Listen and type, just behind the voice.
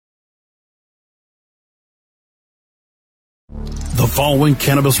The following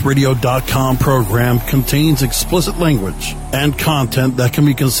CannabisRadio.com program contains explicit language and content that can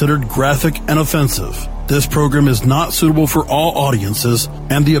be considered graphic and offensive. This program is not suitable for all audiences,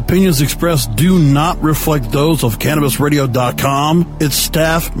 and the opinions expressed do not reflect those of CannabisRadio.com, its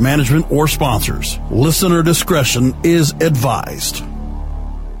staff, management, or sponsors. Listener discretion is advised.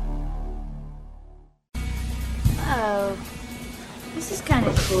 Oh, this is kind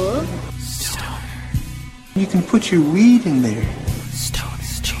of cool. You can put your weed in there.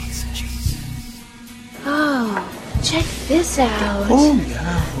 Oh, check this out. Oh,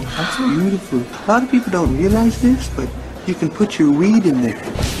 yeah. That's beautiful. A lot of people don't realize this, but you can put your weed in there.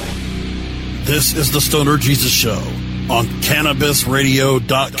 This is the Stoner Jesus Show on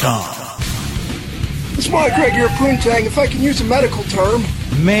CannabisRadio.com. It's my Greg here, Poontang, if I can use a medical term.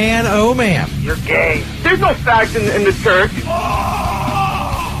 Man, oh man. You're gay. There's no fags in the church.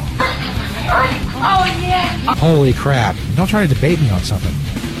 Oh, yeah. Holy crap. Don't try to debate me on something.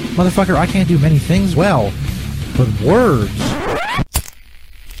 Motherfucker, I can't do many things well, but words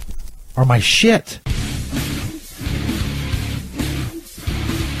are my shit.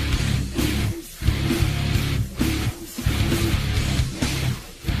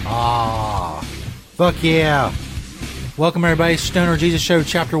 Ah, fuck yeah. Welcome everybody, Stoner Jesus Show,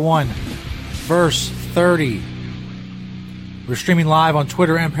 Chapter 1, Verse 30. We're streaming live on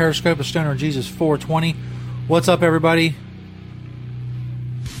Twitter and Periscope at Stoner Jesus 420. What's up, everybody?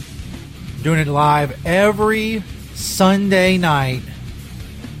 Doing it live every Sunday night.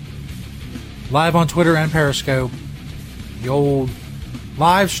 Live on Twitter and Periscope. The old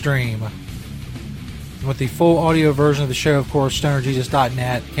live stream. With the full audio version of the show, of course,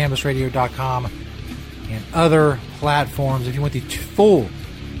 stonerjesus.net, CannabisRadio.com, and other platforms. If you want the full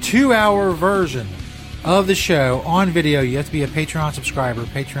 2-hour version of the show on video, you have to be a Patreon subscriber,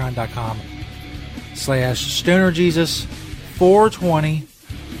 patreon.com/stonerjesus420.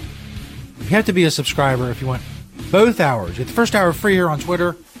 You have to be a subscriber if you want both hours. You get the first hour free here on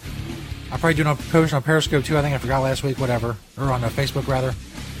Twitter. I'll probably do a post on Periscope too. I think I forgot last week, whatever. Or on Facebook, rather.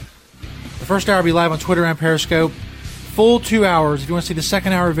 The first hour will be live on Twitter and Periscope. Full 2 hours. If you want to see the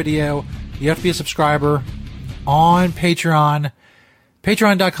second hour video, you have to be a subscriber on Patreon.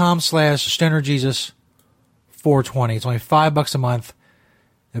 Patreon.com/stonerjesus420. It's only $5 a month.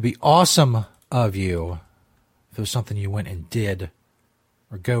 It'd be awesome of you if it was something you went and did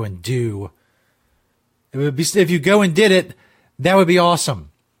or go and do. It would be, if you go and did it, that would be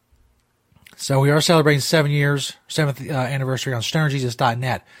awesome. So we are celebrating 7 years, 7th anniversary on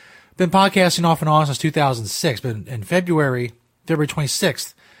stonerjesus.net. Been podcasting off and on since 2006, but in February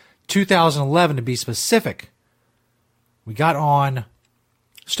 26th, 2011 to be specific, we got on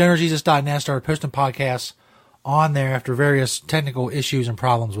stonerjesus.net, started posting podcasts on there after various technical issues and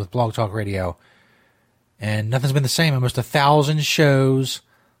problems with Blog Talk Radio. And nothing's been the same. Almost 1,000 shows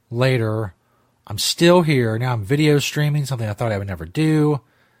later, I'm still here. Now I'm video streaming, something I thought I would never do.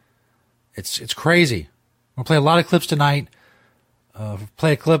 It's crazy. I'm going to play a lot of clips tonight.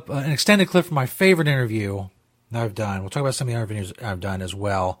 Play a clip, an extended clip from my favorite interview that I've done. We'll talk about some of the other interviews I've done as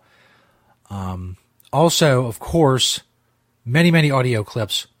well. Also, of course, many audio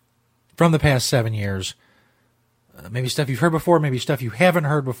clips from the past 7 years. Maybe stuff you've heard before, maybe stuff you haven't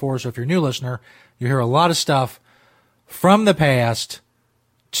heard before. So if you're a new listener, you hear a lot of stuff from the past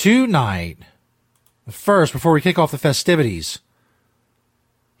tonight. First, before we kick off the festivities,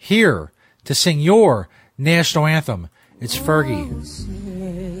 here to sing your national anthem, it's Fergie.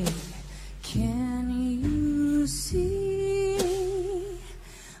 Can you see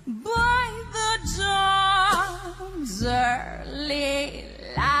by the dawn's early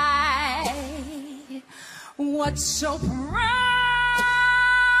light what so proudly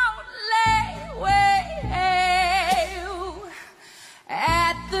wailed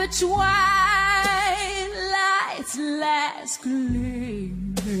at the twilight's last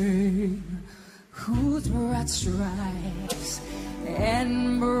gleaming, whose broad stripes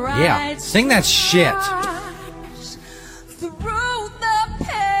and bright Yeah, sing that shit. through the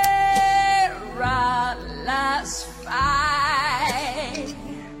perilous fight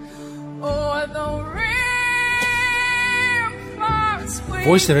o'er the ramparts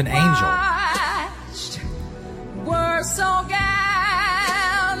Voice of an angel. were so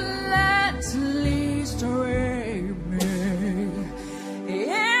gallantly streaming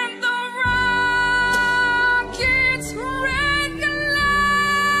in the rocket's red glare,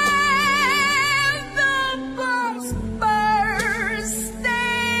 the bombs bursting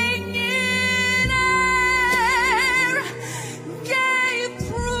in air gave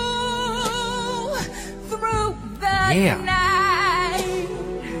through the Yeah. night.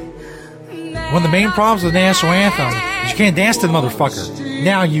 One of the main problems with the national anthem You can't dance to the motherfucker.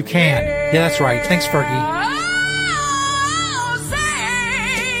 Now you can. Yeah, that's right. Thanks, Fergie.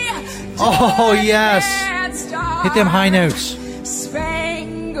 Oh, yes. Hit them high notes.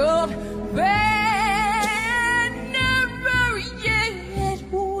 Spangled banner yet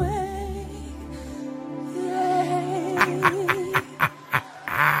for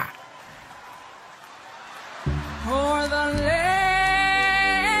the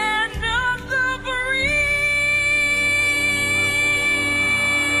land of the free.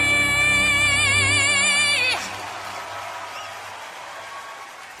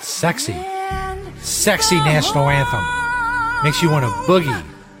 Sexy. Sexy national anthem. Makes you want to boogie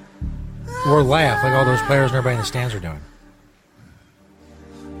or laugh like all those players and everybody in the stands are doing.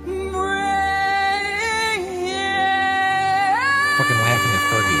 Fucking laughing at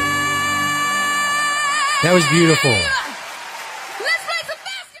Fergie. That was beautiful.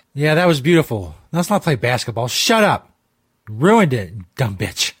 Yeah, that was beautiful. Let's not play basketball. Shut up. Ruined it, dumb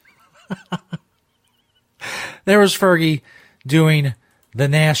bitch. There was Fergie doing the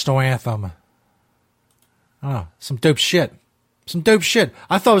national anthem. Oh, some dope shit. Some dope shit.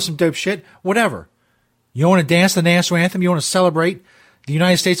 I thought it was some dope shit. Whatever. You want to dance the national anthem? You want to celebrate the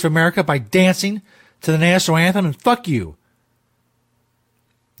United States of America by dancing to the national anthem? And fuck you.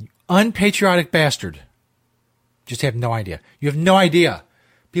 You unpatriotic bastard. Just have no idea. You have no idea.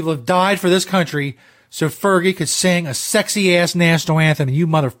 People have died for this country so Fergie could sing a sexy-ass national anthem and you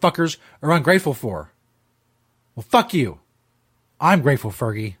motherfuckers are ungrateful for. Well, fuck you. I'm grateful,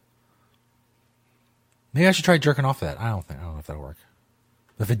 Fergie. Maybe I should try jerking off that. I don't know if that'll work.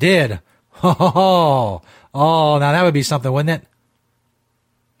 But if it did, now that would be something, wouldn't it?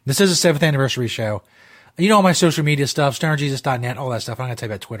 This is a 7th anniversary show. You know all my social media stuff, stonerjesus.net, all that stuff. I'm going to tell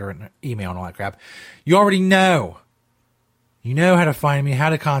you about Twitter and email and all that crap. You already know. You know how to find me, how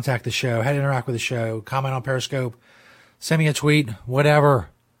to contact the show, how to interact with the show, comment on Periscope, send me a tweet, whatever.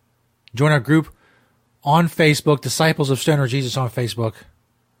 Join our group on Facebook, Disciples of Stoner Jesus on Facebook.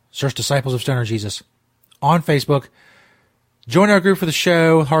 Search Disciples of Stoner Jesus on Facebook. Join our group for the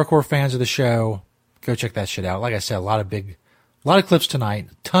show, hardcore fans of the show. Go check that shit out. Like I said, a lot of clips tonight,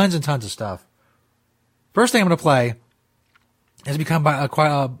 tons and tons of stuff. First thing I'm going to play has become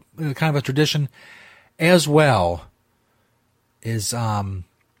quite a kind of a tradition as well. Is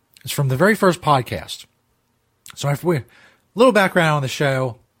it's from the very first podcast. So a little background on the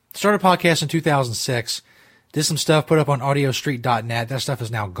show. Started a podcast in 2006. Did some stuff, put up on audiostreet.net. That stuff is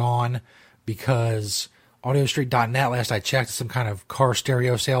now gone because audiostreet.net, last I checked, is some kind of car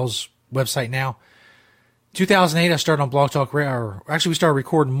stereo sales website now. 2008, I started on Blog Talk Radio. Or actually, we started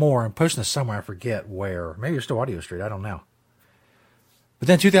recording more and posting this somewhere. I forget where. Maybe it's still Audio Street. I don't know. But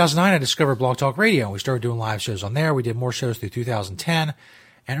then 2009, I discovered Blog Talk Radio. And we started doing live shows on there. We did more shows through 2010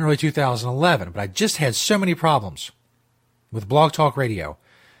 and early 2011. But I just had so many problems with Blog Talk Radio.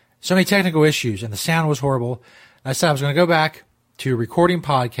 So many technical issues, and the sound was horrible. And I said I was going to go back to recording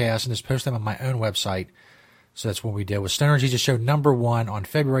podcasts and just post them on my own website. So that's what we did. With Stoner Jesus Show #1 on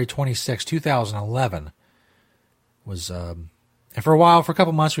February 26, 2011. And for a while, for a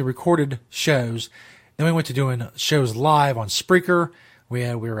couple months, we recorded shows. Then we went to doing shows live on Spreaker.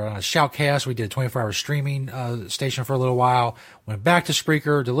 We were on a Shoutcast. We did a 24-hour streaming station for a little while. Went back to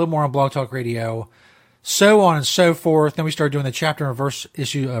Spreaker, did a little more on Blog Talk Radio, so on and so forth. Then we started doing the chapter and verse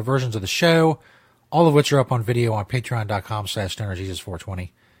issue versions of the show, all of which are up on video on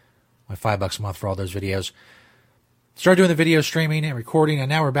patreon.com/stonerjesus420. Like $5 a month for all those videos. Started doing the video streaming and recording, and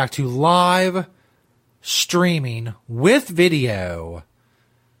now we're back to live streaming with video.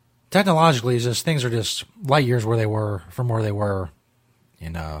 Technologically, things are just light years where they were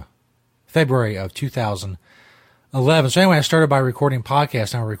in February of 2011. So anyway, I started by recording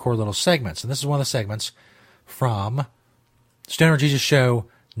podcasts. Now I record little segments. And this is one of the segments from Stoner Jesus Show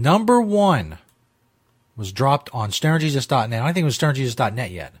 #1. Was dropped on stonerjesus.net. I don't think it was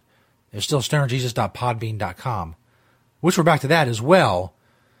stonerjesus.net yet. It's still stonerjesus.podbean.com, which we're back to that as well.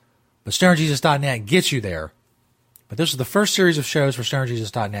 But stonerjesus.net gets you there. But this is the first series of shows for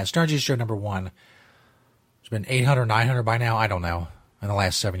stonerjesus.net. Stoner Jesus Show #1. It's been 800, 900 by now. I don't know. In the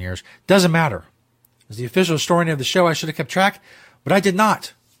last 7 years. Doesn't matter. As the official historian of the show, I should have kept track, but I did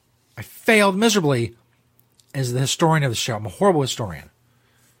not. I failed miserably as the historian of the show. I'm a horrible historian.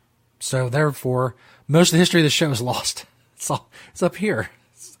 So therefore, most of the history of the show is lost. It's up here.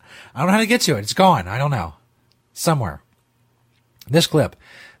 I don't know how to get to it. It's gone. I don't know. Somewhere. This clip.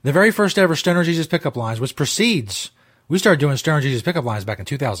 The very first ever Stoner Jesus pickup lines, which precedes, we started doing Stoner Jesus pickup lines back in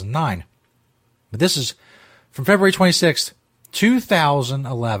 2009. But this is from February 26th,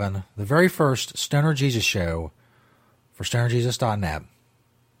 2011, the very first Stoner Jesus show for stonerjesus.net.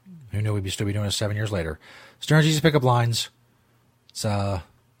 Who knew we'd still be doing it 7 years later? Stoner Jesus Pickup Lines. Let's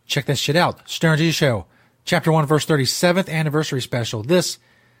check that shit out. Stoner Jesus Show, Chapter 1, Verse 30, 7th Anniversary Special. This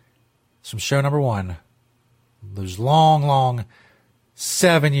is from show number 1. It was long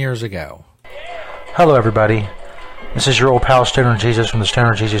 7 years ago. Hello, everybody. This is your old pal Stoner Jesus from the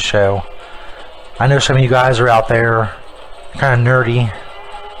Stoner Jesus Show. I know some of you guys are out there, kind of nerdy.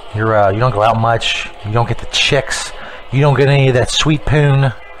 You don't go out much. You don't get the chicks. You don't get any of that sweet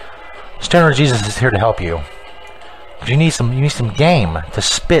poon. Stoner Jesus is here to help you. You need some game to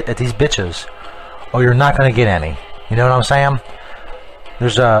spit at these bitches, or you're not going to get any. You know what I'm saying?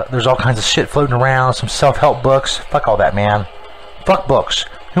 There's all kinds of shit floating around. Some self-help books. Fuck all that, man. Fuck books.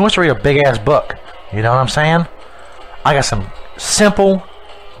 Who wants to read a big ass book? You know what I'm saying? I got some simple,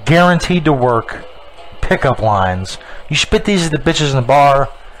 guaranteed to work pickup lines. You spit these at the bitches in the bar,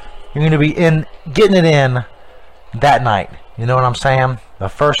 you're going to be getting it in that night. You know what I'm saying? The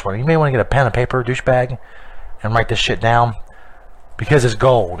first one. You may want to get a pen and paper, douchebag, and write this shit down, because it's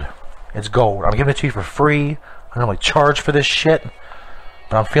gold. It's gold. I'm giving it to you for free. I normally charge for this shit,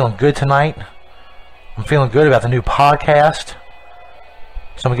 but I'm feeling good tonight. I'm feeling good about the new podcast,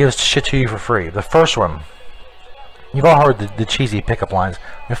 so I'm going to give this shit to you for free. The first one. You've all heard the cheesy pickup lines.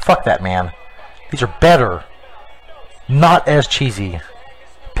 I mean, fuck that, man. These are better, not as cheesy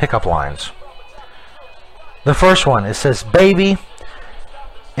pickup lines. The first one, it says, "Baby,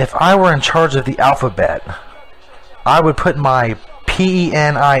 if I were in charge of the alphabet, I would put my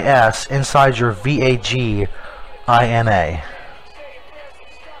PENIS inside your VAGINA."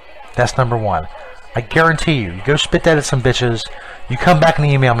 That's number one. I guarantee you go spit that at some bitches. You come back and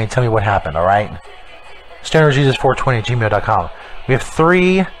email me and tell me what happened, alright? StonerJesus420@gmail.com. We have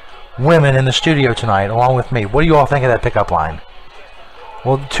 3 women in the studio tonight, along with me. What do you all think of that pickup line?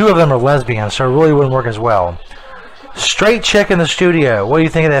 Well, 2 of them are lesbians, so it really wouldn't work as well. Straight chick in the studio. What do you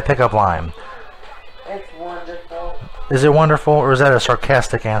think of that pickup line? It's wonderful. Is it wonderful, or is that a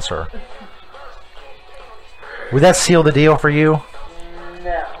sarcastic answer? Would that seal the deal for you?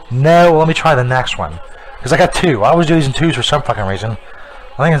 No. No? Well, let me try the next one. Because I got 2. I always do these in 2s for some fucking reason.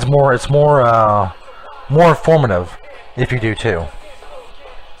 I think it's more informative if you do 2.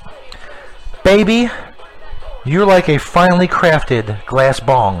 "Baby, you're like a finely crafted glass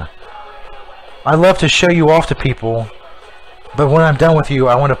bong. I love to show you off to people, but when I'm done with you,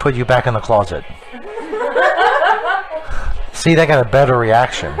 I want to put you back in the closet." See, that got a better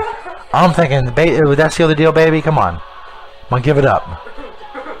reaction. I'm thinking, would that seal the deal, baby? Come on. Come on, give it up. I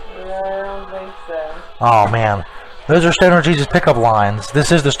don't think so. Oh, man. Those are Stoner Jesus pickup lines.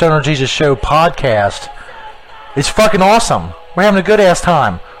 This is the Stoner Jesus Show podcast. It's fucking awesome. We're having a good-ass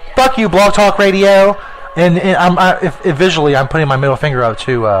time. Fuck you, Blog Talk Radio. And visually, I'm putting my middle finger up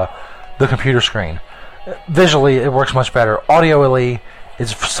to the computer screen. Visually, it works much better. Audioily,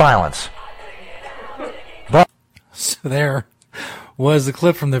 it's silence. But so there was the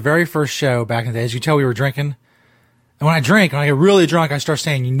clip from the very first show back in the day. As you can tell, we were drinking. And when I get really drunk, I start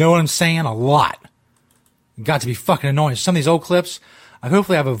saying, "You know what I'm saying?" a lot. It got to be fucking annoying. Some of these old clips,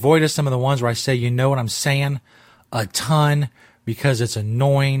 hopefully I've avoided some of the ones where I say, "You know what I'm saying?" a ton, because it's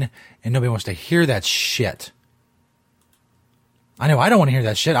annoying and nobody wants to hear that shit. I know I don't want to hear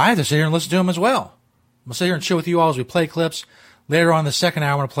that shit. I have to sit here and listen to them as well. I'm going to sit here and chill with you all as we play clips. Later on in the second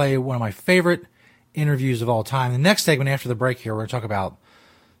hour, I'm going to play one of my favorite interviews of all time. The next segment after the break here, we're going to talk about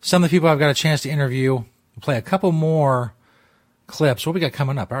some of the people I've got a chance to interview. We'll play a couple more clips. What we got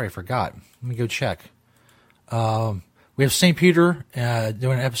coming up? I already forgot. Let me go check. We have St. Peter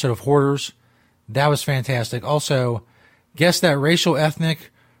doing an episode of Hoarders. That was fantastic. Also, Guess That Racial, Ethnic,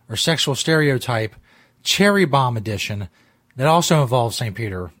 or Sexual Stereotype Cherry Bomb Edition. That also involves St.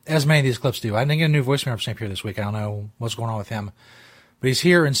 Peter, as many of these clips do. I didn't get a new voicemail from St. Peter this week. I don't know what's going on with him. But he's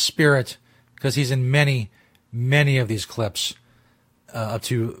here in spirit because he's in many, many of these clips up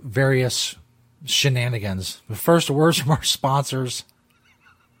to various shenanigans. But first, words from our sponsors.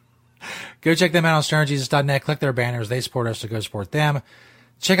 Go check them out on stonerjesus.net. Click their banners. They support us, so go support them.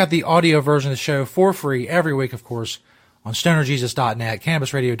 Check out the audio version of the show for free every week, of course, on stonerjesus.net,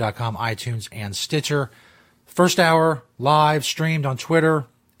 cannabisradio.com, iTunes, and Stitcher. First hour live streamed on Twitter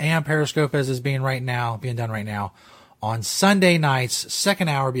and Periscope, as is being done right now. On Sunday nights, second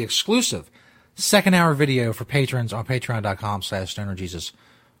hour be exclusive. Second hour video for patrons on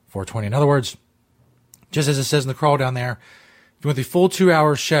patreon.com/stonerjesus420. In other words, just as it says in the crawl down there, if you want the full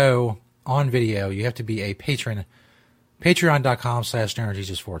 2-hour show on video, you have to be a patron.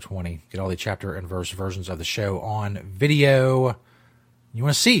 Patreon.com/stonerjesus420. Get all the chapter and verse versions of the show on video. You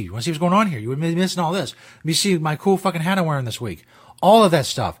want to see what's going on here. You would be missing all this. You see my cool fucking hat I'm wearing this week. All of that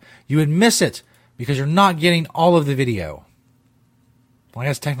stuff. You would miss it because you're not getting all of the video. Well, I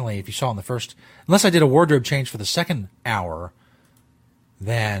guess technically, if you saw in the first, unless I did a wardrobe change for the second hour,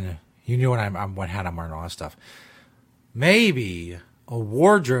 then you knew what hat I'm wearing, all that stuff. Maybe a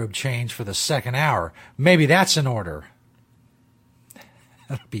wardrobe change for the second hour. Maybe that's in order.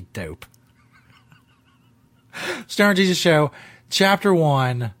 That'd be dope. Stoner Jesus Show, Chapter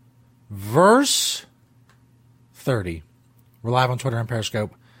 1, Verse 30. We're live on Twitter and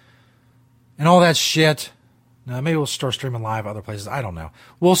Periscope. And all that shit. Now, maybe we'll start streaming live other places. I don't know.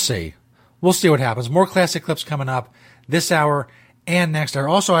 We'll see. We'll see what happens. More classic clips coming up this hour and next hour.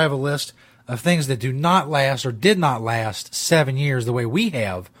 Also, I have a list of things that do not last or did not last 7 years the way we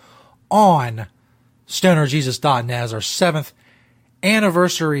have on stonerjesus.net as our 7th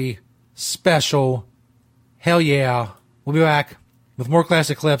anniversary special. Hell yeah. We'll be back with more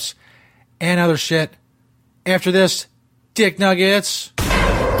classic clips and other shit after this. Dick Nuggets.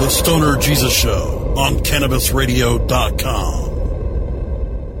 The Stoner Jesus Show on CannabisRadio.com.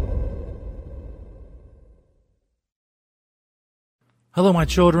 Hello, my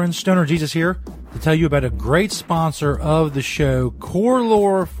children. Stoner Jesus here to tell you about a great sponsor of the show,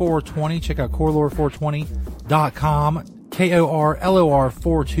 Corelore420. Check out Corelore420.com,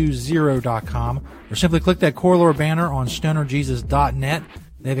 KORLOR420.com, or simply click that Corelore banner on stonerjesus.net.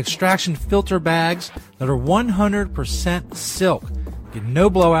 They have extraction filter bags that are 100% silk. Get no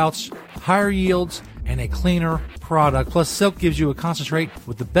blowouts, higher yields, and a cleaner product. Plus, silk gives you a concentrate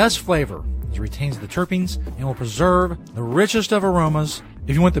with the best flavor. It retains the terpenes and will preserve the richest of aromas.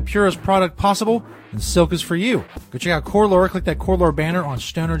 If you want the purest product possible, then silk is for you. Go check out Corelore. Click that Corelore banner on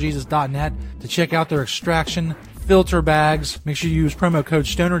stonerjesus.net to check out their extraction filter bags. Make sure you use promo code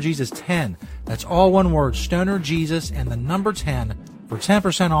StonerJesus10. That's all one word, StonerJesus and the number 10 for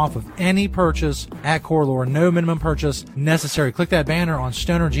 10% off of any purchase at Corelore. No minimum purchase necessary. Click that banner on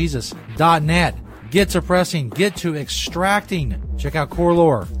stonerjesus.net. Get to pressing. Get to extracting. Check out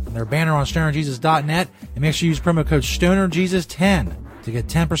Corelore and their banner on stonerjesus.net. And make sure you use promo code StonerJesus10 to get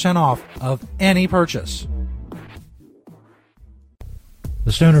 10% off of any purchase.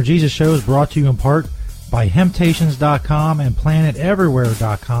 The Stoner Jesus Show is brought to you in part by Hemptations.com and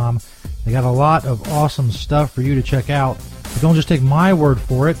PlanetEverywhere.com. They got a lot of awesome stuff for you to check out. But don't just take my word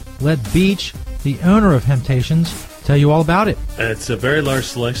for it. Let Beach, the owner of Hemptations, tell you all about it. It's a very large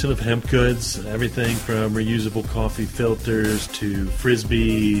selection of hemp goods, everything from reusable coffee filters to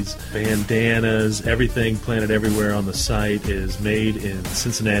frisbees, bandanas, everything Planet Everywhere on the site is made in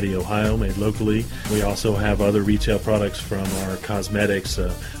Cincinnati, Ohio, made locally. We also have other retail products from our cosmetics,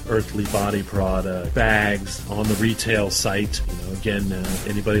 Earthly Body product, bags on the retail site. Again,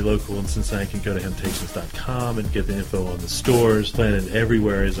 anybody local in Cincinnati can go to Hemptations.com and get the info on the stores. Planet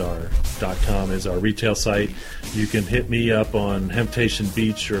Everywhere is our .com is our retail site. You can hit me up on Hemptation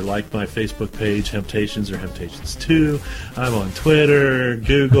Beach or like my Facebook page, Hemptations or Hemptations2. I'm on Twitter,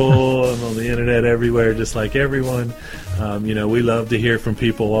 Google, I'm on the internet everywhere, just like everyone. We love to hear from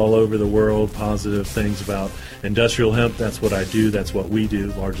people all over the world, positive things about industrial hemp. That's what I do. That's what we do.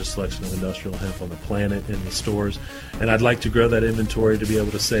 Largest selection of industrial hemp on the planet in the stores. And I'd like to grow that inventory to be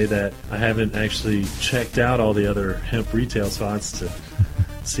able to say that I haven't actually checked out all the other hemp retail spots to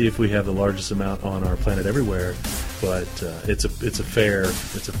see if we have the largest amount on our Planet Everywhere. But it's a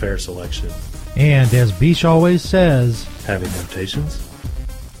fair selection. And as Beach always says, having Hemptations.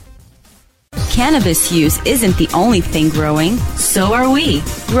 Cannabis use isn't the only thing growing, so are we.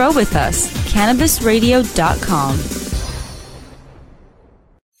 Grow with us. CannabisRadio.com.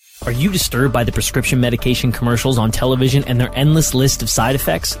 Are you disturbed by the prescription medication commercials on television and their endless list of side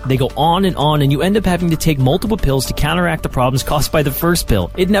effects? They go on, and you end up having to take multiple pills to counteract the problems caused by the first pill.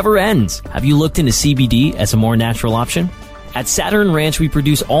 It never ends. Have you looked into CBD as a more natural option? At Saturn Ranch, we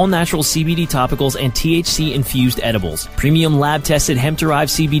produce all-natural CBD topicals and THC-infused edibles. Premium lab-tested hemp-derived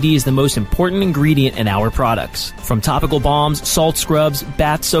CBD is the most important ingredient in our products. From topical balms, salt scrubs,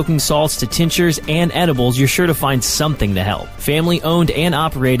 bath-soaking salts to tinctures and edibles, you're sure to find something to help. Family-owned and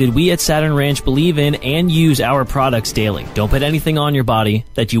operated, we at Saturn Ranch believe in and use our products daily. Don't put anything on your body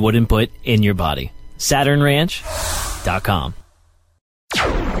that you wouldn't put in your body. SaturnRanch.com.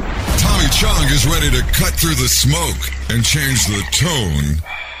 Tommy Chong is ready to cut through the smoke and change the tone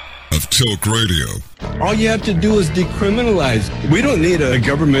of Tilk Radio. All you have to do is decriminalize. We don't need a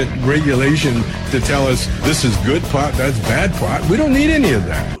government regulation to tell us this is good pot, that's bad pot. We don't need any of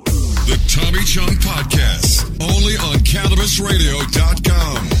that. The Tommy Chong Podcast, only on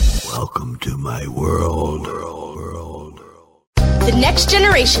CannabisRadio.com. Welcome to my world. The next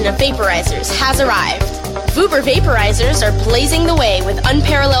generation of vaporizers has arrived. Vuber vaporizers are blazing the way with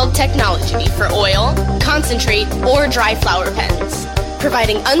unparalleled technology for oil, concentrate, or dry flower pens.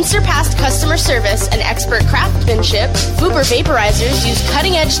 Providing unsurpassed customer service and expert craftsmanship, Vuber Vaporizers use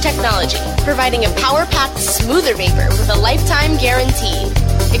cutting-edge technology, providing a power-packed, smoother vapor with a lifetime guarantee.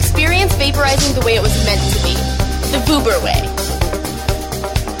 Experience vaporizing the way it was meant to be. The Vuber way.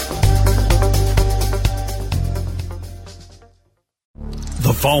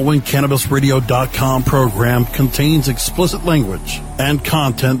 The following CannabisRadio.com program contains explicit language and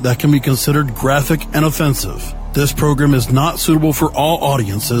content that can be considered graphic and offensive. This program is not suitable for all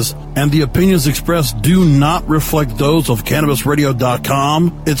audiences, and the opinions expressed do not reflect those of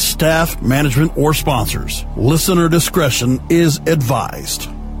CannabisRadio.com, its staff, management, or sponsors. Listener discretion is advised.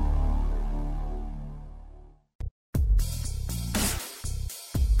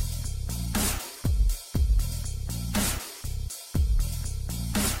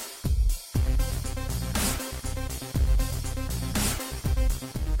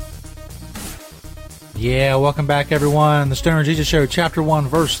 Yeah, welcome back, everyone. The Stoner Jesus Show, Chapter 1,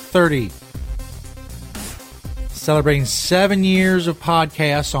 Verse 30. Celebrating 7 years of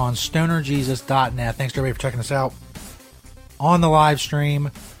podcasts on stonerjesus.net. Thanks to everybody for checking us out on the live stream.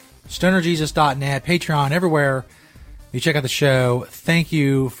 stonerjesus.net, Patreon, everywhere you check out the show. Thank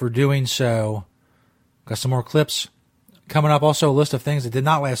you for doing so. Got some more clips coming up. Also, a list of things that did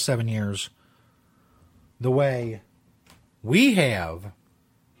not last 7 years the way we have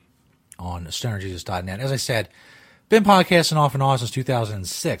on stonerjesus.net. As I said, been podcasting off and on since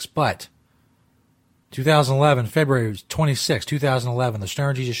 2006, but 2011, February 26, 2011, the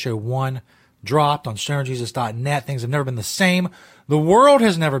Stoner Jesus Show 1 dropped on stonerjesus.net. Things have never been the same. The world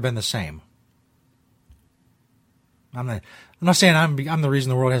has never been the same. I'm not saying I'm the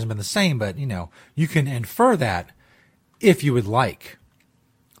reason the world hasn't been the same, but, you know, you can infer that if you would like.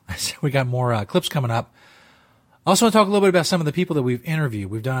 We got more clips coming up. I also want to talk a little bit about some of the people that we've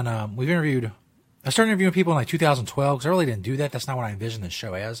interviewed. I started interviewing people in like 2012 because I really didn't do that. That's not what I envisioned this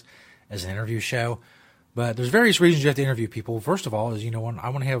show as an interview show. But there's various reasons you have to interview people. First of all is, I want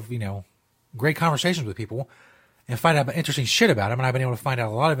to have, great conversations with people and find out interesting shit about them. And I've been able to find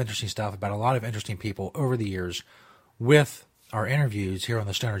out a lot of interesting stuff about a lot of interesting people over the years with our interviews here on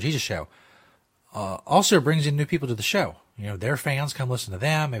the Stoner Jesus Show. Also brings in new people to the show. Their fans come listen to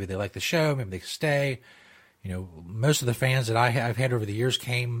them. Maybe they like the show. Maybe they stay. Most of the fans that I've had over the years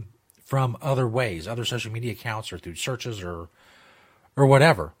came from other ways, other social media accounts or through searches or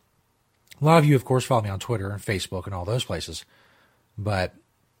whatever. A lot of you, of course, follow me on Twitter and Facebook and all those places. But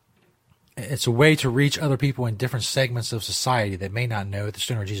it's a way to reach other people in different segments of society that may not know that the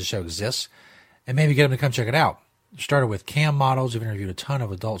Stoner Jesus Show exists and maybe get them to come check it out. Started with cam models. We've interviewed a ton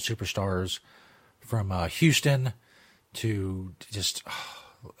of adult superstars from Houston to just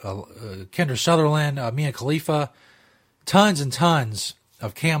Kendra Sutherland, Mia Khalifa, tons and tons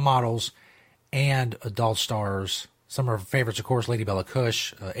of cam models and adult stars. Some of our favorites, of course, Lady Bella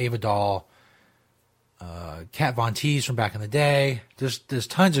Cush, Ava Doll, Kat Von Teese from back in the day. There's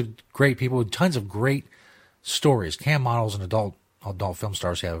tons of great people, tons of great stories. Cam models and adult film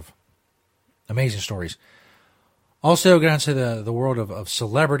stars have amazing stories. Also got into the world of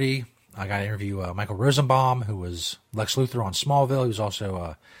celebrity. I got to interview Michael Rosenbaum, who was Lex Luthor on Smallville. He was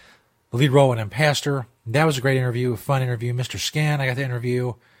also the lead role in Impastor. That was a great interview, a fun interview. Mr. Skin, I got to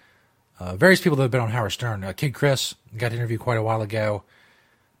interview. Various people that have been on Howard Stern. Kid Chris, got to interview quite a while ago.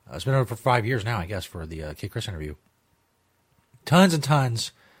 It's been over for 5 years now, I guess, for the Kid Chris interview. Tons and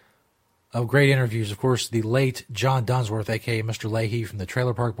tons of great interviews. Of course, the late John Dunsworth, a.k.a. Mr. Leahy from the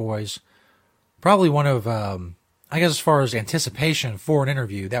Trailer Park Boys. Probably one of... I guess as far as anticipation for an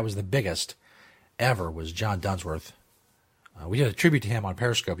interview, that was the biggest ever, was John Dunsworth. We did a tribute to him on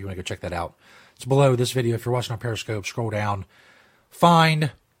Periscope. You want to go check that out. It's below this video. If you're watching on Periscope, scroll down.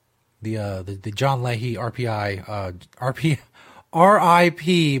 Find the John Leahy RIP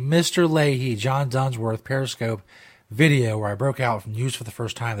Mr. Leahy, John Dunsworth Periscope video where I broke out from news for the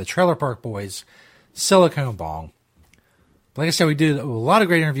first time, the Trailer Park Boys, Silicone Bong. Like I said, we did a lot of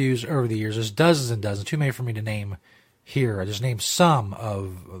great interviews over the years. There's dozens and dozens, too many for me to name here. I just named some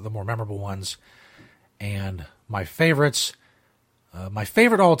of the more memorable ones. And my favorites, my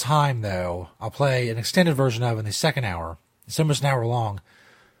favorite all time, though, I'll play an extended version of in the second hour. It's almost an hour long.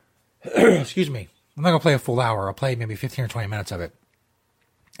 Excuse me. I'm not going to play a full hour. I'll play maybe 15 or 20 minutes of it.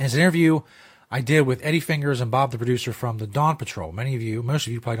 And it's an interview I did with Eddie Fingers and Bob the producer from the Dawn Patrol. Most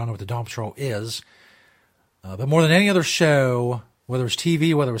of you probably don't know what the Dawn Patrol is. But more than any other show, whether it's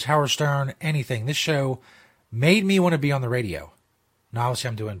TV, whether it was Howard Stern, anything, this show made me want to be on the radio. Now, obviously,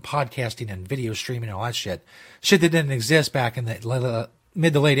 I'm doing podcasting and video streaming and all that shit. Shit that didn't exist back in the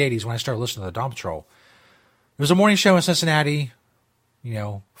mid to late 80s when I started listening to the Dawn Patrol. There was a morning show in Cincinnati,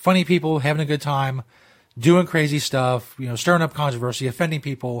 funny people having a good time, doing crazy stuff, stirring up controversy, offending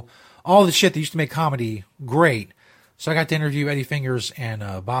people, all the shit that used to make comedy great. So I got to interview Eddie Fingers and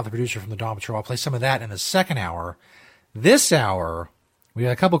Bob, the producer from the Dawn Patrol. I'll play some of that in the second hour. This hour, we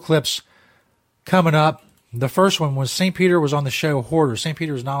got a couple clips coming up. The first one was St. Peter was on the show Hoarders. St.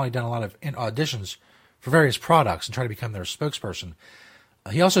 Peter has not only done a lot of auditions for various products and tried to become their spokesperson,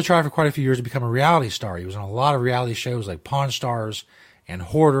 he also tried for quite a few years to become a reality star. He was on a lot of reality shows like Pawn Stars and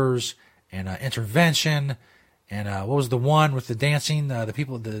Hoarders and Intervention. And what was the one with the dancing, the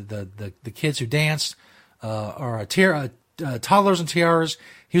people, the kids who danced, or Toddlers and Tiaras?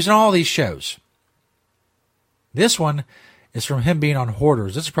 He was in all these shows. This one is from him being on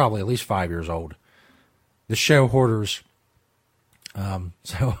Hoarders. This is probably at least 5 years old. The show Hoarders. And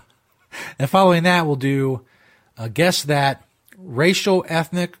following that, we'll do a Guess That Racial,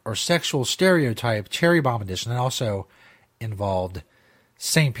 Ethnic, or Sexual Stereotype Cherry Bomb Edition. And also involved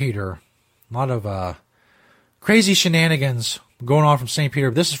St. Peter. A lot of crazy shenanigans going on from St.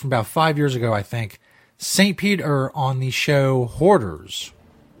 Peter. This is from about 5 years ago, I think. St. Peter on the show Hoarders.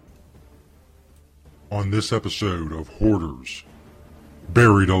 On this episode of Hoarders,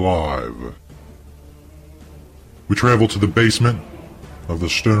 Buried Alive, we travel to the basement of the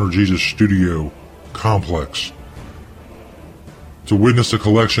Stoner Jesus Studio complex to witness a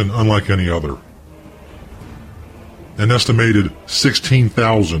collection unlike any other. An estimated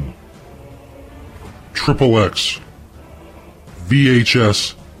 16,000 XXX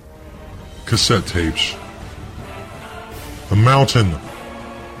VHS cassette tapes. A mountain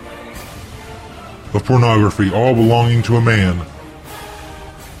of pornography, all belonging to a man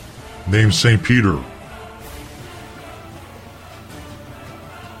named St. Peter.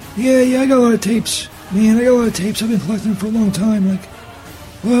 Yeah, I got a lot of tapes. Man, I got a lot of tapes. I've been collecting them for a long time.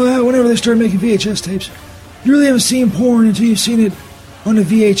 Whenever they started making VHS tapes. You really haven't seen porn until you've seen it on a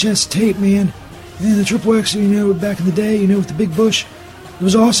VHS tape, man. And the XXX, back in the day, with the big bush. It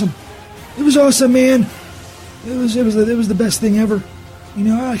was awesome. It was awesome, man. It was the best thing ever.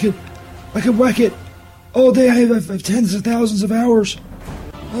 I could whack it all day. I have tens of thousands of hours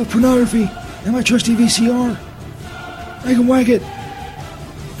of pornography and my trusty VCR. I can whack it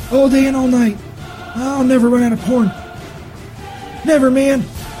all day and all night. I'll never run out of porn. Never, man.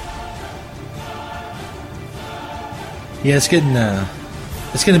 Yeah, it's getting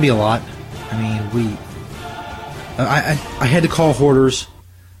to be a lot. I mean, I had to call Hoarders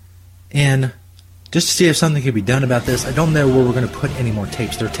in just to see if something could be done about this. I don't know where we're going to put any more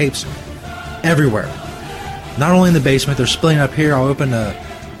tapes. There are tapes everywhere. Not only in the basement, they're splitting up here. I'll open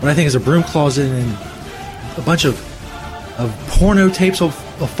what I think is a broom closet, and a bunch of porno tapes will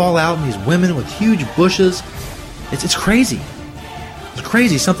fall out, and these women with huge bushes. It's crazy. It's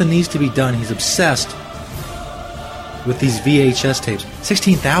crazy. Something needs to be done. He's obsessed with these VHS tapes.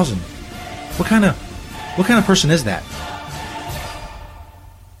 16,000. What kind of person is that?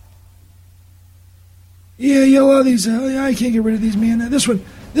 Yeah, a lot of these. I can't get rid of these, man. This one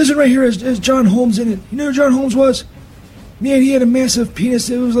right here has John Holmes in it. You know who John Holmes was? Man, he had a massive penis.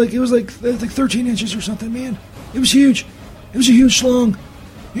 It was like 13 inches or something, man. It was huge. It was a huge schlong.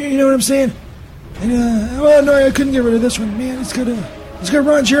 You know what I'm saying? And no, I couldn't get rid of this one, man. It's got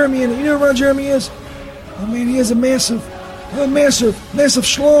Ron Jeremy in it. You know who Ron Jeremy is? Oh man, he has a massive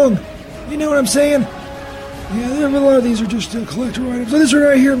schlong. You know what I'm saying? Yeah, a lot of these are just collector items. So this one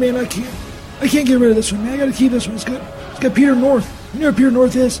right here, man, I can't get rid of this one, man. I gotta keep this one. It's got Peter North. You know where Peter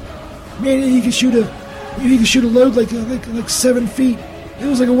North is? Man, he can shoot a load like 7 feet. It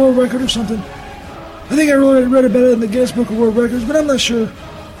was like a world record or something. I think I read about it in the Guinness Book of World Records, but I'm not sure.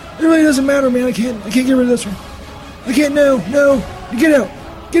 It really doesn't matter, man. I can't get rid of this one. I can't. No.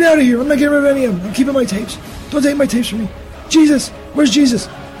 Get out of here. I'm not getting rid of any of them. I'm keeping my tapes. Don't take my tapes from me. Jesus, where's Jesus?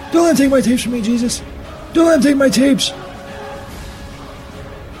 Don't let him take my tapes from me, Jesus. Don't let him take my tapes.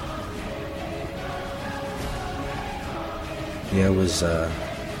 Yeah, it was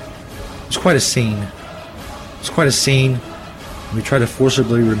quite a scene. It was quite a scene. We tried to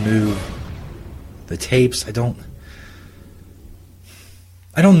forcibly remove the tapes. I don't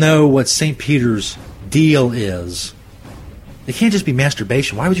know what St. Peter's deal is. It can't just be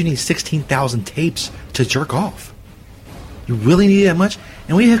masturbation. Why would you need 16,000 tapes to jerk off? You really need that much?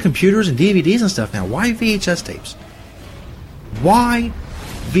 And we have computers and DVDs and stuff now. Why VHS tapes? Why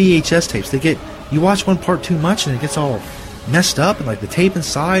VHS tapes? You watch one part too much and it gets all messed up, and the tape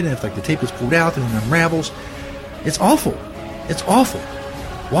inside, and if the tape is pulled out and it unravels. It's awful. It's awful.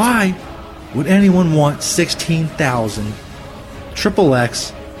 Why would anyone want 16,000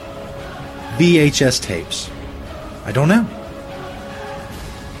 XXX VHS tapes? I don't know.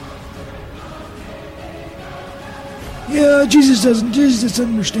 Yeah, Jesus doesn't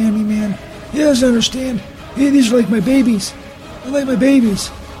understand me, man. He doesn't understand. These are like my babies. I like my babies.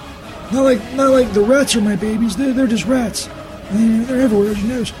 Not like the rats are my babies. They're just rats. They're everywhere, as you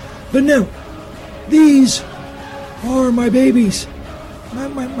know. But no, these are my babies.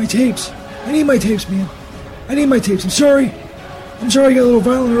 My tapes. I need my tapes, man. I need my tapes. I'm sorry I got a little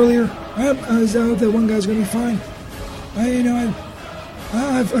violent earlier. I hope that one guy's gonna be fine.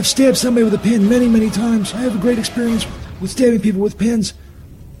 I've stabbed somebody with a pin many times. I have a great experience with stabbing people with pins.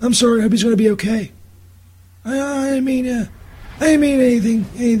 I'm sorry. I hope he's gonna be okay. I didn't mean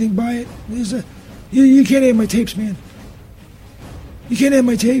anything by it. You can't have my tapes, man. You can't have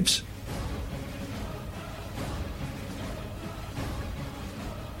my tapes.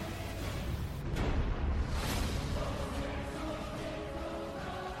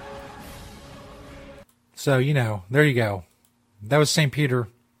 So, there you go. That was St. Peter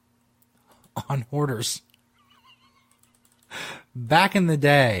on Hoarders. Back in the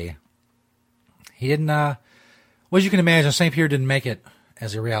day, he didn't, well, as you can imagine, St. Peter didn't make it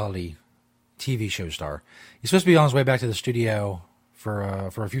as a reality TV show star. He's supposed to be on his way back to the studio for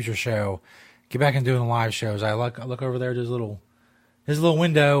a future show, get back and doing live shows. I look over there, there's a little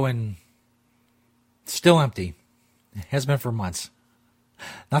window, and it's still empty. It has been for months.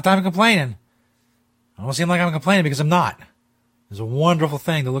 Not that I'm complaining. I don't seem like I'm complaining because I'm not. It's a wonderful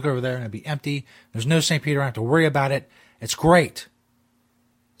thing to look over there and it'd be empty. There's no St. Peter. I don't have to worry about it. It's great.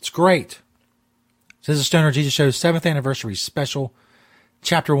 It's great. This is the Stoner Jesus Show's 7th anniversary special.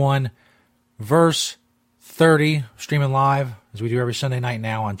 Chapter 1, verse 30, streaming live as we do every Sunday night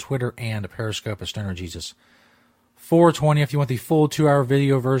now on Twitter and Periscope at Stoner Jesus 420. If you want the full 2-hour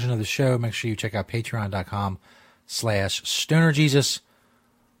video version of the show, make sure you check out patreon.com/Stoner Jesus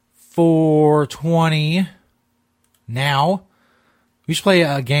 420. Now, we used to play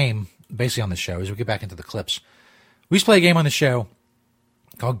a game basically on the show as we get back into the clips. We used to play a game on the show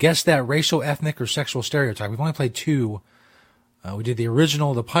called Guess That Racial, Ethnic, or Sexual Stereotype. We've only played 2. We did the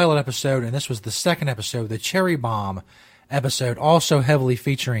original, the pilot episode, and this was the second episode, the Cherry Bomb episode, also heavily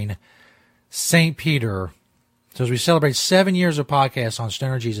featuring St. Peter. So as we celebrate 7 years of podcasts on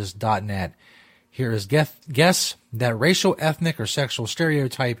stonerjesus.net, here is Guess That Racial, Ethnic, or Sexual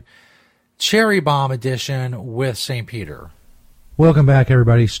Stereotype Cherry Bomb edition with St. Peter. Welcome back,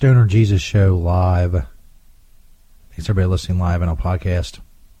 everybody. Stoner Jesus Show live. Thanks, everybody, listening live on our podcast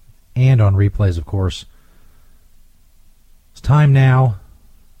and on replays, of course. It's time now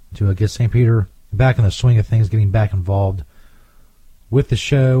to get St. Peter back in the swing of things, getting back involved with the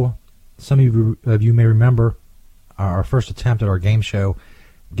show. Some of you may remember our first attempt at our game show,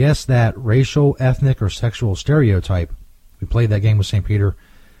 Guess That Racial, Ethnic, or Sexual Stereotype. We played that game with St. Peter.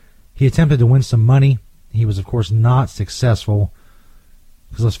 He attempted to win some money. He was, of course, not successful.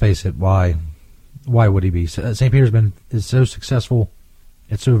 Because let's face it, why would he be? St. Peter's is so successful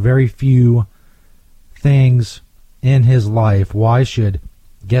at so very few things in his life. Why should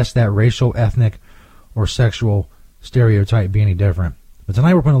Guess That Racial, Ethnic, or Sexual Stereotype be any different? But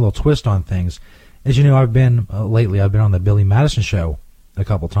tonight we're putting a little twist on things. As you know, I've been on the Billy Madison Show a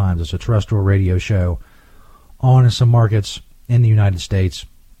couple times. It's a terrestrial radio show on in some markets in the United States.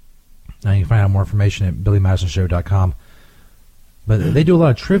 Now you can find out more information at BillyMadisonShow.com. But they do a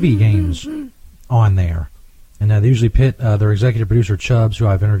lot of trivia games on there. And they usually pit their executive producer, Chubbs, who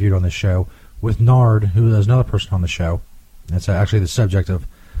I've interviewed on this show, with Nard, who is another person on the show. That's actually the subject of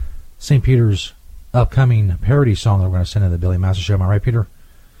St. Peter's upcoming parody song that we're going to send to the Billy Madison Show. Am I right, Peter?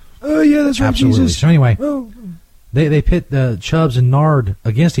 Oh, yeah, that's right, absolutely. Jesus. So anyway, oh. they pit Chubbs and Nard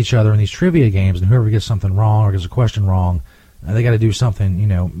against each other in these trivia games, and whoever gets something wrong or gets a question wrong, they got to do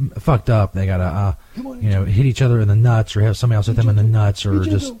something, fucked up. They got to, hit each other in the nuts, or have somebody else hit them in the nuts, or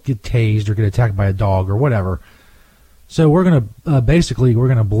just get tased, or get attacked by a dog, or whatever. So we're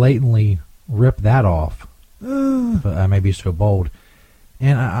gonna blatantly rip that off. But I may be so bold,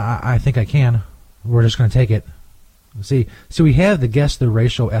 and I think I can. We're just gonna take it. See, we have the Guess the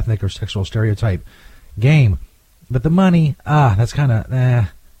Racial, Ethnic, or Sexual Stereotype game, but the money, that's kind of,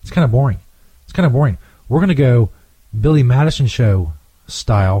 it's kind of boring. It's kind of boring. We're gonna go Billy Madison Show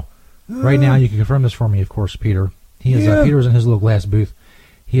style. Right now, you can confirm this for me, of course, Peter. Peter's in his little glass booth.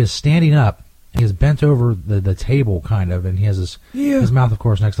 He is standing up. He is bent over the table, kind of, and he has his mouth, of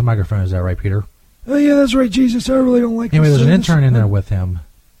course, next to the microphone. Is that right, Peter? Oh, yeah, that's right, Jesus. I really don't like Anyway, this. there's an intern in there with him,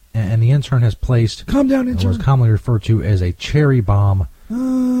 and the intern has placed Calm down, intern. what is commonly referred to as a cherry bomb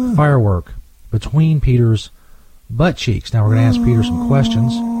firework between Peter's butt cheeks. Now, we're going to ask Peter some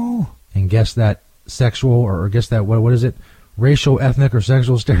questions and guess that sexual, or guess that, what is it? Racial, ethnic, or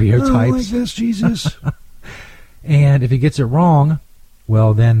sexual stereotypes. I don't like this, Jesus. And if he gets it wrong,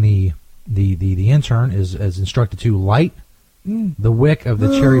 well, then the intern is instructed to light the wick of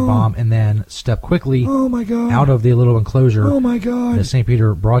the cherry bomb and then step quickly Oh my God. out of the little enclosure Oh my God. that St.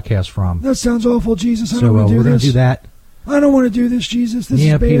 Peter broadcast from. That sounds awful, Jesus. I So don't want to do we're going this. to do that. I don't want to do this, Jesus. This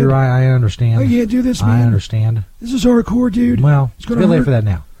Yeah, is bad. Peter, I understand. I can't do this, man. I understand. This is hardcore, dude. Well, it's a gonna bit late hurt. for that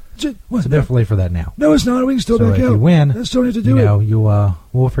now. What? It's a bit late for that now. No, it's not. We can still So back if out. you win, I still need to do you know, it.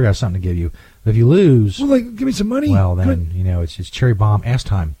 we'll figure out something to give you. But if you lose, Well, like, give me some money. well, then, you know, it's cherry bomb ass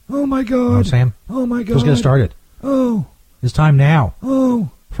time. Oh my God. You know what I'm saying? Oh my God. Let's get it started. Oh. It's time now Oh.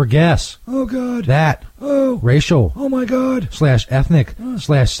 for guess Oh God. that Oh. racial Oh my God. / ethnic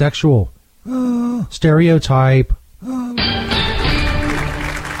 / sexual stereotype.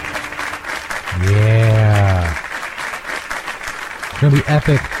 Yeah. It's going to be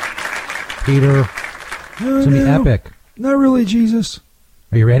epic, Peter. It's going to be no. epic. Not really, Jesus.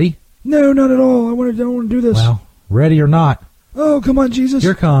 Are you ready? No, not at all. I don't want to do this. Well, ready or not, Oh, come on, Jesus.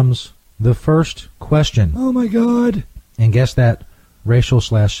 here comes the first question. Oh my God. And guess that racial /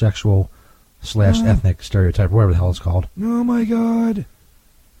 sexual / ethnic stereotype, whatever the hell it's called. Oh my God.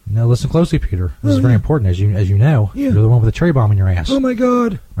 Now listen closely, Peter. This is Oh, very yeah. important, as you know. Yeah. You're the one with the cherry bomb in your ass. Oh my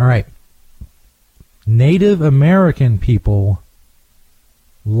God. All right. Native American people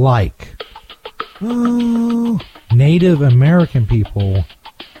like. Oh. Native American people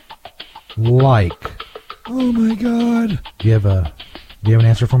like. Oh my God. Do you have an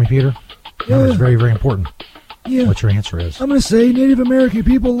answer for me, Peter? Yeah. It's very, very important. Yeah. What your answer is. I'm going to say Native American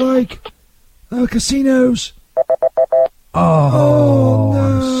people like casinos. Oh, no.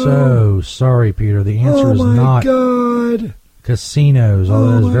 I'm so sorry, Peter. The answer is Oh my not God. casinos,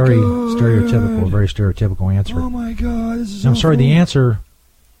 although Oh it's my very God. stereotypical, very stereotypical answer. Oh my God. This is I'm sorry, awful. the answer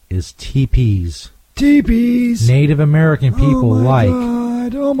is teepees. Teepees. Native American people oh my like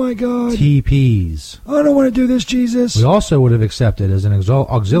God. Oh my God. teepees. I don't want to do this, Jesus. We also would have accepted as an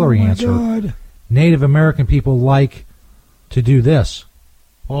auxiliary oh my answer. God. Native American people like to do this.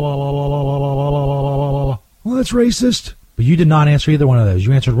 Well, that's racist. But you did not answer either one of those.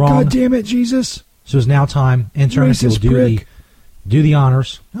 You answered wrong. God damn it, Jesus. So it's now time. Intern, if you'll Racist do the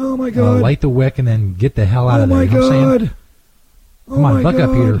honors. Oh my God. Light the wick and then get the hell out oh of there. my You know what I'm saying? God. Come on, buck up,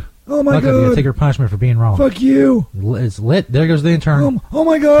 Peter. Oh my buck up. You God. gotta take your punishment for being wrong. Fuck you. It's lit. There goes the intern. Oh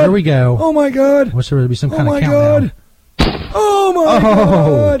my God. There we go. Oh my God. Wish there would be some kind oh of my countdown. God. Oh my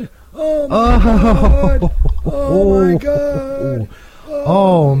God. Oh my God. Oh my God.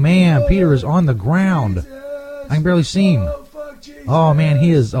 Oh man, Peter is on the ground. I can barely see him. Oh man,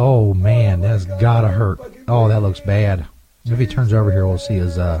 he is. Oh man, that's gotta hurt. Oh, that looks bad. If he turns over here, we'll see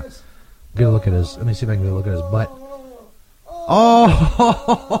his. Get a look at his. Let me see if I can get a look at his butt.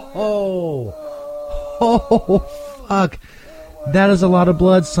 Oh, fuck! That is a lot of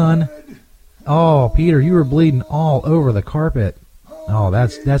blood, son. Oh, Peter, you were bleeding all over the carpet. Oh,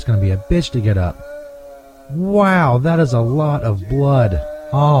 that's going to be a bitch to get up. Wow, that is a lot of blood.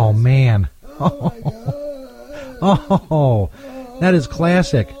 Oh man. Oh, that is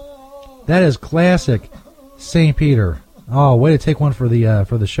classic. That is classic, St. Peter. Oh, way to take one for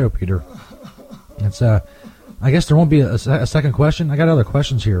the show, Peter. It's I guess there won't be a second question. I got other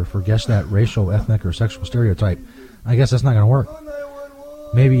questions here for guess that racial, ethnic, or sexual stereotype. I guess that's not going to work.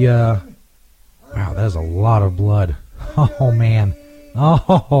 Maybe wow, that is a lot of blood. Oh man.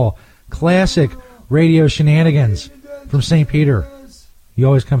 Oh, classic radio shenanigans from St. Peter. You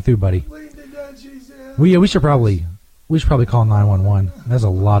always come through, buddy. We should probably call 911. That's a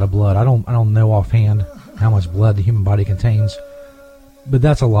lot of blood. I don't know offhand how much blood the human body contains, but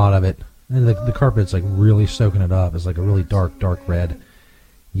that's a lot of it. And the carpet's like really soaking it up. It's like a really dark red.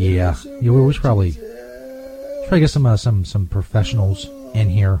 Yeah. We should probably try to get some professionals in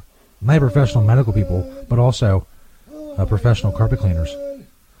here. Not professional medical people, but also professional carpet cleaners.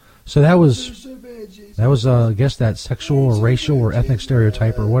 So that was I guess that sexual or racial or ethnic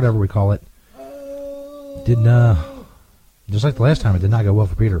stereotype or whatever we call it. Didn't just like the last time, it did not go well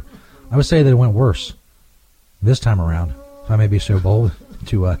for Peter. I would say that it went worse this time around, if I may be so bold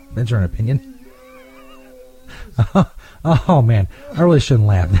to venture an opinion. Oh man, I really shouldn't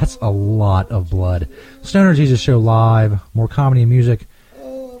laugh. That's a lot of blood. Stoner Jesus Show live, more comedy and music,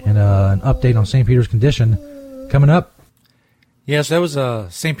 and an update on St. Peter's condition coming up. Yes, that was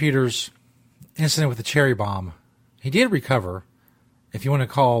St. Peter's incident with the cherry bomb. He did recover, if you want to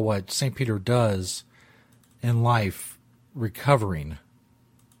call what St. Peter does in life recovering.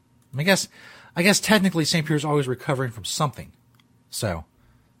 I guess technically St. Peter's always recovering from something. So,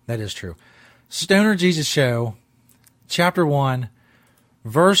 that is true. Stoner Jesus Show, Chapter 1,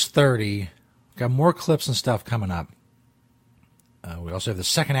 Verse 30. Got more clips and stuff coming up. We also have the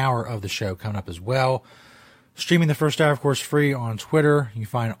second hour of the show coming up as well. Streaming the first hour, of course, free on Twitter. You can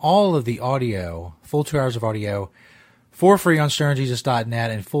find all of the audio, full 2 hours of audio, for free on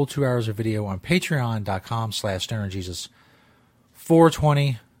stonerjesus.net and full 2 hours of video on patreon.com/stonerjesus.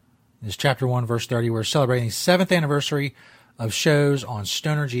 420 is chapter 1, verse 30. We're celebrating the 7th anniversary of shows on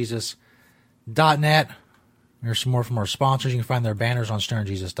stonerjesus.net. Here's some more from our sponsors. You can find their banners on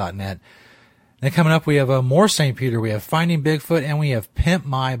stonerjesus.net. Then coming up, we have more St. Peter. We have Finding Bigfoot, and we have Pimp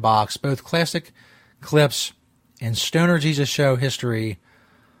My Box, both classic clips in Stoner Jesus Show history.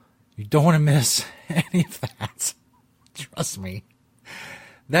 You don't want to miss any of that. Trust me.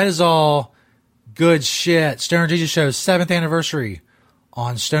 That is all good shit. Stoner Jesus Show's 7th anniversary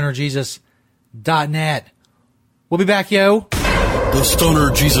on stonerjesus.net. We'll be back, yo. The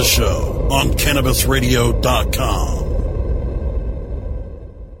Stoner Jesus Show on CannabisRadio.com.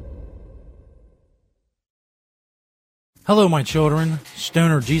 Hello, my children.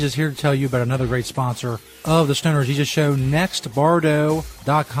 Stoner Jesus here to tell you about another great sponsor of the Stoner Jesus Show,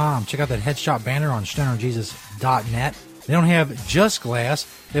 NextBardo.com. Check out that headshot banner on stonerjesus.net. They don't have just glass.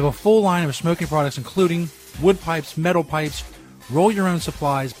 They have a full line of smoking products, including wood pipes, metal pipes, roll-your-own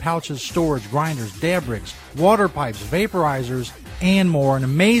supplies, pouches, storage, grinders, dab rigs, water pipes, vaporizers, and more. An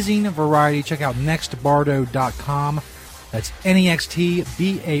amazing variety. Check out NextBardo.com. That's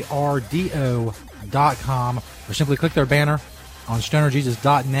NextBardo.com. Or simply click their banner on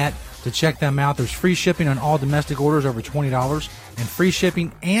stonerjesus.net to check them out. There's free shipping on all domestic orders over $20 and free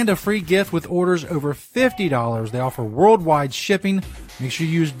shipping and a free gift with orders over $50. They offer worldwide shipping. Make sure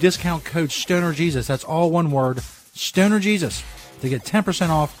you use discount code StonerJesus. That's all one word, StonerJesus, to get 10%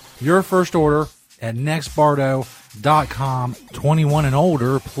 off your first order at nextbardo.com. 21 and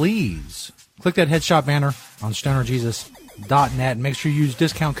older, please. Click that headshot banner on stonerjesus.net. Make sure you use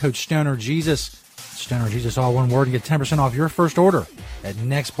discount code StonerJesus. Stoner Jesus, all one word, and get 10% off your first order at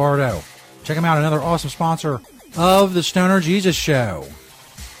Next Bardo. Check them out, another awesome sponsor of the Stoner Jesus Show.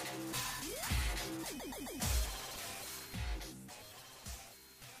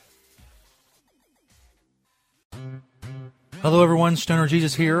 Hello, everyone. Stoner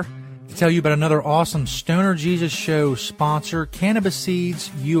Jesus here to tell you about another awesome Stoner Jesus Show sponsor, Cannabis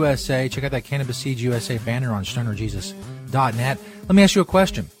Seeds USA. Check out that Cannabis Seeds USA banner on stonerjesus.net. Let me ask you a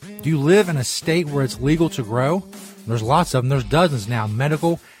question. Do you live in a state where it's legal to grow? There's lots of them. There's dozens now,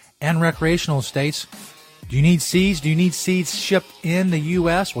 medical and recreational states. Do you need seeds? Do you need seeds shipped in the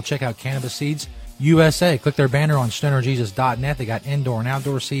U.S.? Well, check out Cannabis Seeds USA. Click their banner on stonerjesus.net. They got indoor and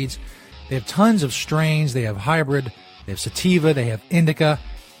outdoor seeds. They have tons of strains. They have hybrid. They have sativa. They have indica.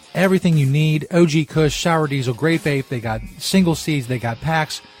 Everything you need. OG Kush, Sour Diesel, Grape Ape. They got single seeds. They got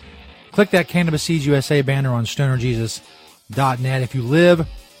packs. Click that Cannabis Seeds USA banner on stonerjesus.net. If you live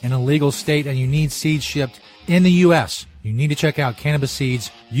in a legal state and you need seeds shipped in the U.S., you need to check out Cannabis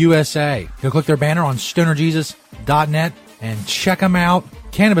Seeds USA. Go click their banner on stonerjesus.net and check them out.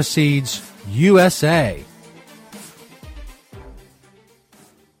 Cannabis Seeds USA.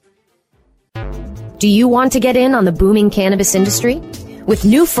 Do you want to get in on the booming cannabis industry? With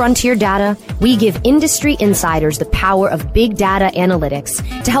New Frontier Data, we give industry insiders the power of big data analytics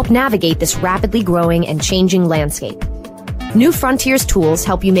to help navigate this rapidly growing and changing landscape. New Frontier's tools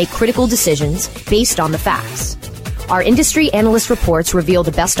help you make critical decisions based on the facts. Our industry analyst reports reveal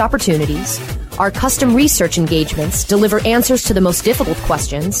the best opportunities. Our custom research engagements deliver answers to the most difficult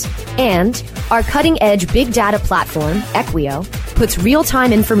questions. And our cutting-edge big data platform, Equio, puts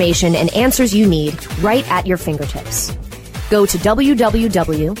real-time information and answers you need right at your fingertips. Go to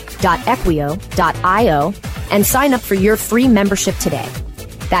www.equio.io and sign up for your free membership today.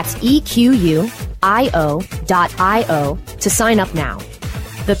 That's EQUIO.io to sign up now.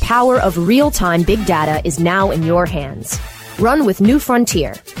 The power of real-time big data is now in your hands. Run with New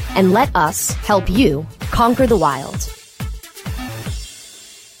Frontier and let us help you conquer the wild.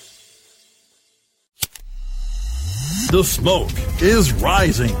 The smoke is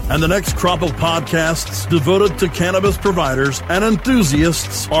rising, and the next crop of podcasts devoted to cannabis providers and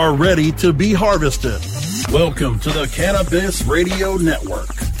enthusiasts are ready to be harvested. Welcome to the Cannabis Radio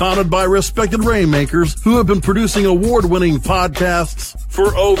Network, founded by respected rainmakers who have been producing award-winning podcasts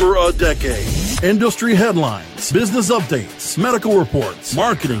for over a decade. Industry headlines, business updates, medical reports,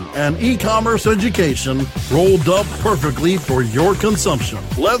 marketing, and e-commerce education rolled up perfectly for your consumption.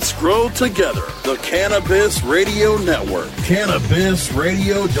 Let's grow together. The Cannabis Radio Network.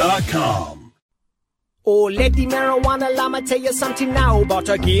 CannabisRadio.com. Oh, lady marijuana llama, tell you something now about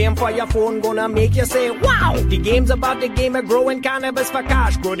a game for your phone, gonna make you say, wow! The game's about the game of growing cannabis for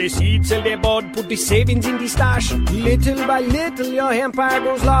cash. Grow the seeds, sell the bud, put the savings in the stash. Little by little, your empire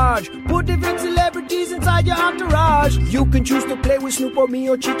grows large. Put the big celebrities inside your entourage. You can choose to play with Snoop or me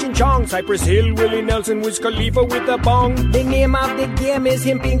or Cheech and Chong, Cypress Hill, Willie Nelson, Wiz Khalifa with a bong. The name of the game is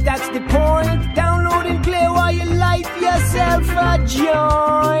him pink, that's the point. Download it and play while you light yourself a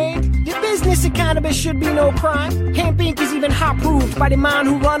joint. The business of cannabis should be no crime. Hemp Inc. is even hot-proofed by the man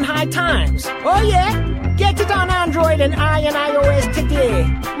who run High Times. Oh yeah? Get it on Android and iOS today.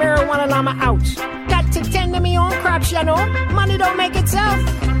 Marijuana Llama out. Got to tend to me own crops, you know. Money don't make itself.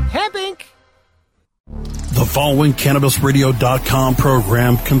 Hemp Inc. The following CannabisRadio.com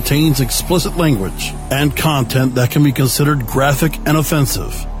program contains explicit language and content that can be considered graphic and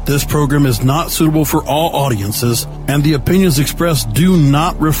offensive. This program is not suitable for all audiences, and the opinions expressed do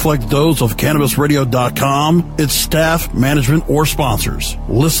not reflect those of CannabisRadio.com, its staff, management, or sponsors.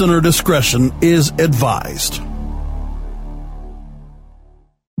 Listener discretion is advised.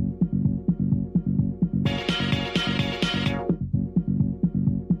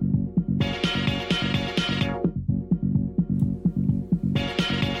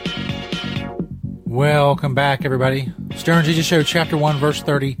 Welcome back, everybody. Stoner Jesus Show, Chapter 1, Verse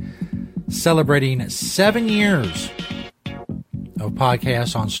 30, celebrating 7 years of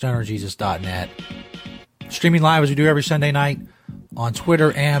podcasts on stonerjesus.net. Streaming live as we do every Sunday night on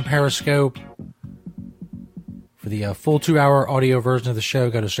Twitter and Periscope. For the full 2-hour audio version of the show,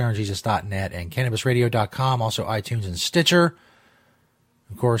 go to stonerjesus.net and cannabisradio.com, also iTunes and Stitcher.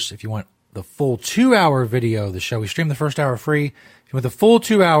 Of course, if you want the full 2-hour video of the show, we stream the first hour free. If you want the full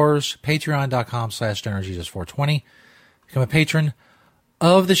 2 hours, patreon.com/stonerjesus420. Become a patron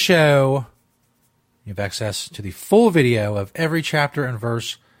of the show. You have access to the full video of every chapter and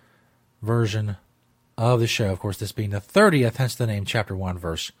verse version of the show. Of course, this being the 30th, hence the name Chapter 1,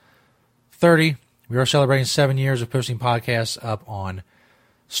 Verse 30. We are celebrating 7 years of posting podcasts up on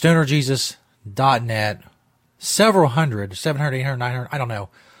stonerjesus.net. Several hundred, 700, 800, 900, I don't know.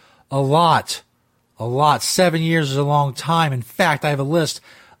 A lot. 7 years is a long time. In fact, I have a list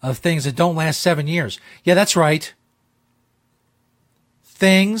of things that don't last 7 years. Yeah, that's right.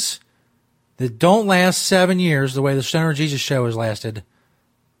 Things that don't last 7 years the way the Stoner Jesus Show has lasted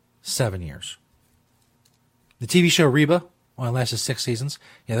 7 years. The TV show Reba only lasted 6 seasons.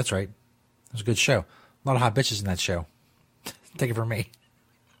 Yeah, that's right. It was a good show. A lot of hot bitches in that show. Take it from me.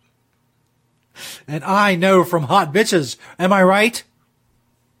 And I know from hot bitches. Am I right?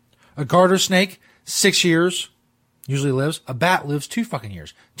 A garter snake, 6 years, usually lives. A bat lives 2 fucking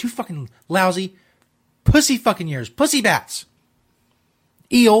years. 2 fucking lousy, pussy fucking years. Pussy bats.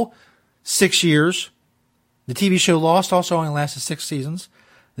 Eel, 6 years. The TV show Lost also only lasted 6 seasons.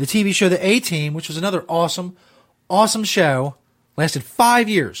 The TV show The A-Team, which was another awesome show, lasted 5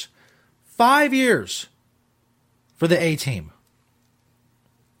 years. 5 years for The A-Team.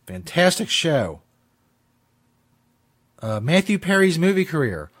 Fantastic show. Matthew Perry's movie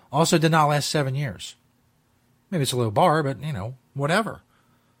career also did not last 7 years. Maybe it's a low bar, but, whatever.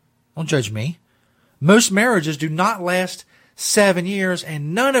 Don't judge me. Most marriages do not last 7 years,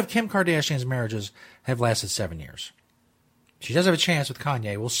 and none of Kim Kardashian's marriages have lasted 7 years. She does have a chance with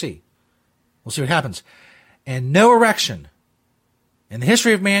Kanye. We'll see. We'll see what happens. And no erection in the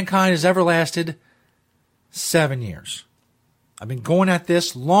history of mankind has ever lasted 7 years. I've been going at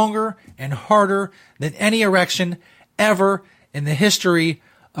this longer and harder than any erection ever in the history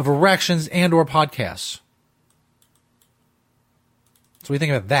of erections and or podcasts. So what do you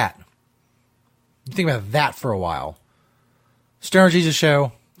think about that? You think about that for a while. Stoner Jesus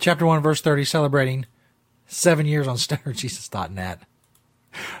Show, Chapter 1, Verse 30, celebrating 7 years on stonerjesus.net.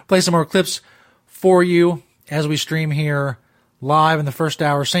 Play some more clips for you as we stream here live in the first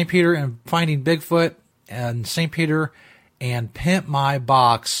hour. St. Peter and Finding Bigfoot, and St. Peter and Pimp My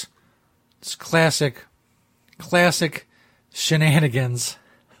Box. It's classic shenanigans.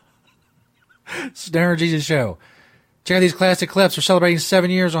 Stoner Jesus Show. Check out these classic clips. We're celebrating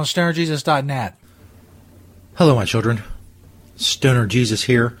 7 years on stonerjesus.net. Hello, my children. Stoner Jesus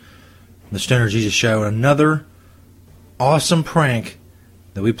here. The Stoner Jesus Show. Another awesome prank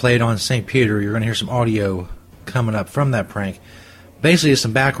that we played on St. Peter. You're going to hear some audio coming up from that prank. Basically, it's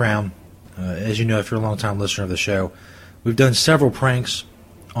some background. As you know, if you're a long-time listener of the show, we've done several pranks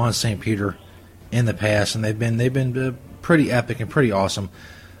on St. Peter in the past, and they've been pretty epic and pretty awesome.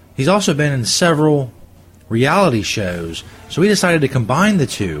 He's also been in several reality shows, so we decided to combine the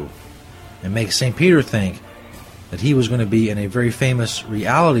two and make St. Peter think that he was going to be in a very famous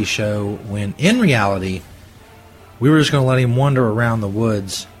reality show, when in reality we were just going to let him wander around the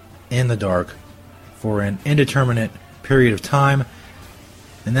woods in the dark for an indeterminate period of time.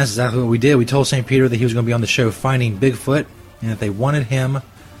 And that's exactly what we did. We told St. Peter that he was going to be on the show Finding Bigfoot, and that they wanted him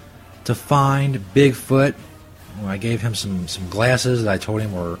to find Bigfoot. Well, I gave him some glasses that I told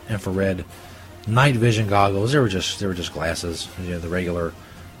him were infrared night vision goggles. They were just glasses, the regular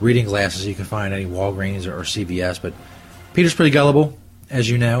reading glasses you can find at any Walgreens or CVS. But Peter's pretty gullible, as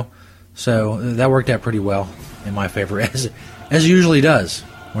you know, So that worked out pretty well in my favor, as it usually does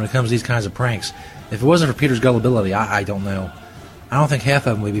when it comes to these kinds of pranks. If it wasn't for Peter's gullibility, I don't know. I don't think half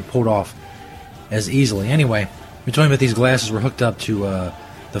of them would be pulled off as easily. Anyway, we told him that these glasses were hooked up to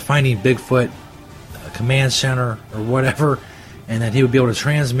the Finding Bigfoot command center or whatever, and that he would be able to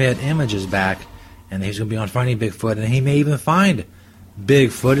transmit images back, and he's going to be on Finding Bigfoot, and he may even find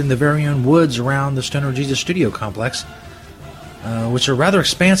Bigfoot in the very own woods around the Stoner Jesus studio complex, which are rather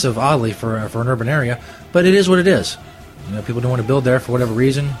expansive, oddly, for an urban area, but it is what it is. You know, people don't want to build there for whatever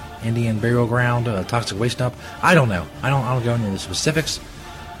reason. Indian burial ground, toxic waste dump. I don't know. I don't go into the specifics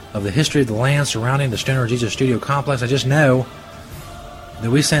of the history of the land surrounding the Stoner Jesus studio complex. I just know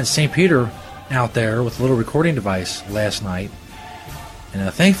that we sent St. Peter out there with a little recording device last night,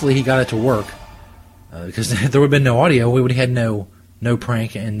 and thankfully he got it to work, because if there would have been no audio, we would have had no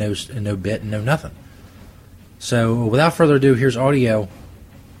prank and no bit and no nothing. So without further ado, here's audio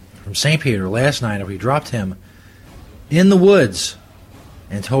from St. Peter last night, where we dropped him in the woods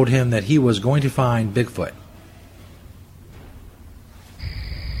and told him that he was going to find Bigfoot.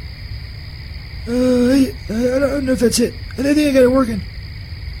 I don't know if that's it. I think I got it working.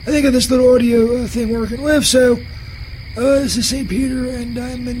 I think I got this little audio thing working. Well, if so, this is St. Peter, and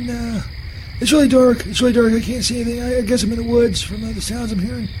I'm in, it's really dark. I can't see anything. I guess I'm in the woods from the sounds I'm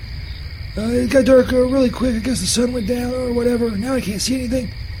hearing. It got dark really quick. I guess the sun went down or whatever. Now I can't see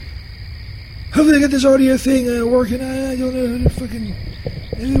anything. Hopefully I got this audio thing working. I don't know if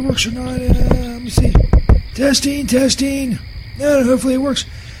it works or not. Let me see. Testing. No, hopefully it works.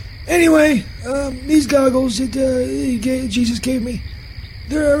 Anyway, these goggles that Jesus gave me,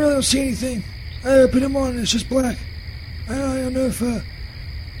 I really don't see anything. I put them on and it's just black. I don't know if the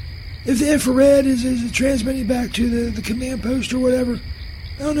infrared is transmitting back to the command post or whatever.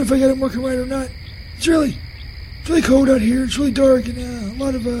 I don't know if I got them working right or not. It's really cold out here. It's really dark, and a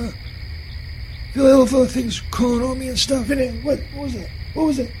lot of I feel like a lot of things crawling on me and stuff. And what was that? What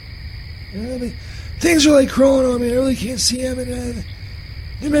was that? Things are like crawling on me. I really can't see them, and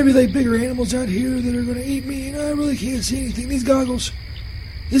there may be like bigger animals out here that are going to eat me, and I really can't see anything. These goggles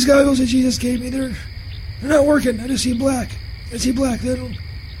that Jesus gave me, they're not working. I just see black. I don't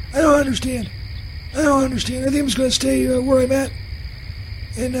understand. I think I'm just going to stay where I'm at,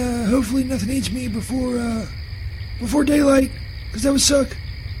 and hopefully nothing eats me before daylight, because that would suck.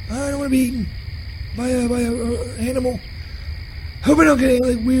 I don't want to be eaten by a animal. Hope I don't get any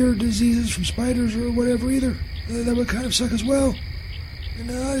like weird diseases from spiders or whatever either. That would kind of suck as well. And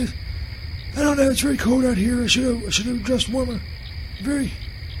I don't know. It's very cold out here. I should have dressed warmer. I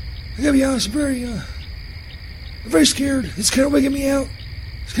gotta be honest. I'm very scared. It's kind of waking me out.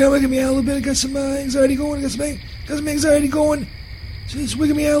 A little bit. I got some anxiety going. Got some anxiety going. It's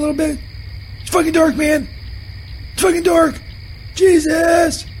waking me out a little bit. It's fucking dark, man. It's fucking dark.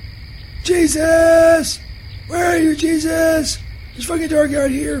 Jesus! Where are you, Jesus? It's fucking dark out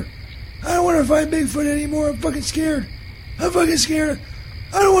here. I don't want to find Bigfoot anymore. I'm fucking scared. I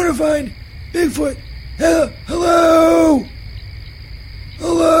don't want to find Bigfoot. Hello?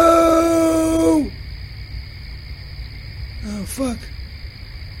 Oh, fuck.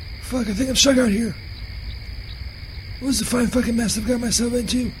 I think I'm stuck out here. What's the fine fucking mess I've got myself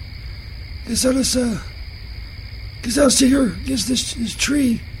into? Guess I'll sit here against this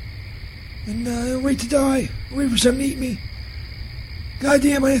tree and wait to die. Wait for something to eat me.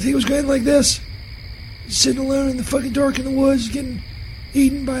 Goddamn, I didn't think it was going to end like this. Sitting alone in the fucking dark in the woods, getting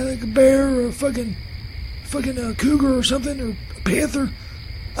eaten by like a bear or a fucking cougar or something, or a panther.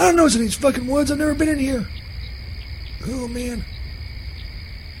 I don't know what's in these fucking woods. I've never been in here. Oh, man.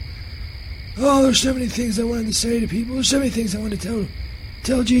 Oh, there's so many things I wanted to say to people. There's so many things I wanted to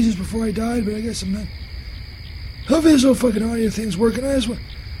tell Jesus before I died, but I guess I'm not. Hopefully this little fucking audio thing's working. I just want,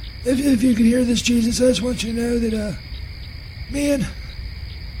 if you can hear this, Jesus, I just want you to know that, man,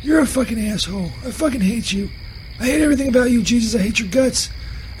 you're a fucking asshole. I fucking hate you. I hate everything about you, Jesus. I hate your guts.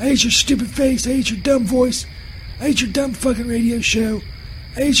 I hate your stupid face. I hate your dumb voice. I hate your dumb fucking radio show.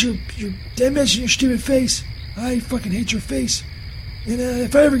 I hate your I mentioned your stupid face. I fucking hate your face. And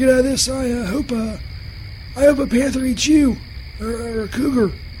if I ever get out of this, I hope a panther eats you, or a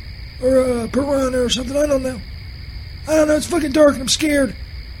cougar, or a piranha or something. I don't know. It's fucking dark and I'm scared.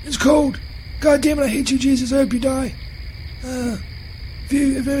 It's cold. God damn it, I hate you, Jesus. I hope you die.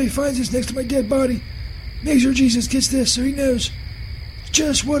 If anybody finds this next to my dead body, make sure Jesus gets this so he knows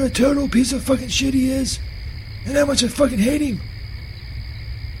just what a total piece of fucking shit he is, and how much I fucking hate him.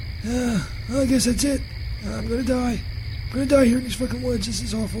 Well, I guess that's it. I'm gonna die. I'm gonna die here in these fucking woods. This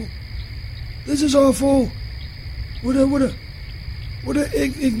is awful. What a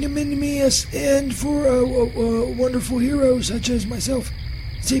ignominious end for a wonderful hero such as myself.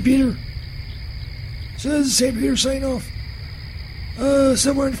 St. Peter. So this is St. Peter signing off.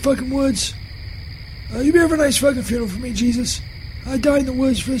 Somewhere in the fucking woods. You better have a nice fucking funeral for me, Jesus. I died in the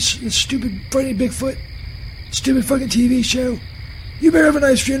woods for this stupid Friday Bigfoot. Stupid fucking TV show. You better have a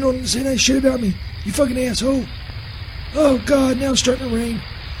nice funeral and say nice shit about me. You fucking asshole. Oh, God, now it's starting to rain.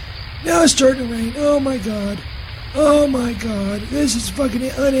 Now it's starting to rain. Oh, my God. Oh, my God. This is fucking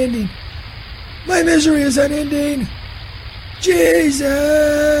unending. My misery is unending. Jesus!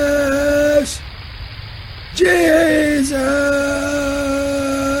 Jesus!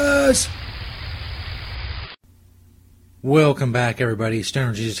 Welcome back, everybody.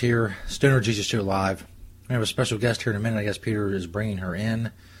 Stoner Jesus here. Stoner Jesus Show Live. We have a special guest here in a minute. I guess Peter is bringing her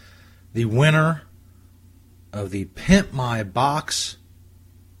in. The winner of the Pimp My Box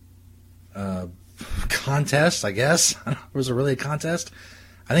contest, I guess. Was it really a contest?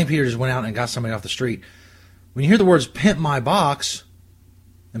 I think Peter just went out and got somebody off the street. When you hear the words Pimp My Box,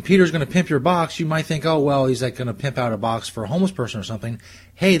 and Peter's going to pimp your box, you might think, oh, well, he's like going to pimp out a box for a homeless person or something.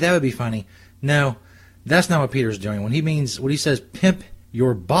 Hey, that would be funny. No, that's not what Peter's doing. When he says pimp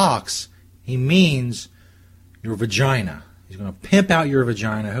your box, he means your vagina. He's going to pimp out your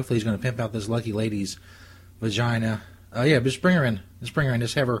vagina. Hopefully he's going to pimp out this lucky lady's vagina. Yeah, just bring her in. Just bring her in.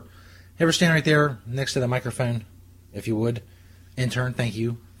 Just have her stand right there next to the microphone, if you would. Intern, thank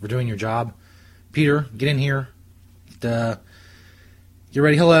you for doing your job. Peter, get in here. Get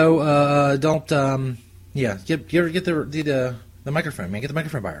ready. Hello. Get the microphone, man. Get the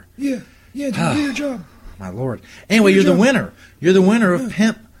microphone by her. Yeah, do your job. My Lord. Anyway, you're the winner. You're the winner of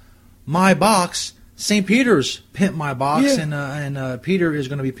Pimp My Box. St. Peter's Pimp My Box, and Peter is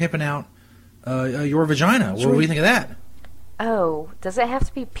going to be pimping out your vagina. What do you think of that? Oh, does it have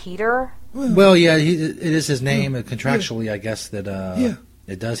to be Peter? Well, yeah, it is his name. Contractually, I guess that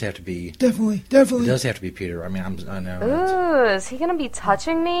it does have to be. Definitely. It does have to be Peter. I mean, I know. Ooh, is he going to be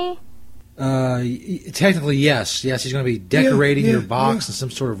touching me? Technically, yes. Yes, he's going to be decorating your box in some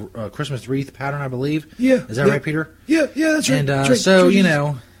sort of Christmas wreath pattern, I believe. Yeah. Is that right, Peter? Yeah, that's right. And that's right. so, you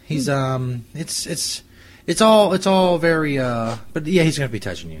know, he's it's all very but yeah, he's going to be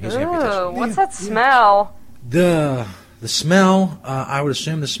touching you. He's going to be touching you. What's that smell? The smell, I would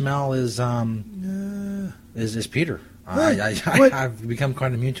assume the smell is Peter. I've become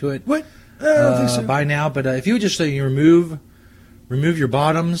quite immune to it. What? I don't think so. By now, but if you would just say you remove your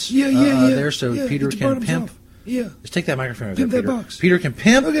bottoms there so Peter can pimp. Off. Yeah. Just take that microphone over Pimp there, that Peter. box. Peter can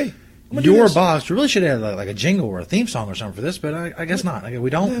pimp your box. We really should have like a jingle or a theme song or something for this, but I guess not. Okay, we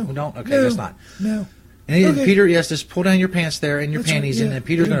don't? We don't? Okay, I guess not. No. And Peter, yes, just pull down your pants there and your panties, and then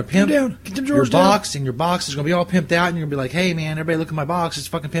Peter's going to pimp your box, and your box is going to be all pimped out, and you're going to be like, hey, man, everybody look at my box. It's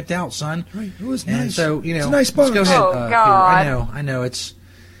fucking pimped out, son. Right. It was and nice. So, you know, it's a nice box. Let's go ahead, Oh, God. Peter. I know.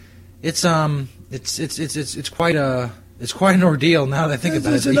 It's quite an ordeal now that I think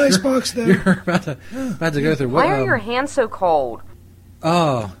about it. It's a nice box, though. You're about to go through. Why are your hands so cold?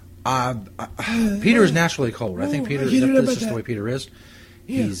 Peter is naturally cold. I think Peter. That's just the way Peter is.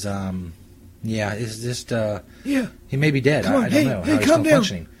 Yeah. He's it's just yeah. He may be dead. I don't know how he's still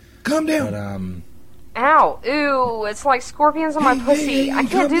functioning. Calm down. But Ow! Ew! It's like scorpions on my pussy. I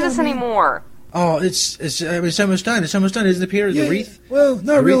can't do this anymore. Oh, it's almost done. It's almost done, isn't it, Peter? Yeah, the wreath. Well, not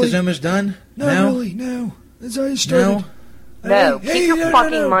the really. wreath is almost done. Not really. No. It's already started. No. Keep your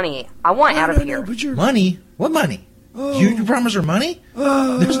fucking money. I want out of here. Money? What money? Oh. You promised her money?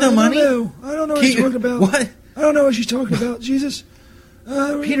 There's no money. I don't know what she's talking about. What? I don't know what she's talking about. Jesus.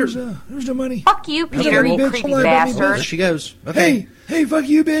 Peter. There's no money. Fuck you, Peter, you creepy bastard. There she goes. Okay. Hey, fuck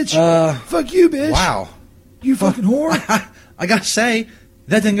you, bitch. Fuck you, bitch. Wow. You fucking whore. I gotta say,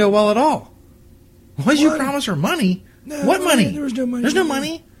 that didn't go well at all. Why did you promise her money? No, what money? There was no money. There's no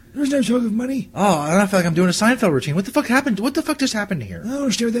money? There's no talk of money. Oh, I feel like I'm doing a Seinfeld routine. What the fuck happened? What the fuck just happened here? I don't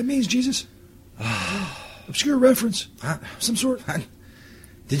understand what that means, Jesus. Obscure reference. Some sort.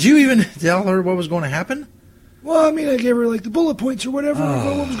 Did you even tell her what was going to happen? Well, I mean, I gave her like the bullet points or whatever.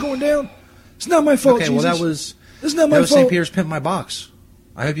 What was going down. It's not my fault, Okay, Jesus. well, that was not my fault. St. Peter's Pimp My Box.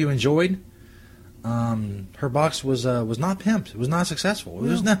 I hope you enjoyed. Her box was not pimped. It was not successful.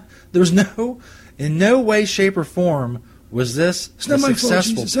 There was no, in no way, shape, or form was this a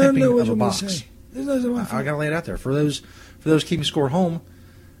successful pimping of a box. I gotta lay it out there for those keeping score at home.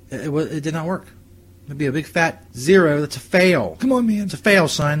 It did not work. It'd be a big fat 0. That's a fail. Come on, man. It's a fail,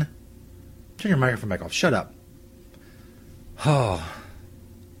 son. Turn your microphone back off. Shut up. Oh,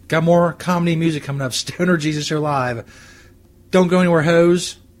 got more comedy music coming up. Stoner Jesus Show Live. Don't go anywhere,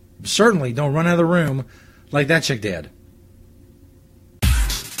 hoes. Certainly don't run out of the room like that chick did.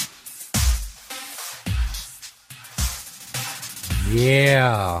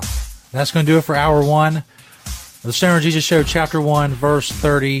 Yeah, that's going to do it for hour one. The Stoner Jesus Show, Chapter 1, Verse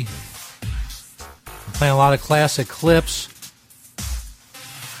 30. I'm playing a lot of classic clips.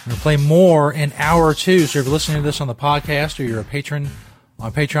 I'm going to play more in Hour 2. So if you're listening to this on the podcast or you're a patron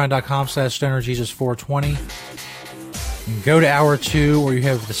on patreon.com/stonerjesus420, you can go to Hour 2 where you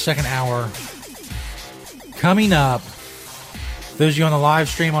have the second hour coming up. Those of you on the live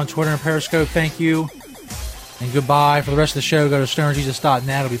stream on Twitter and Periscope, thank you. And goodbye. For the rest of the show, go to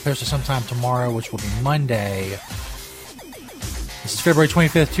stonerjesus.net. It'll be posted sometime tomorrow, which will be Monday. This is February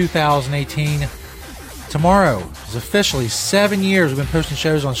 25th, 2018. Tomorrow is officially 7 years we've been posting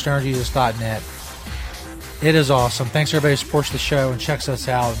shows on stonerjesus.net. It is awesome. Thanks to everybody who supports the show and checks us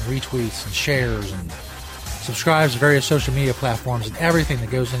out and retweets and shares and subscribes to various social media platforms and everything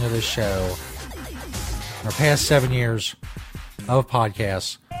that goes into this show. Our past 7 years of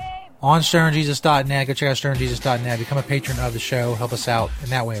podcasts on stonerjesus.net. Go check out stonerjesus.net. Become a patron of the show. Help us out in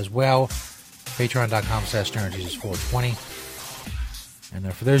that way as well. Patreon.com/stonerjesus420.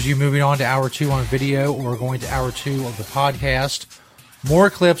 And for those of you moving on to Hour 2 on video or going to Hour 2 of the podcast, more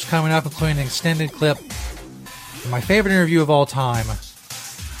clips coming up, including an extended clip from my favorite interview of all time,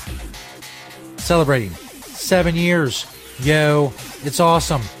 celebrating 7 years. Yo, it's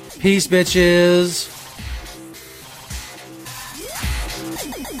awesome. Peace, bitches.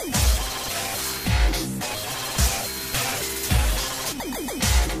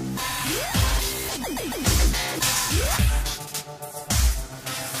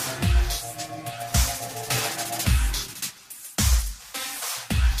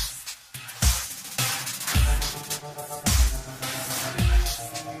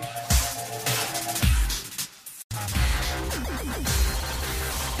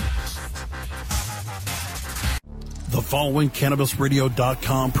 The following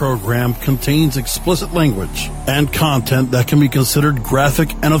CannabisRadio.com program contains explicit language and content that can be considered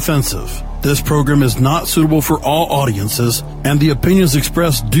graphic and offensive. This program is not suitable for all audiences, and the opinions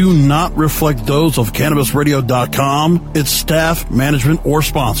expressed do not reflect those of CannabisRadio.com, its staff, management, or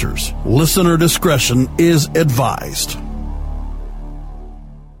sponsors. Listener discretion is advised.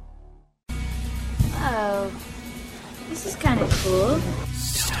 Oh, this is kind of cool.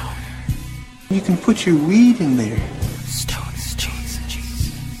 You can put your weed in there.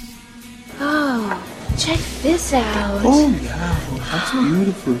 Oh, check this out. Oh, yeah. That's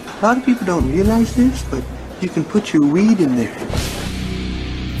beautiful. A lot of people don't realize this, but you can put your weed in there.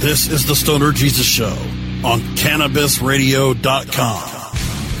 This is the Stoner Jesus Show on CannabisRadio.com.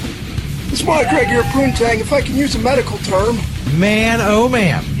 It's my Greg your poontang, if I can use a medical term. Man, oh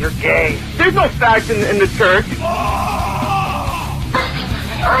man. You're gay. There's no fags in the church.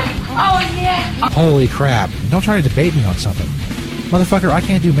 Oh, yeah. Holy crap. Don't try to debate me on something. Motherfucker, I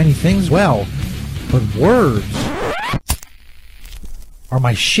can't do many things well, but words are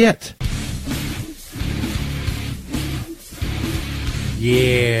my shit.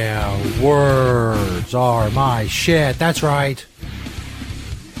 Yeah, words are my shit. That's right.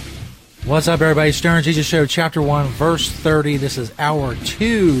 What's up, everybody? Stoner Jesus Show, Chapter 1, Verse 30. This is Hour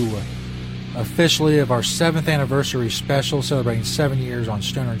 2, officially, of our 7th anniversary special, celebrating 7 years on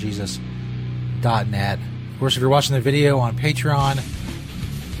stonerjesus.net. Of course, if you're watching the video on Patreon,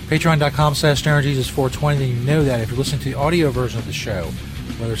 patreon.com/stonerjesus420, then you know that. If you're listening to the audio version of the show,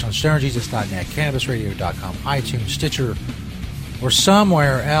 whether it's on stonerjesus.net, cannabisradio.com, iTunes, Stitcher, or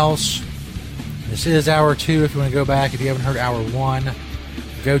somewhere else, this is Hour 2. If you want to go back, if you haven't heard Hour 1,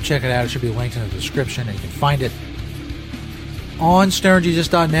 go check it out. It should be linked in the description, and you can find it on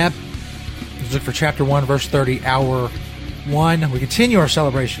stonerjesus.net. Just look for Chapter 1, Verse 30, Hour 1. We continue our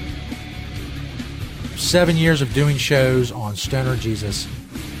celebration. 7 years of doing shows on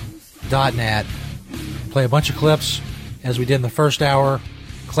stonerjesus.net. Play a bunch of clips, as we did in the first hour.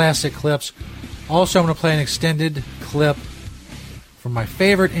 Classic clips. Also, I'm going to play an extended clip from my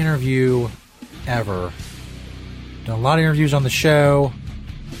favorite interview ever. Done a lot of interviews on the show.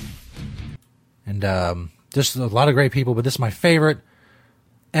 And just a lot of great people, but this is my favorite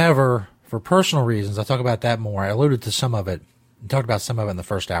ever for personal reasons. I'll talk about that more. I alluded to some of it and talked about some of it in the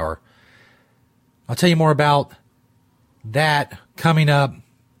first hour. I'll tell you more about that coming up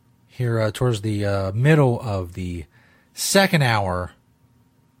here towards the middle of the second hour.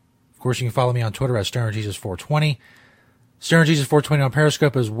 Of course, you can follow me on Twitter at StonerJesus420. StonerJesus420 on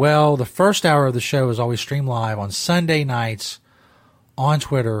Periscope as well. The first hour of the show is always streamed live on Sunday nights on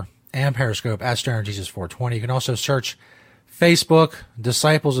Twitter and Periscope at StonerJesus420. You can also search Facebook,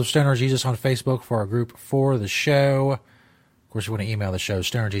 Disciples of Stoner Jesus on Facebook for our group for the show. Of course, you want to email the show,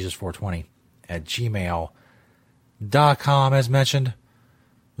 StonerJesus420 at gmail.com. As mentioned, it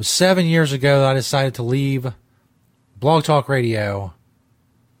was 7 years ago that I decided to leave Blog Talk Radio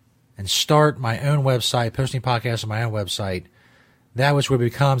and start my own website, posting podcasts on my own website, that which would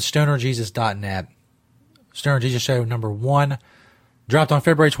become stonerjesus.net. Stoner Jesus Show number 1 dropped on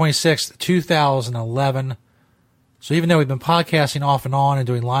February 26th, 2011. So even though we've been podcasting off and on and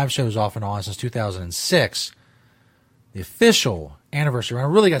doing live shows off and on since 2006, the official anniversary, when I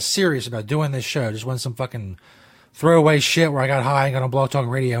really got serious about doing this show, just wasn't some fucking throwaway shit where I got high and got on Blog Talk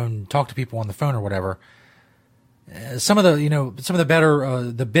Radio and talked to people on the phone or whatever. Some of the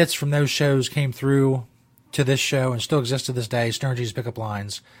better, the bits from those shows came through to this show and still exist to this day. Stoner Jesus pickup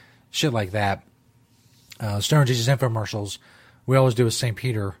lines, shit like that. Stoner Jesus infomercials. We always do with St.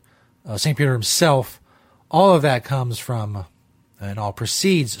 Peter. St. Peter himself. All of that comes from and all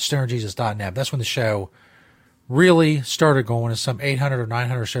precedes stonerjesus.net. That's when the show really started going. Some 800 or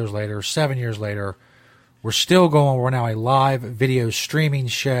 900 shows later, 7 years later, we're still going. We're now a live video streaming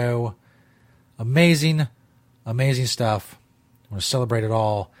show. Amazing, amazing stuff. I'm going to celebrate it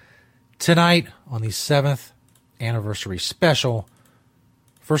all tonight on the 7th anniversary special.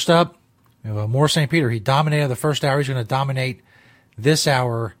 First up, we have more St. Peter. He dominated the first hour. He's going to dominate this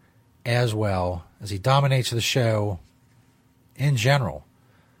hour as well, as he dominates the show in general.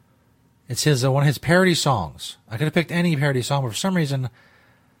 It's his one of his parody songs. I could have picked any parody song, but for some reason,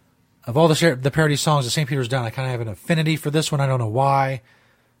 of all the parody songs that St. Peter's done, I kind of have an affinity for this one. I don't know why.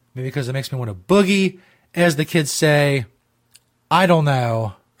 Maybe because it makes me want to boogie, as the kids say. I don't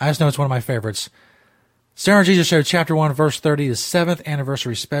know. I just know it's one of my favorites. Stoner Jesus Show, Chapter 1, Verse 30, the 7th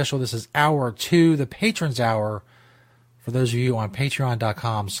anniversary special. This is Hour 2, the Patrons Hour, for those of you on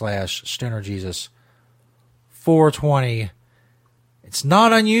patreon.com/stonerjesus. 420. It's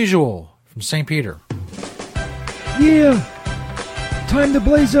not unusual from St. Peter. Yeah. Time to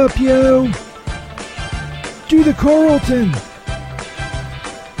blaze up, yo. Do the Carlton.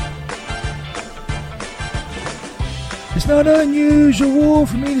 It's not unusual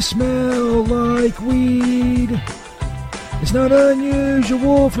for me to smell like weed. It's not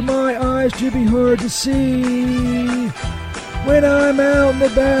unusual for my eyes to be hard to see. When I'm out and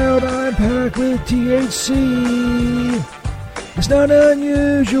about, I'm packed with THC. It's not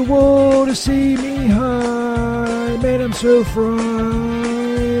unusual to see me high. Man, I'm so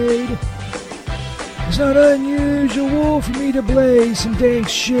fried. It's not unusual for me to blaze some dank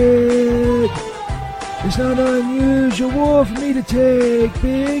shit. It's not unusual for me to take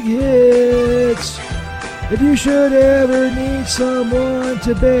big hits. If you should ever need someone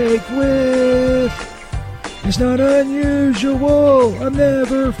to bake with, it's not unusual, I'm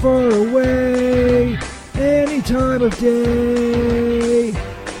never far away. Any time of day,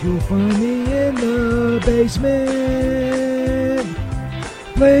 you'll find me in the basement,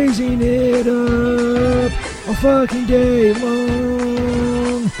 blazing it up all fucking day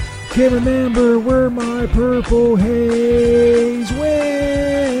long. Can't remember where my purple haze went.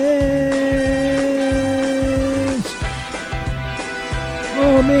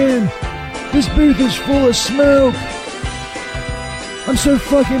 Oh man, this booth is full of smoke. I'm so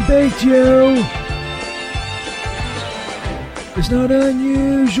fucking baked, yo. It's not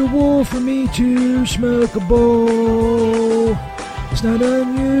unusual for me to smoke a bowl. It's not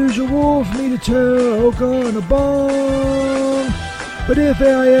unusual for me to toke on a bong. But if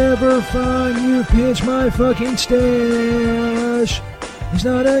I ever find you pinch my fucking stash, it's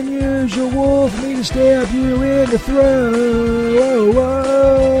not unusual for me to stab you in the throat.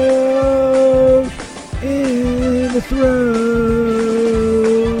 In the throat.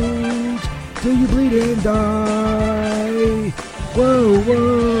 Till you bleed and die. Whoa,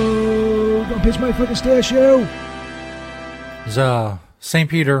 whoa. Don't pinch my fucking stash, yo. It's St.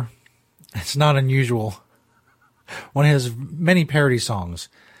 Peter. It's not unusual. One of his many parody songs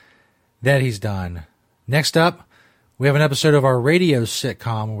that he's done. Next up, we have an episode of our radio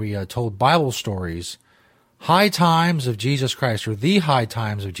sitcom where we told Bible stories. High Times of Jesus Christ, or The High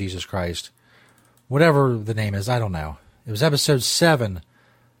Times of Jesus Christ. Whatever the name is, I don't know. It was episode 7.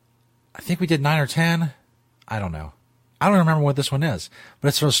 I think we did 9 or 10. I don't know. I don't remember what this one is. But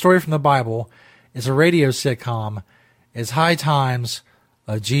it's a story from the Bible. It's a radio sitcom. It's High Times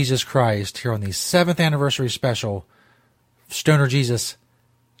of Jesus Christ here on the 7th anniversary special,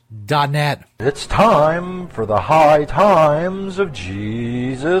 stonerjesus.net. It's time for the High Times of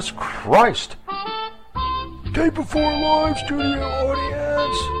Jesus Christ. Day before live studio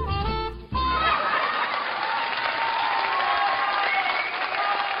audience.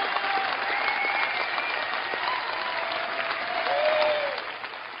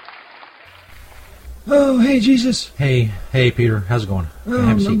 Oh, hey, Jesus. Hey, Peter. How's it going?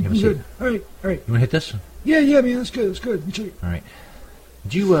 Have a seat. Have a seat. Good. All right. You want to hit this? Yeah, man. That's good. All right.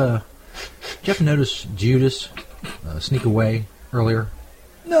 Did you happen to notice Judas sneak away earlier?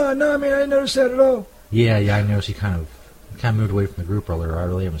 No, I mean, I didn't notice that at all. Yeah, I noticed he kind of moved away from the group earlier. I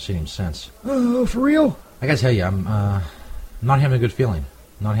really haven't seen him since. Oh, for real? I gotta tell you, I'm not having a good feeling.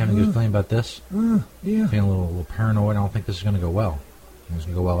 Not having a good feeling about this. Yeah. Feeling a little paranoid. I don't think this is going to go well. I don't think it's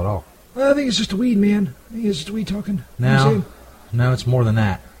going to go well at all. I think it's just a weed, man. I think it's just a weed talking. No, it's more than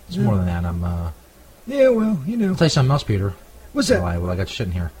that. It's more than that. I'm, Yeah, well, you know. I'll tell you something else, Peter. What's that? Well, I got you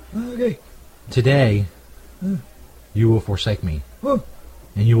sitting here. Okay. Today, you will forsake me. Oh.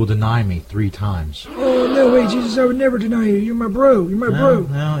 And you will deny me 3 times. Oh, no way, Jesus, I would never deny you. You're my bro. You're my bro.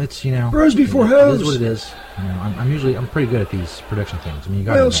 No, it's, you know. Bros before hoes. It is what it is. You know, I'm pretty good at these prediction things. I mean, you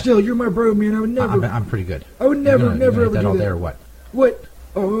got. Well, still, you're my bro, man. I would never. I'm pretty good. I would never ever that do all that. day or what? What?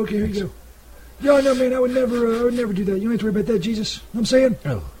 Oh, okay, here you go. Yeah, no, man, I would never do that. You don't have to worry about that, Jesus. You know what I'm saying?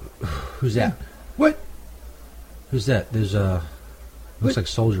 Oh, who's that? What? Who's that? There's looks like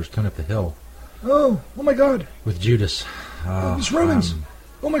soldiers coming up the hill. Oh my God. With Judas. It's Romans.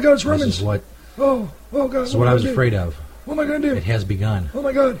 Oh my God, it's Romans. This is what. Oh God. This is what I was afraid of. What am I gonna do? It has begun. Oh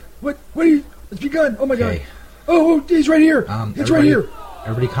my God. What are you? It's begun. Oh my God. Okay. Oh, he's right here. It's right here.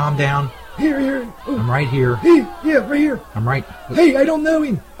 Everybody calm down. Here. Oh. I'm right here. Hey, yeah, right here. I'm right. Hey, I don't know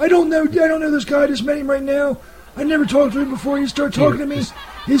him. I don't know this guy. I just met him right now. I never talked to him before. He started talking to me.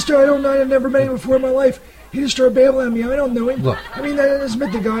 I've never met him before in my life. He just started babbling at me. I don't know him. Look. I mean, I just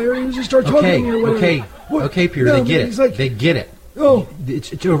met the guy, or he just started talking to me or whatever. Okay, Peter, no, they get it. Like, they get it. Oh. It's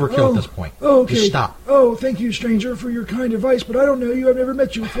overkill at this point. Oh, okay. Just stop. Oh, thank you, stranger, for your kind advice, but I don't know you. I've never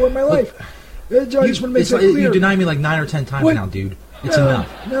met you before in my life. I just want to make that clear. You deny me like 9 or 10 times now, dude. It's enough.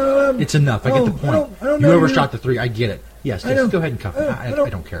 No, it's enough. I get the point. I don't you know overshot the 3. I get it. Yes, go ahead and cuff me. I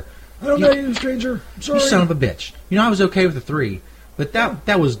don't care. I don't know you, stranger. I'm sorry. You son of a bitch. You know, I was okay with the 3, but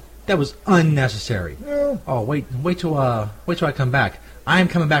that was unnecessary. No. Oh, wait till I come back. I am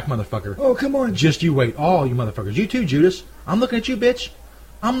coming back, motherfucker. Oh, come on. Just you wait. All you motherfuckers. You too, Judas. I'm looking at you, bitch.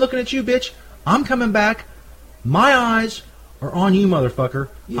 I'm coming back. My eyes are on you, motherfucker.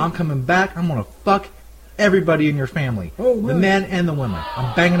 Yeah. I'm coming back. I'm gonna fuck everybody in your family. Oh, my. The men and the women.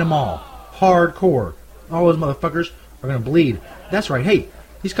 I'm banging them all. Hardcore. All those motherfuckers are gonna bleed. That's right. Hey,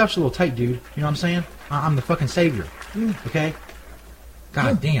 these cuffs are a little tight, dude. You know what I'm saying? I'm the fucking savior. Okay?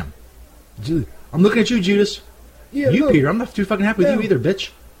 God damn. Dude, I'm looking at you, Judas. Yeah, Peter. I'm not too fucking happy with you either,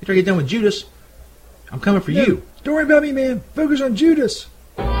 bitch. After I get done with Judas, I'm coming for you. Don't worry about me, man. Focus on Judas.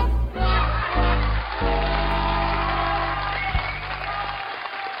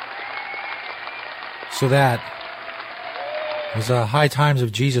 So that was High Times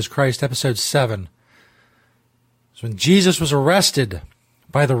of Jesus Christ, episode 7. So when Jesus was arrested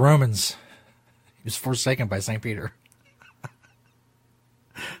by the Romans, he was forsaken by St. Peter.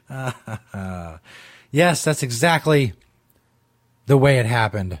 Yes, that's exactly the way it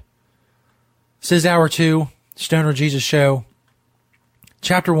happened. This is Hour 2, Stoner Jesus Show.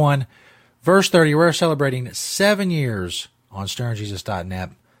 Chapter 1, verse 30. We're celebrating 7 years on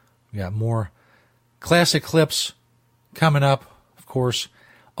stonerjesus.net. We got more classic clips coming up, of course.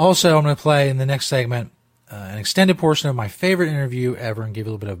 Also, I'm going to play in the next segment an extended portion of my favorite interview ever and give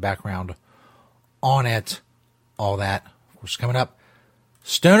you a little bit of background on it. All that, of course, coming up.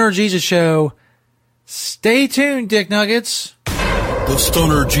 Stoner Jesus Show. Stay tuned, Dick Nuggets. The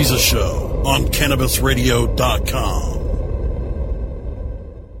Stoner Jesus Show on CannabisRadio.com.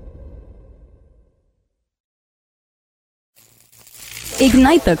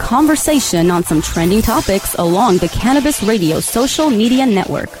 Ignite the conversation on some trending topics along the Cannabis Radio social media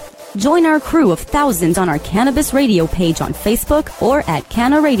network. Join our crew of thousands on our Cannabis Radio page on Facebook or at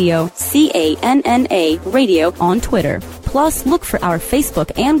Canna Radio, CANNA Radio on Twitter. Plus, look for our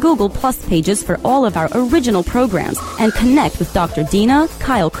Facebook and Google Plus pages for all of our original programs and connect with Dr. Dina,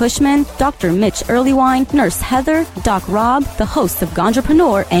 Kyle Cushman, Dr. Mitch Earlywine, Nurse Heather, Doc Rob, the hosts of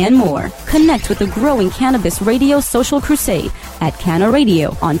Ganjapreneur, and more. Connect with the growing Cannabis Radio social crusade at Canna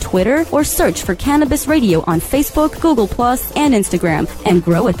Radio on Twitter or search for Cannabis Radio on Facebook, Google Plus, and Instagram and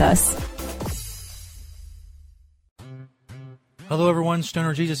grow with us. Hello everyone,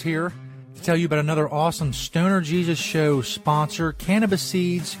 Stoner Jesus here to tell you about another awesome Stoner Jesus Show sponsor, Cannabis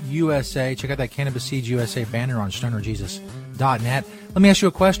Seeds USA. Check out that Cannabis Seeds USA banner on stonerjesus.net. Let me ask you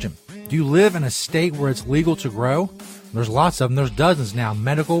a question. Do you live in a state where it's legal to grow? There's lots of them. There's dozens now,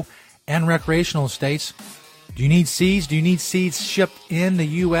 medical and recreational states. Do you need seeds? Do you need seeds shipped in the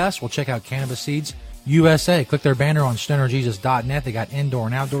U.S.? Well, check out Cannabis Seeds USA. Click their banner on stonerjesus.net. They got indoor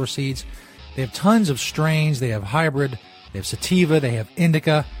and outdoor seeds. They have tons of strains. They have hybrid. They have sativa. They have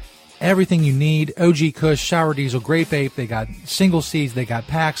indica. Everything you need. OG Kush, Sour Diesel, Grape Ape. They got single seeds. They got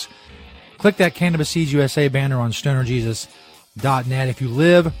packs. Click that Cannabis Seeds USA banner on stonerjesus.net. If you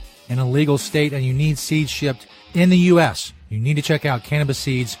live in a legal state and you need seeds shipped in the U.S., you need to check out Cannabis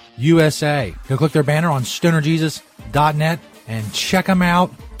Seeds USA. Go click their banner on stonerjesus.net and check them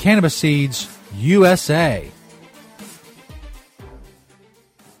out. Cannabis Seeds USA.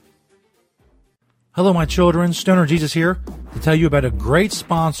 Hello, my children. Stoner Jesus here to tell you about a great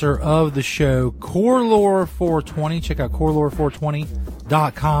sponsor of the show, Corelore420. Check out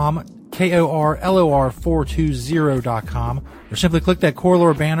Corelore420.com, KORLOR420.com, or simply click that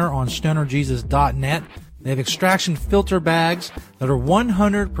Corelore banner on stonerjesus.net. They have extraction filter bags that are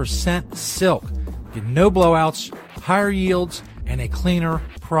 100% silk. Get no blowouts, higher yields, and a cleaner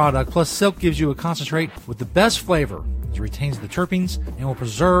product. Plus, silk gives you a concentrate with the best flavor. It retains the terpenes and will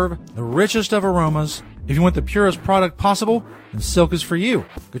preserve the richest of aromas. If you want the purest product possible, then silk is for you.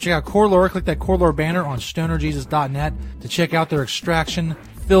 Go check out Corelore. Click that Corelore banner on stonerjesus.net to check out their extraction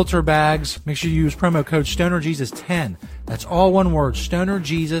filter bags. Make sure you use promo code StonerJesus10. That's all one word,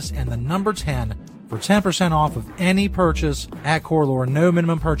 StonerJesus and the number 10 for 10% off of any purchase at Corelore. No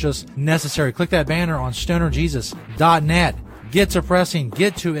minimum purchase necessary. Click that banner on stonerjesus.net. Get to pressing.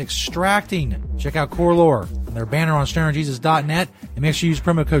 Get to extracting. Check out Corelore and their banner on stonerjesus.net, and make sure you use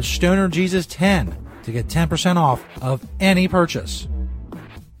promo code StonerJesus10 to get 10% off of any purchase.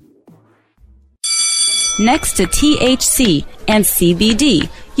 Next to THC and CBD,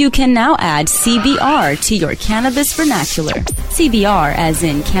 you can now add CBR to your cannabis vernacular. CBR as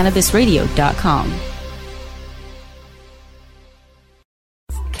in CannabisRadio.com.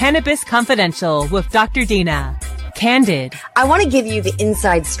 Cannabis Confidential with Dr. Dina. Candid. I want to give you the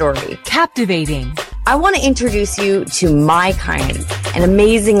inside story. Captivating. I want to introduce you to my kind and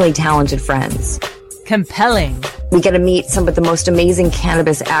amazingly talented friends. Compelling. We get to meet some of the most amazing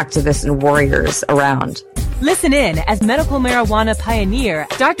cannabis activists and warriors around. Listen in as medical marijuana pioneer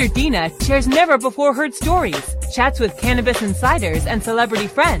Dr. Dina shares never-before-heard stories, chats with cannabis insiders and celebrity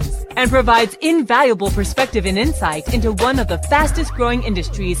friends, and provides invaluable perspective and insight into one of the fastest-growing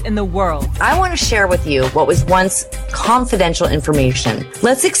industries in the world. I want to share with you what was once confidential information.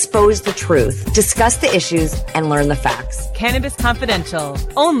 Let's expose the truth, discuss the issues, and learn the facts. Cannabis Confidential,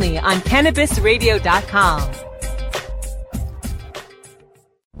 only on CannabisRadio.com.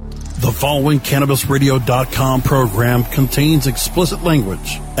 The following CannabisRadio.com program contains explicit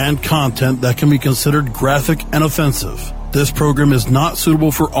language and content that can be considered graphic and offensive. This program is not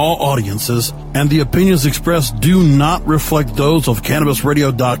suitable for all audiences, and the opinions expressed do not reflect those of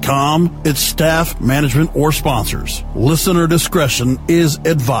CannabisRadio.com, its staff, management, or sponsors. Listener discretion is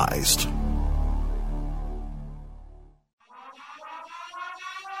advised.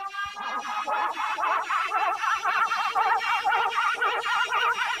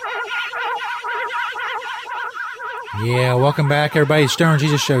 Yeah, welcome back, everybody. Stoner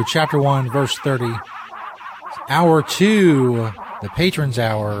Jesus Show, Chapter 1, Verse 30. Hour 2, the Patrons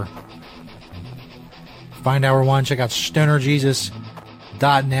Hour. Find Hour 1, check out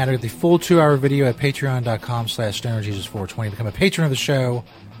stonerjesus.net, or get the full 2-hour video at patreon.com/stonerjesus420. Become a patron of the show.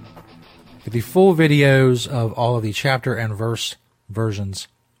 Get the full videos of all of the chapter and verse versions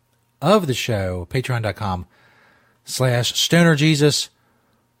of the show,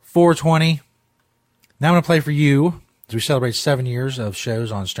 patreon.com/stonerjesus420. Now I'm going to play for you, as we celebrate 7 years of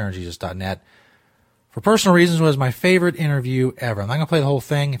shows on stonerjesus.net. For personal reasons, it was my favorite interview ever. I'm not going to play the whole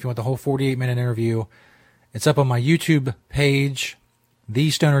thing. If you want the whole 48-minute interview, it's up on my YouTube page, The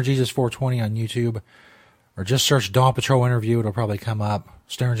Stoner Jesus 420 on YouTube, or just search Dawn Patrol interview. It'll probably come up.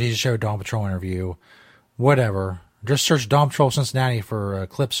 Stoner Jesus Show, Dawn Patrol interview, whatever. Just search Dawn Patrol Cincinnati for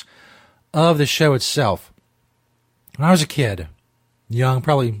clips of the show itself. When I was a kid, young,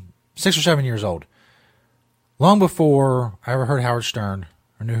 probably 6 or 7 years old, long before I ever heard Howard Stern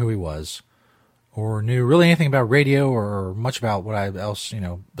or knew who he was, or knew really anything about radio or much about what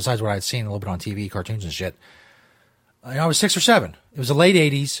besides what I'd seen a little bit on TV, cartoons and shit. I was 6 or 7. It was the late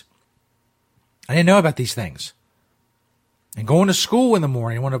 80s. I didn't know about these things. And going to school in the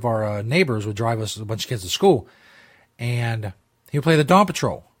morning, one of our neighbors would drive us, a bunch of kids to school, and he would play the Dawn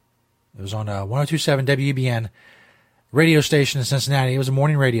Patrol. It was on 102.7 WEBN radio station in Cincinnati. It was a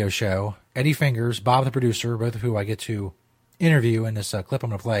morning radio show. Eddie Fingers, Bob the producer, both of who I get to interview in this clip I'm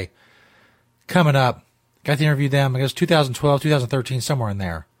going to play coming up. Got to interview them, I guess, 2012, 2013, somewhere in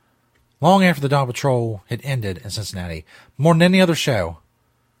there. Long after the Dawn Patrol had ended in Cincinnati. More than any other show.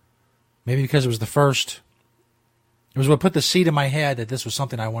 Maybe because it was the first. It was what put the seed in my head that this was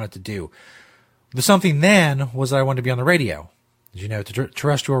something I wanted to do. The something then was that I wanted to be on the radio. As you know,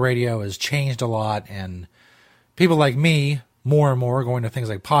 terrestrial radio has changed a lot, and people like me, more and more, are going to things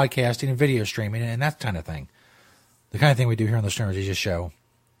like podcasting and video streaming and that kind of thing. The kind of thing we do here on the Stoner Jesus Show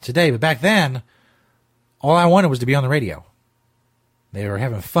today. But back then, all I wanted was to be on the radio. They were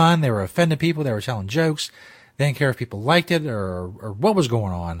having fun. They were offending people. They were telling jokes. They didn't care if people liked it or what was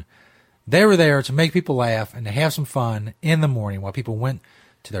going on. They were there to make people laugh and to have some fun in the morning while people went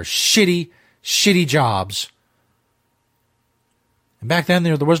to their shitty jobs. And back then,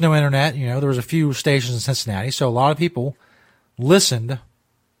 there was no internet. There was a few stations in Cincinnati, so a lot of people listened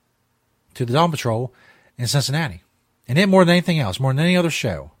to the Dawn Patrol in Cincinnati. And it more than anything else, more than any other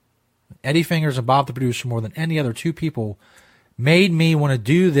show. Eddie Fingers and Bob the producer, more than any other two people, made me want to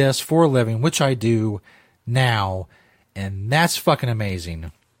do this for a living, which I do now. And that's fucking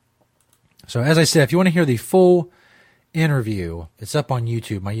amazing. So as I said, if you want to hear the full interview, it's up on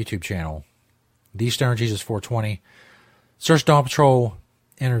YouTube, my YouTube channel, The Stoner Jesus 420. Search Dawn Patrol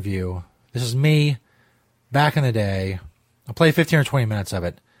interview. This is me back in the day. I'll play 15 or 20 minutes of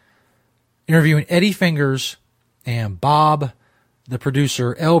it. Interviewing Eddie Fingers and Bob, the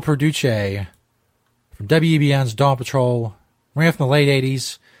producer, El Produce, from WEBN's Dawn Patrol. Ran from the late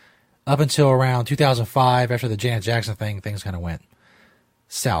 80s up until around 2005. After the Janet Jackson thing, things kind of went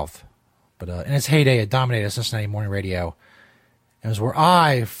south. But in its heyday, it dominated Cincinnati morning radio. It was where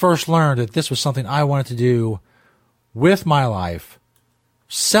I first learned that this was something I wanted to do with my life,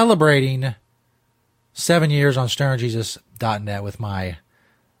 celebrating 7 years on stonerjesus.net with an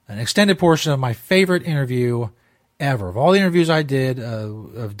extended portion of my favorite interview ever. Of all the interviews I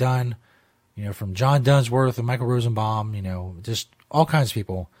have done, from John Dunsworth and Michael Rosenbaum, just all kinds of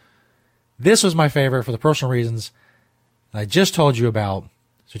people. This was my favorite for the personal reasons I just told you about.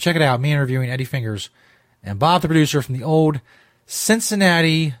 So check it out, me interviewing Eddie Fingers and Bob the producer from the old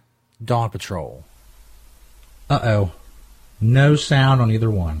Cincinnati Dawn Patrol. Uh-oh. No sound on either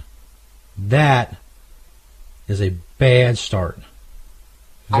one. That is a bad start.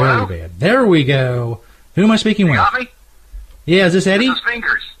 Very bad. There we go. Who am I speaking with? Got me? Yeah, is this Eddie? This is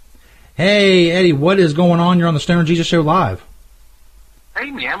Fingers. Hey, Eddie, what is going on? You're on the Stoner Jesus Show live.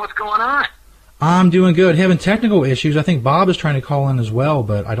 Hey, man, what's going on? I'm doing good. Having technical issues. I think Bob is trying to call in as well,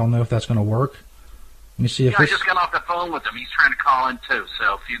 but I don't know if that's going to work. Let me see if I just got off the phone with him. He's trying to call in, too,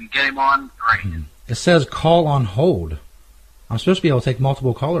 so if you can get him on, great. It says call on hold. I'm supposed to be able to take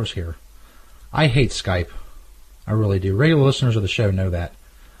multiple callers here. I hate Skype. I really do. Regular listeners of the show know that.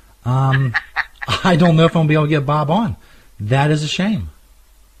 I don't know if I'm going to be able to get Bob on. That is a shame.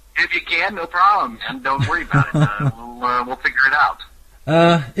 If you can, no problem, man. Don't worry about it. We'll figure it out.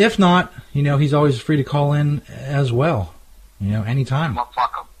 If not, he's always free to call in as well. Anytime. Well,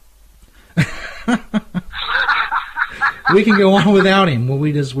 fuck him. We can go on without him. Well,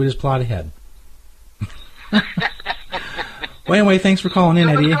 we just plot ahead. Well, anyway, thanks for calling in,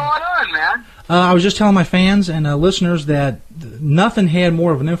 Eddie. What's going on, man? I was just telling my fans and listeners that nothing had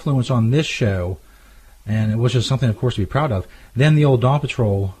more of an influence on this show, and which is something, of course, to be proud of, than the old Dawn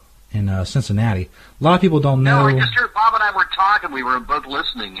Patrol in Cincinnati. A lot of people don't know. No, I just heard Bob and I were talking. We were both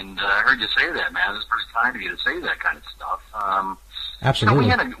listening, and I heard you say that, man. It's pretty kind of you to say that kind of stuff. Absolutely.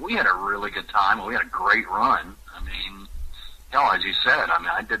 We had a really good time. We had a great run. I mean, as you said,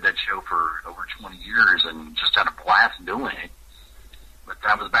 I did that show for over 20 years and just had a blast doing it. But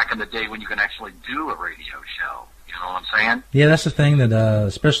that was back in the day when you could actually do a radio show. You know what I'm saying? Yeah, that's the thing that,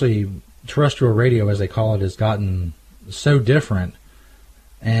 especially terrestrial radio, as they call it, has gotten so different.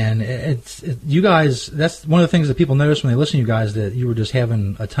 And you guys, that's one of the things that people notice when they listen to you guys, that you were just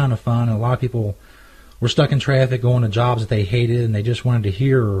having a ton of fun. And a lot of people were stuck in traffic, going to jobs that they hated, and they just wanted to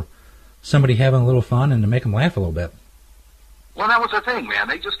hear somebody having a little fun and to make them laugh a little bit. Well, that was the thing, man.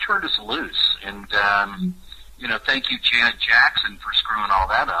 They just turned us loose. And, thank you, Janet Jackson, for screwing all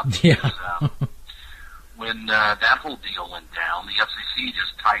that up. Yeah. Because, when that whole deal went down, the FCC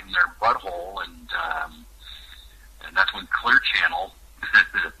just tightened their butthole, and that's when Clear Channel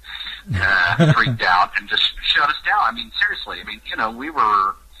freaked out and just shut us down. I mean, seriously. I mean, we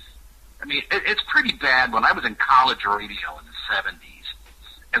were... I mean, it's pretty bad. When I was in college radio in the 70s,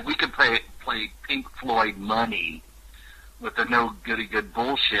 and we could play Pink Floyd Money with the no goody good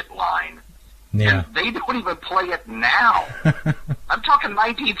bullshit line. Yeah. And they don't even play it now. I'm talking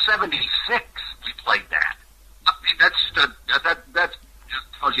 1976. We played that. I mean, that just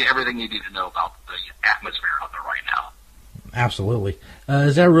tells you everything you need to know about the atmosphere out there right now. Absolutely.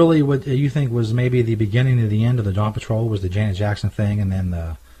 Is that really what you think was maybe the beginning of the end of the Dawn Patrol, was the Janet Jackson thing, and then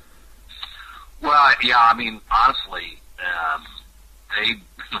the... Well, yeah, I mean, honestly,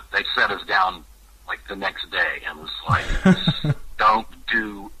 they set us down like the next day and was like, don't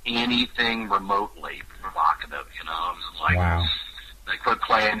do anything remotely provocative, It was like, wow. They quit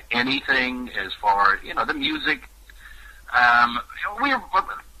playing anything as far as, the music. We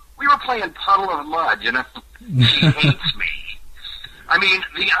were playing Puddle of Mud, She Hates Me. I mean,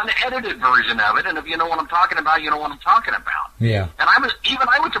 the unedited version of it, and if you know what I'm talking about, you know what I'm talking about. Yeah. And I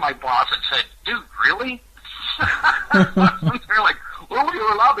went to my boss and said, dude, really? They're like, well, we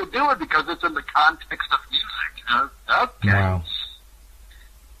were allowed to do it because it's in the context of music. Okay. Wow.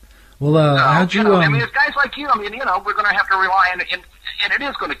 Well, how'd you? I mean, it's guys like you. I mean, we're going to have to rely on, and it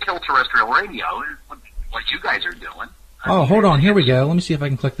is going to kill terrestrial radio, what you guys are doing. Oh, hold on. Here we go. Let me see if I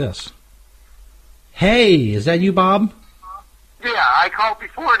can click this. Hey, is that you, Bob? Yeah, I called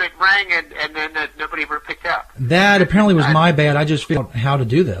before and it rang, and then nobody ever picked up. That apparently was my bad. I just figured out how to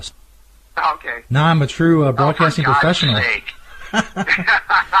do this. Okay. Now I'm a true broadcasting professional.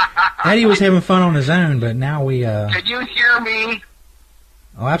 Eddie was having fun on his own, but now we. Can you hear me?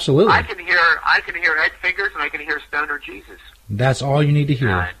 Oh, absolutely. I can hear Ed Fingers and I can hear Stoner Jesus. That's all you need to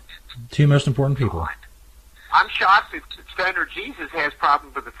hear. Two most important people. I'm shocked that Stoner Jesus has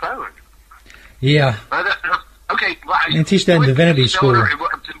problems with the phone. Yeah. Okay. Well, I can teach that in divinity school.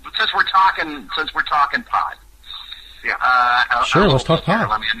 Since we're talking pot. Yeah. Sure. Let's talk pot.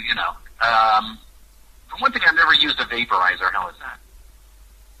 I mean, for one thing, I've never used a vaporizer. How is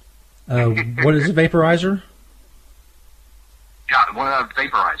that? What is a vaporizer? Yeah, one of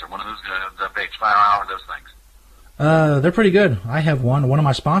those the vapes, 5 hour, those things. They're pretty good. I have one. One of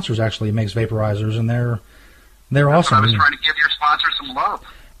my sponsors actually makes vaporizers, and they're awesome. I was trying to give your sponsor some love.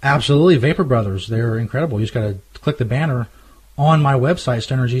 Absolutely, Vapor Brothers. They're incredible. You just got to click the banner on my website,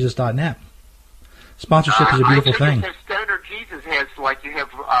 stonerjesus.net. Sponsorship is a beautiful thing. Stoner Jesus has, like, you have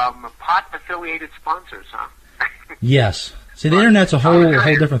pot affiliated sponsors, huh? Yes. See, the internet's a whole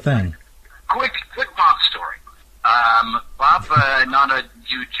different thing. Quick Bob story. Bob, not a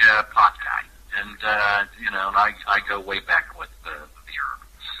huge pot guy, and I go way back with the herb.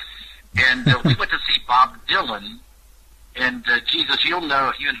 And we went to see Bob Dylan, and Jesus, you'll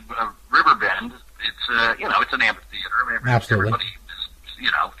know, you in Riverbend, it's an amphitheater. Absolutely. Everybody is,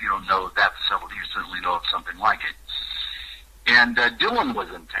 if you don't know that facility, you certainly know of something like it. And Dylan was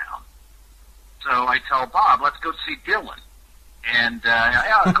in town, so I tell Bob, let's go see Dylan. And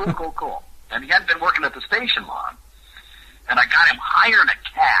yeah, cool. And he hadn't been working at the station long. And I got him hired a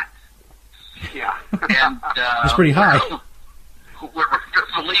cat. Yeah. And that's pretty high.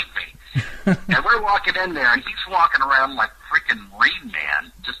 Believe me. And we're walking in there, and he's walking around like freaking Rain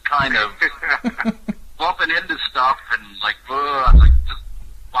Man, just kind of bumping into stuff and like, I was like, just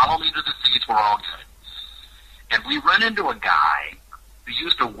follow me to the seats, we're all good. And we run into a guy who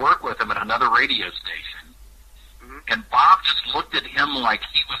used to work with him at another radio station. And Bob just looked at him like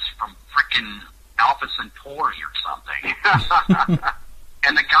he was from frickin' Alpha Centauri or something.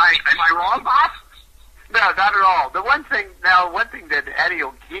 And the guy, am I wrong, Bob? No, not at all. One thing that Eddie,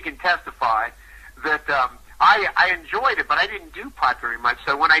 he can testify that I enjoyed it, but I didn't do pot very much.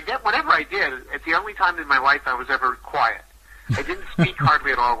 So whenever I did, it's the only time in my life I was ever quiet. I didn't speak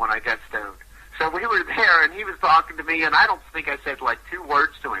hardly at all when I got stoned. So we were there, and he was talking to me, and I don't think I said like 2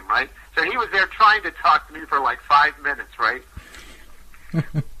 words to him, right? So he was there trying to talk to me for like 5 minutes, right?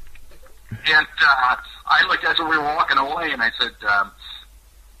 And I looked as we were walking away, and I said,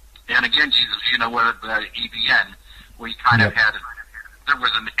 and again, Jesus, you know what, the EBN, we kind of had, there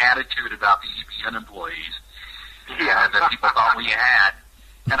was an attitude about the EBN employees that people thought we had.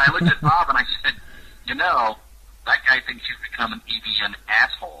 And I looked at Bob, and I said, that guy thinks you've become an EBN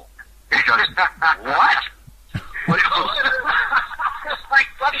asshole. He goes, what? It's like,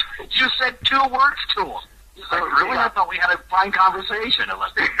 buddy, you said 2 words to him. He's like, really? I thought we had a fine conversation.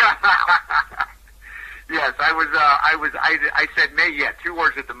 Yes, I said, 2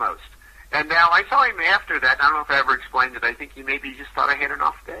 words at the most. And now I saw him after that, and I don't know if I ever explained it. I think he maybe just thought I had an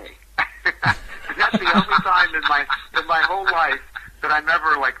off day. That's the only time in my whole life that I'm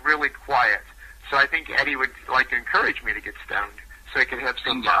ever like really quiet. So I think Eddie would like encourage me to get stoned so I could have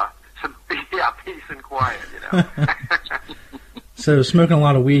some peace and quiet, So smoking a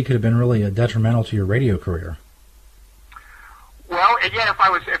lot of weed could have been really detrimental to your radio career. Well, yeah, if I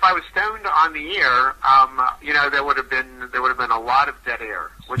was stoned on the air, there would have been a lot of dead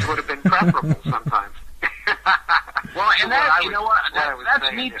air, which would have been preferable sometimes. Well, and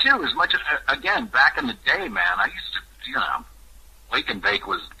that's me too. As much as again, back in the day, man, I used to, wake and bake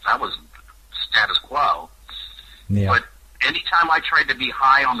was status quo. Yeah. But anytime I tried to be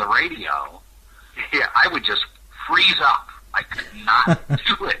high on the radio, I would just freeze up. I could not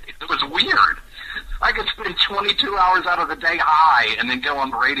do it. It was weird. I could spend 22 hours out of the day high and then go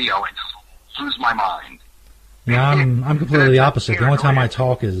on the radio and just lose my mind. Yeah, I'm completely the opposite. The only time I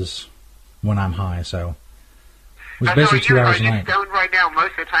talk is when I'm high, so it was basically 2 hours a night. Are you stoned right now?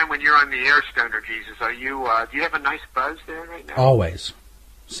 Most of the time when you're on the air, Stoner Jesus, are you? Do you have a nice buzz there right now? Always.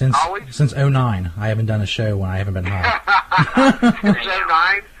 Since 2009, I haven't done a show when I haven't been high. Since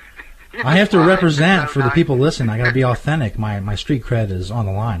 2009? I have to represent for the people listening. I got to be authentic. My street cred is on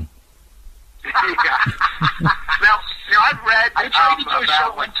the line. Now, I've read. I tried to do a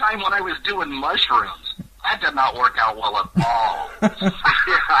show one time when I was doing mushrooms. That did not work out well at all.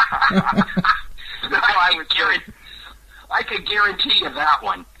 I could guarantee you that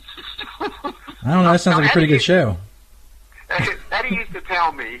one. I don't know. That sounds like a pretty good show. Eddie used to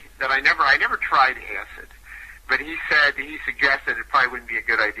tell me that I never tried acid, but he suggested it probably wouldn't be a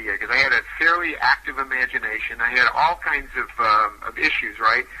good idea because I had a fairly active imagination. I had all kinds of issues,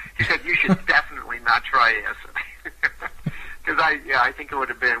 right? He said you should definitely not try acid because I think it would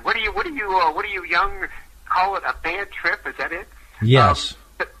have been. What do you young call it? A bad trip? Is that it? Yes.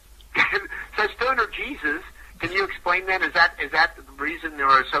 So Stoner Jesus. Can you explain that? Is that the reason there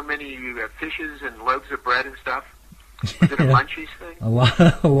are so many fishes and loaves of bread and stuff? Was it a munchies thing? A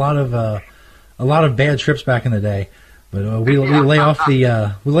lot of bad trips back in the day, but we lay off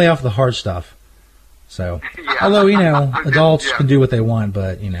the hard stuff. So, although adults can do what they want,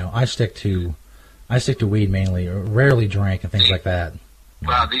 but I stick to weed mainly, or rarely drink and things like that.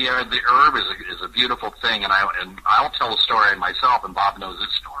 Well, the herb is a beautiful thing, and I'll tell a story myself, and Bob knows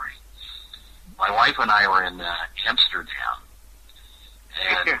this story. My wife and I were in Amsterdam,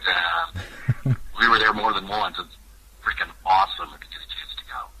 and we were there more than once. It's freaking awesome if you get a chance to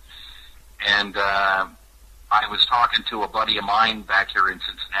go. And I was talking to a buddy of mine back here in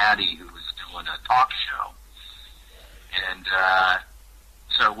Cincinnati who was doing a talk show. And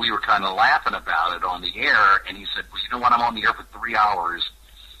so we were kind of laughing about it on the air, and he said, well, you know what, I'm on the air for 3 hours,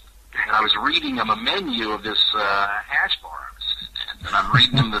 and I was reading him a menu of this hash bar. And I'm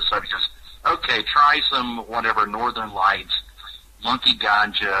reading him the subject. Okay, try some whatever Northern Lights, monkey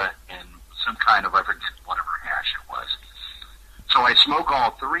ganja, and some kind of, I forget whatever hash it was. So I smoke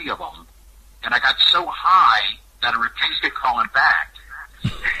all three of them, and I got so high that I refused to call him back.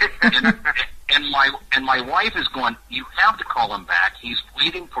 and my wife is going, you have to call him back. He's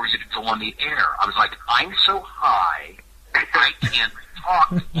waiting for you to go on the air. I was like, I'm so high, I can't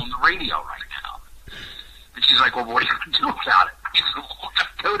talk on the radio right now. And she's like, well, what are you going to do about it? He said, well,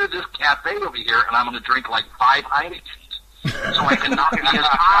 go to this cafe over here, and I'm going to drink like 5 Heinekens, so I can not be as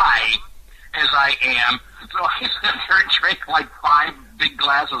high as I am. So I sit there and drink like 5 big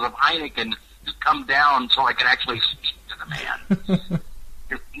glasses of Heineken to come down so I can actually speak to the man.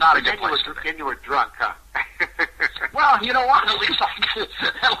 It's not a good place to be. And you were drunk, huh? Well, you know what? At least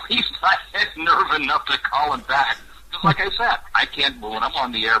I had nerve enough to call him back. Because like I said, I can't, when I'm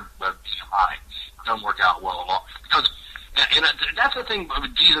on the air, high. It doesn't work out well at all. Because and that's the thing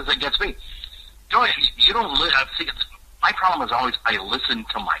with Jesus that gets me. You don't live. See, my problem is always I listen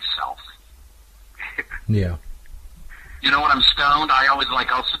to myself. Yeah. When I'm stoned, I always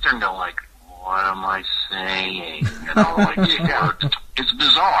I'll sit there and go like, what am I saying? It's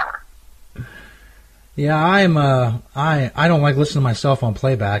bizarre. Yeah, I don't like listening to myself on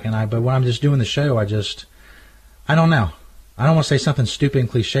playback, but when I'm just doing the show, I don't know. I don't want to say something stupid and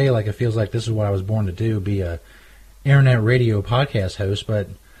cliche like it feels like this is what I was born to do, be a internet radio podcast host, but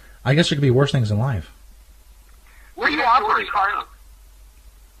I guess there could be worse things in life. Where do you operate?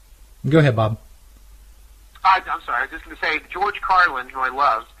 Go ahead, Bob. I'm sorry. I was just going to say, George Carlin, who I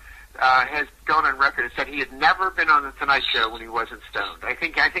love, has gone on record and said he had never been on the Tonight Show when he wasn't stoned. I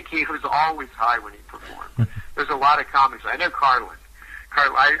think he was always high when he performed. There's a lot of comics. I know Carlin.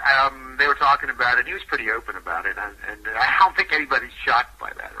 They were talking about it. He was pretty open about it, and I don't think anybody's shocked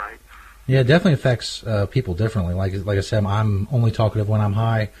by that, right? Yeah, it definitely affects people differently. Like I said, I'm only talkative when I'm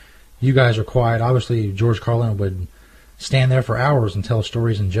high. You guys are quiet. Obviously, George Carlin would stand there for hours and tell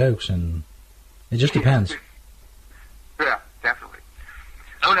stories and jokes, and it just depends. Yeah, definitely.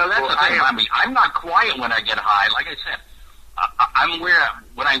 Oh, no, that's the thing. I'm not quiet when I get high. Like I said,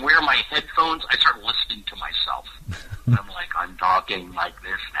 when I wear my headphones, I start listening to myself. I'm like, I'm talking like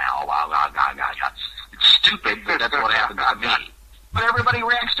this now. It's stupid, but that's what happens to me. But everybody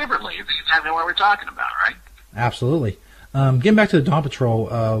reacts differently. It's exactly what we're talking about, right? Absolutely. Getting back to the Dawn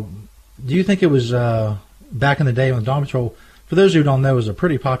Patrol, do you think it was back in the day when the Dawn Patrol, for those who don't know, was a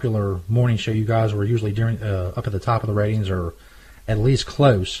pretty popular morning show? You guys were usually up at the top of the ratings, or at least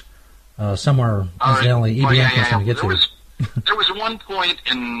close. Somewhere, incidentally, EBM can seem to get to. There was one point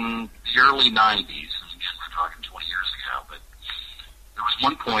in the early 90s, again, we're talking 20 years ago, but there was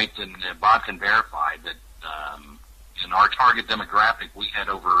one point, and Bob can verify, that in our target demographic, we had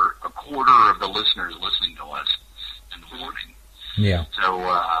over a quarter of the listeners listening to us in the morning. Yeah. So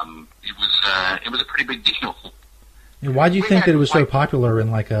it was a pretty big deal. And why do you think that it was so popular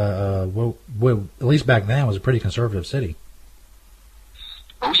in at least back then, was a pretty conservative city?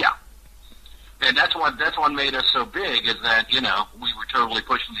 Oh yeah, and that's what made us so big, is that we were totally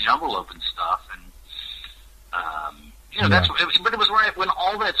pushing the envelope and stuff, and You know, but it was right when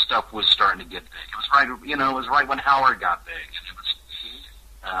all that stuff was starting to get big. It was right, you know, it was right when Howard got big. And it was,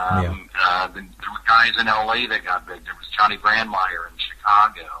 there were guys in L.A. that got big. There was Johnny Brandmeier in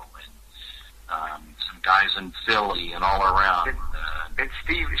Chicago, and some guys in Philly and all around. And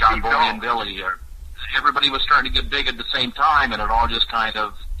John Boy and Billy. Everybody was starting to get big at the same time, and it all just kind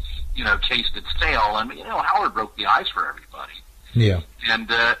of, you know, chased its tail. And, you know, Howard broke the ice for everybody. Yeah. And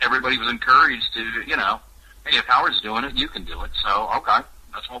everybody was encouraged to, you know, hey, if Howard's doing it, you can do it. So, okay,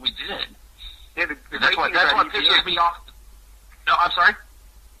 that's what we did. Yeah, that's what pisses me off. No, I'm sorry?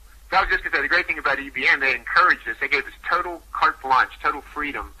 I was just going to say, the great thing about EBN, they encouraged us. They gave us total carte blanche, total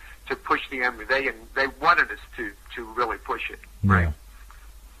freedom to push the enemy. They wanted us to really push it. Right.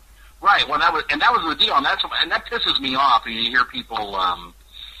 Right. Well, that was the deal, and that pisses me off. And you hear people,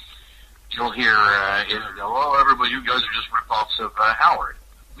 you'll hear, oh, everybody, you guys are just rip-offs of Howard.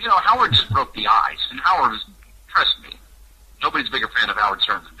 You know, Howard just broke the ice, and Howard was, trust me, nobody's a bigger fan of Howard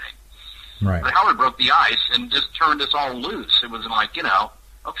Stern than me. Right. But Howard broke the ice and just turned us all loose. It was like, you know,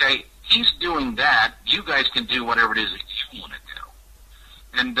 okay, he's doing that. You guys can do whatever it is that you want to do.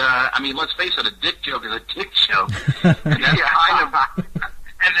 And, I mean, let's face it, a dick joke is a dick joke. And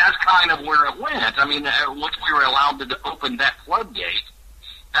that's kind of where it went. I mean, once we were allowed to open that floodgate,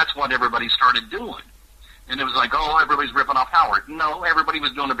 that's what everybody started doing. And it was like, oh, everybody's ripping off Howard. No, everybody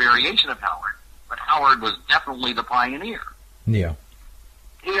was doing a variation of Howard. But Howard was definitely the pioneer. Yeah.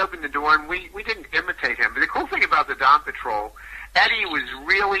 He opened the door, and we didn't imitate him. But the cool thing about the Dawn Patrol, Eddie was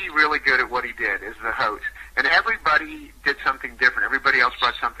really, really good at what he did as the host. And everybody did something different. Everybody else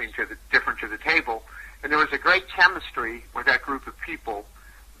brought something different to the table. And there was a great chemistry with that group of people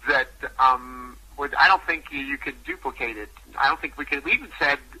that I don't think you could duplicate it. I don't think we could. We even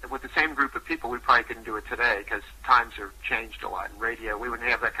said with the same group of people, we probably couldn't do it today because times have changed a lot in radio. We wouldn't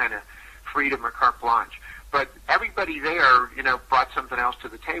have that kind of freedom or carte blanche. But everybody there, you know, brought something else to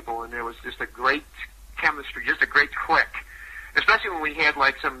the table, and there was just a great chemistry, just a great click. Especially when we had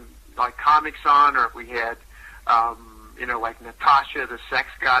like some like comics on, or if we had, you know, like Natasha, the sex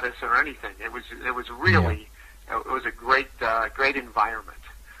goddess, or anything. It was really, it was a great environment.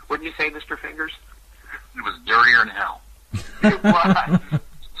 Wouldn't you say, Mr. Fingers? It was dirtier than hell. It was.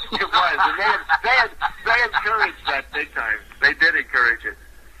 It was. And they encouraged that big time. They did encourage it.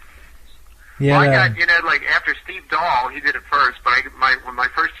 Yeah. Well, I got, you know, like after Steve Dahl, he did it first, but when my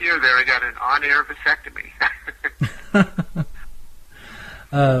first year there, I got an on-air vasectomy.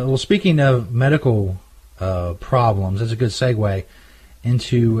 Well, speaking of medical problems, that's a good segue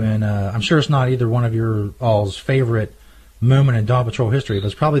into, and I'm sure it's not either one of your all's favorite moment in Dawn Patrol history, but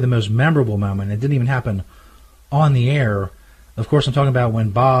it's probably the most memorable moment. It didn't even happen on the air. Of course, I'm talking about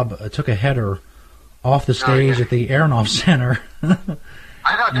when Bob took a header off the stage at the Aronoff Center.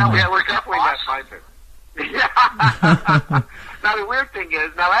 I thought that was definitely not my thing. Now, the weird thing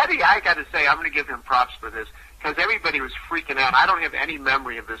is, now, Eddie, I got to say, I'm going to give him props for this, because everybody was freaking out. I don't have any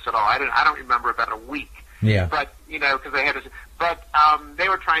memory of this at all. I don't remember about a week. Yeah. But, you know, because I had to, but they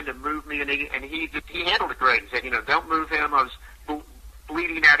were trying to move me, and he handled it great. He said, you know, don't move him. I was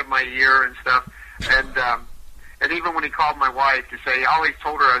bleeding out of my ear and stuff. And even when he called my wife to say, I always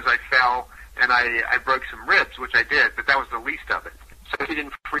told her as I fell, and I broke some ribs, which I did, but that was the least of it. So he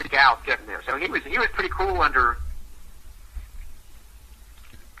didn't freak out getting there. So he was pretty cool under.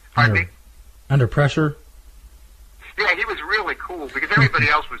 Pardon me? Under pressure. Yeah, he was really cool because everybody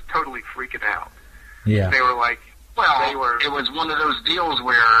else was totally freaking out. Yeah. They were like, it was one of those deals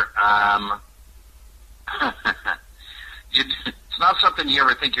where it's not something you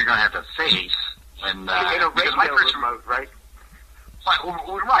ever think you're going to have to face. When in a radio remote, right?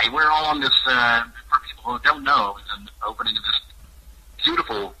 Right. We're all on this. For people who don't know, it's an opening of this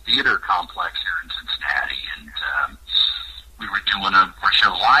beautiful theater complex here in Cincinnati, and we were doing a show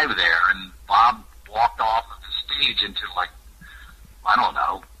live there, and Bob walked off of the stage into like, I don't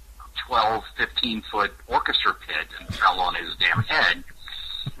know, 12, 15-foot orchestra pit and fell on his damn head.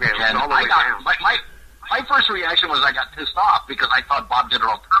 Yeah, and I got my first reaction was I got pissed off because I thought Bob did it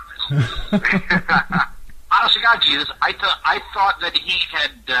on purpose. Honest to God, Jesus, I thought that he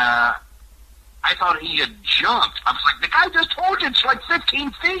had. I thought he had jumped. I was like, the guy just told you it's like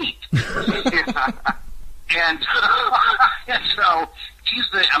 15 feet. And so he's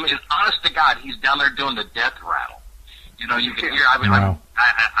honest to God, he's down there doing the death rattle. You know, you can hear. I've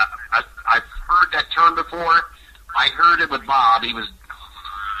heard that term before. I heard it with Bob. He was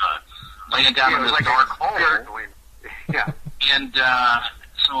laying down in this dark hole. Yeah. And so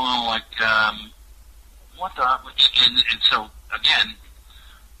I'm like, what the? And so again,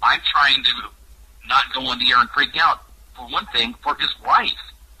 I'm trying to not go on the air and freak out, for one thing, for his wife,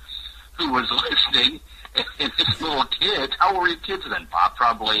 who was listening, And his little kids, how old were your kids then, Bob?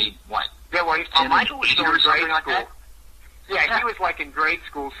 Probably, what? Yeah, well, Michael was still in grade school. Yeah, he was like in grade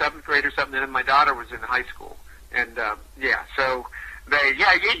school, 7th grade or something, and then my daughter was in high school. And, so you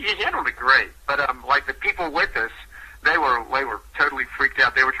handled it great. But, like the people with us, they were totally freaked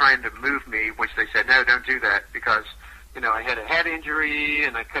out. They were trying to move me, which they said, no, don't do that, because, I had a head injury,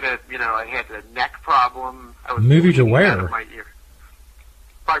 and I could have, I had a neck problem. I was move you to where? Out of my ear.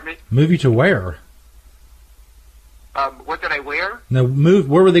 Pardon me? Move you to where? What did I wear? No,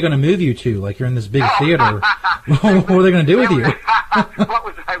 where were they going to move you to? Like, you're in this big theater. What were they going to do with you? What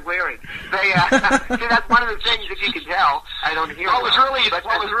was I wearing? They, see, that's one of the things that you can tell. I don't hear. What was really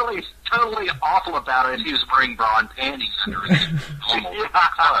totally awful about it is he was wearing bra and panties under his normal clothes.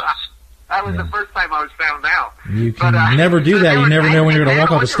 That was the first time I was found out. You can never do that. You never know when you're going to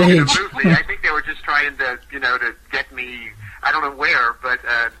walk off the stage. I think they were just trying to, to get me, I don't know where, but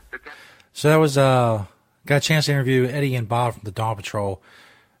so that was, got a chance to interview Eddie and Bob from the Dawn Patrol.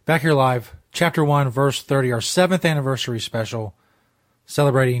 Back here live, Chapter 1, Verse 30, our 7th anniversary special,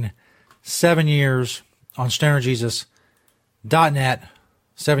 celebrating 7 years on StonerJesus.net,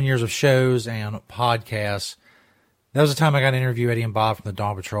 7 years of shows and podcasts. That was the time I got to interview Eddie and Bob from the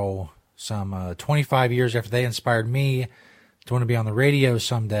Dawn Patrol. Some 25 years after they inspired me to want to be on the radio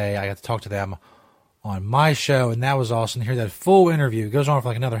someday, I got to talk to them on my show, and that was awesome to hear that full interview. It goes on for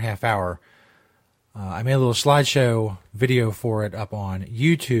like another half hour. I made a little slideshow video for it up on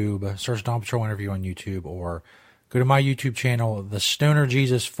YouTube. Search Dawn Patrol interview on YouTube, or go to my YouTube channel, The Stoner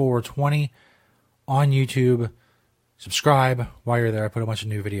Jesus 420 on YouTube. Subscribe while you're there. I put a bunch of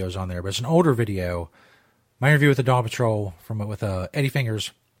new videos on there, but it's an older video. My interview with the Dawn Patrol with Eddie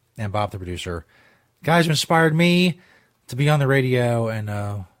Fingers and Bob the producer. Guys who inspired me to be on the radio,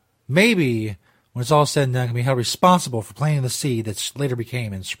 and maybe when it's all said and done, can be held responsible for planting the seed that's later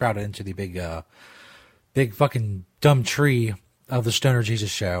became and sprouted into the big fucking dumb tree of the Stoner Jesus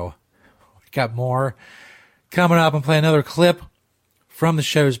show. We got more coming up, and play another clip from the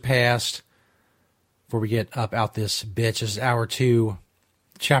show's past before we get up out this bitch. This is Hour 2,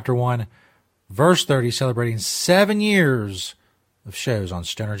 Chapter 1, Verse 30, celebrating 7 years of shows on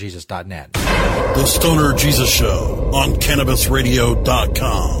StonerJesus.net. The Stoner Jesus Show on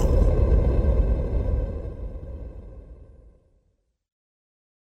CannabisRadio.com.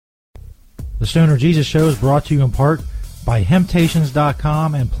 The Stoner Jesus Show is brought to you in part by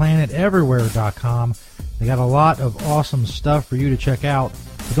Hemptations.com and PlanetEverywhere.com. They got a lot of awesome stuff for you to check out.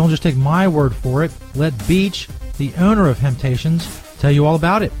 But don't just take my word for it. Let Beach, the owner of Hemptations, tell you all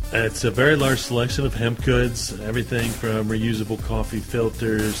about it. It's a very large selection of hemp goods, everything from reusable coffee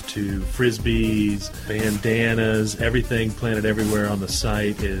filters to frisbees, bandanas. Everything Planet Everywhere on the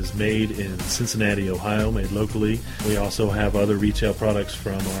site is made in Cincinnati, Ohio, made locally. We also have other retail products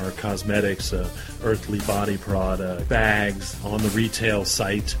from our cosmetics, Earthly Body product, bags on the retail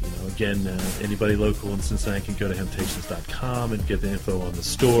site. Again, anybody local in Cincinnati can go to Hemptations.com and get the info on the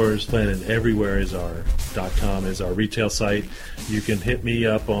stores. Planet Everywhere is our .com is our retail site. You can hit me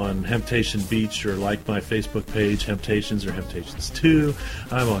up on Hemptation Beach or like my Facebook page, Hemptations or Hemptations 2.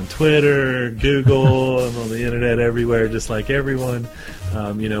 I'm on Twitter, Google, I'm on the internet everywhere, just like everyone.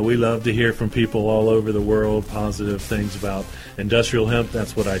 We love to hear from people all over the world, positive things about industrial hemp.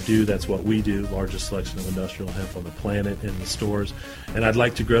 That's what I do. That's what we do. Largest selection of industrial hemp on the planet in the stores. And I'd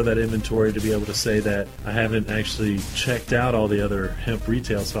like to grow that inventory to be able to say that I haven't actually checked out all the other hemp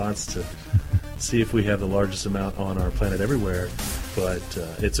retail spots to see if we have the largest amount on our Planet Everywhere. But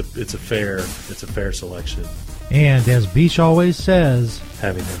it's a fair selection. And as Beach always says,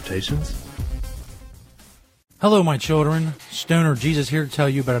 having temptations. Hello, my children. Stoner Jesus here to tell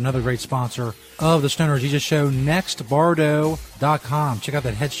you about another great sponsor of the Stoner Jesus Show, NextBardo.com. Check out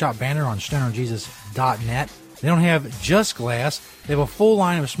that headshot banner on StonerJesus.net. They don't have just glass. They have a full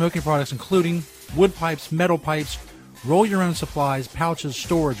line of smoking products, including wood pipes, metal pipes, roll-your-own supplies, pouches,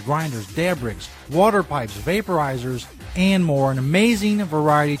 storage, grinders, dab rigs, water pipes, vaporizers, and more. An amazing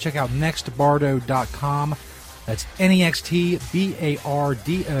variety. Check out NextBardo.com. That's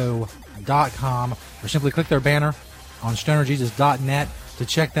NextBardo.com. Or simply click their banner on StonerJesus.net to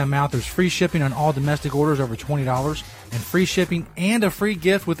check them out. There's free shipping on all domestic orders over $20 and free shipping and a free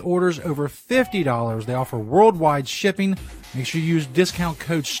gift with orders over $50. They offer worldwide shipping. Make sure you use discount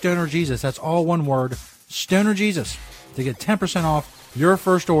code StonerJesus. That's all one word, StonerJesus, to get 10% off your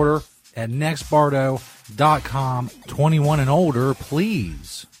first order at NextBardo.com. 21 and older,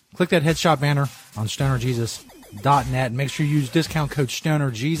 please. Click that headshot banner on StonerJesus.net. Make sure you use discount code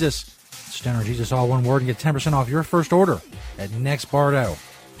StonerJesus. Stoner Jesus, all one word, and get 10% off your first order at NextBardo.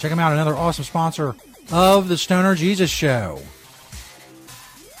 Check them out, another awesome sponsor of the Stoner Jesus Show.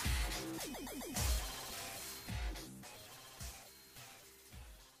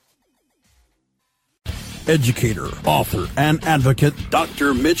 educator, author, and advocate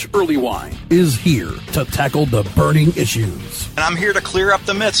Dr. Mitch Earlywine is here to tackle the burning issues. And I'm here to clear up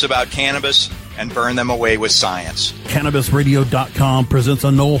the myths about cannabis and burn them away with science. CannabisRadio.com presents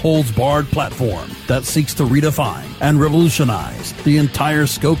a no-holds-barred platform that seeks to redefine and revolutionize the entire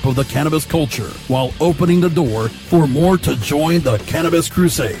scope of the cannabis culture while opening the door for more to join the cannabis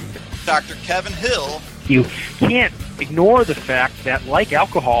crusade. Dr. Kevin Hill. You can't ignore the fact that, like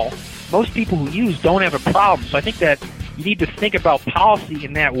alcohol, most people who use don't have a problem. So I think that you need to think about policy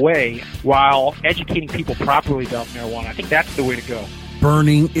in that way while educating people properly about marijuana. I think that's the way to go.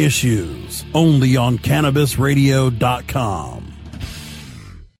 Burning Issues, only on CannabisRadio.com.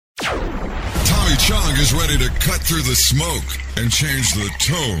 Tommy Chong is ready to cut through the smoke and change the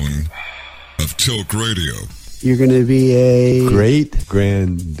tone of Tilk Radio. You're going to be a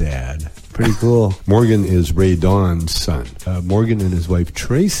great-granddad. Pretty cool. Morgan is Ray Dawn's son. Morgan and his wife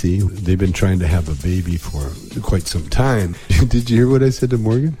Tracy, they've been trying to have a baby for quite some time. Did you hear what I said to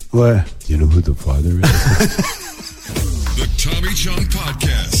Morgan? What? Do you know who the father is? The Tommy Chong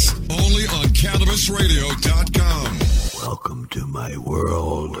Podcast, only on CannabisRadio.com. Welcome to my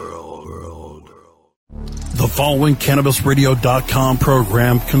world. The following CannabisRadio.com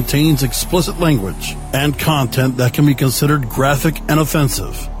program contains explicit language and content that can be considered graphic and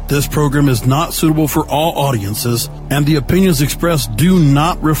offensive. This program is not suitable for all audiences, and the opinions expressed do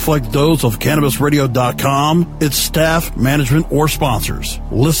not reflect those of CannabisRadio.com, its staff, management, or sponsors.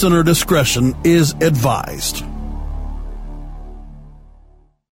 Listener discretion is advised.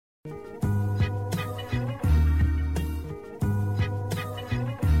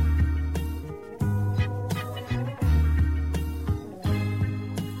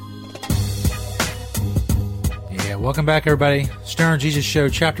 Welcome back, everybody. Stoner Jesus Show,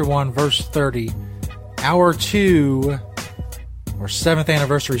 Chapter 1, Verse 30, Hour 2, our 7th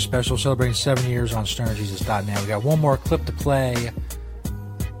anniversary special, celebrating 7 years on stonerjesus.net. We got one more clip to play.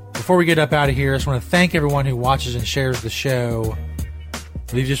 Before we get up out of here, I just want to thank everyone who watches and shares the show.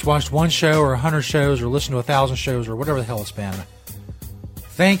 If you've just watched one show or 100 shows or listened to 1,000 shows or whatever the hell it's been,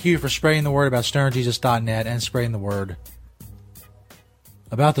 thank you for spreading the word about stonerjesus.net and spreading the word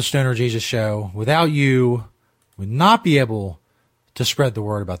about the Stoner Jesus Show. Without you, would not be able to spread the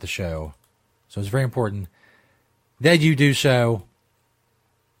word about the show. So it's very important that you do so.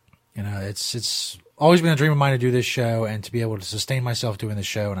 You know, it's always been a dream of mine to do this show and to be able to sustain myself doing the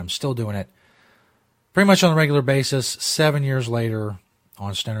show, and I'm still doing it pretty much on a regular basis 7 years later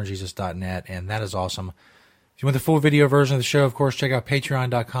on stonerjesus.net, and that is awesome. If you want the full video version of the show, of course, check out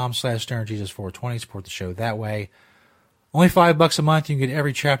patreon.com/stonerjesus420. Support the show that way. Only $5 a month. You can get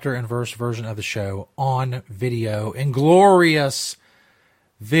every chapter and verse version of the show on video, in glorious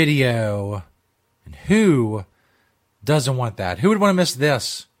video. And who doesn't want that? Who would want to miss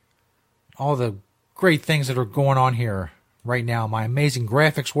this? All the great things that are going on here right now. My amazing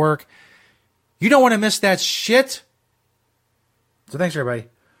graphics work. You don't want to miss that shit. So thanks, everybody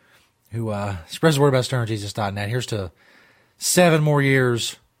who spreads the word about stonerjesus.net. Here's to 7 more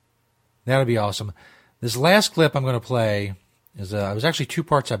years. That would be awesome. This last clip I'm going to play is, it was actually 2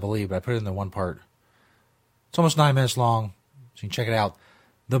 parts, I believe, but I put it in the 1 part. It's almost 9 minutes long, so you can check it out.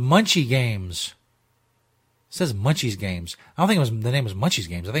 The Munchie Games. It says Munchies Games. I don't think the name was Munchies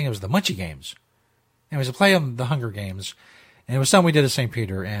Games. I think it was the Munchie Games. Anyways, I play on the Hunger Games, and it was something we did at St.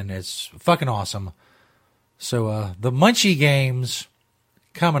 Peter, and it's fucking awesome. So, the Munchie Games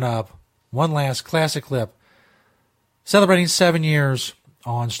coming up. One last classic clip. Celebrating 7 years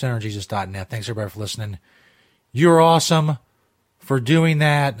on stonerjesus.net. Thanks, everybody, for listening. You're awesome for doing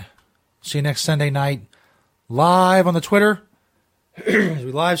that. See you next Sunday night live on the Twitter as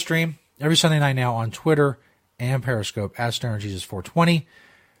we live stream every Sunday night now on Twitter and Periscope at stonerjesus420.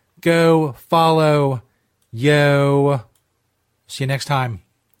 Go follow. Yo. See you next time.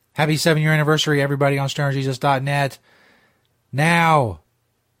 Happy 7-year anniversary, everybody, on stonerjesus.net. Now,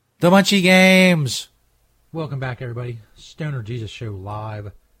 the Munchie Games. Welcome back, everybody. Stoner Jesus Show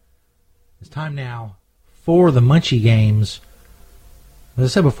live. It's time now for the Munchie Games. As I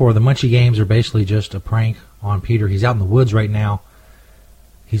said before, the Munchie Games are basically just a prank on Peter. He's out in the woods right now.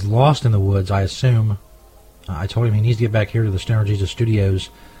 He's lost in the woods, I assume. I told him he needs to get back here to the Stoner Jesus Studios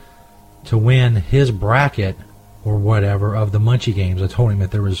to win his bracket or whatever of the Munchie Games. I told him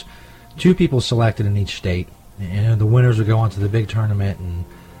that there was 2 people selected in each state, and the winners would go on to the big tournament and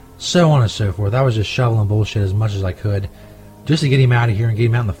so on and so forth. I was just shoveling bullshit as much as I could just to get him out of here and get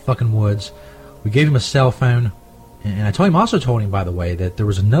him out in the fucking woods. We gave him a cell phone, and I also told him, by the way, that there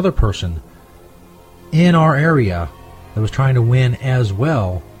was another person in our area that was trying to win as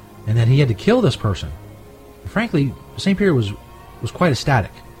well, and that he had to kill this person. Frankly, St. Peter was quite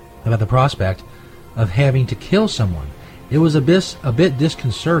ecstatic about the prospect of having to kill someone. It was a bit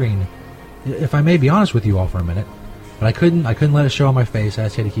disconcerting, if I may be honest with you all for a minute. But I couldn't let it show on my face. I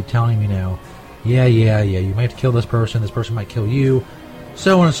just had to keep telling him, yeah, you might have to kill this person might kill you,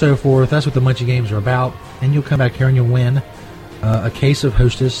 so on and so forth. That's what the Munchie games are about. And you'll come back here and you'll win a case of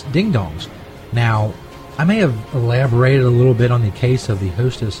Hostess Ding Dongs. Now, I may have elaborated a little bit on the case of the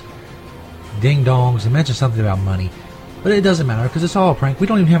Hostess Ding Dongs and mentioned something about money, but it doesn't matter because it's all a prank. We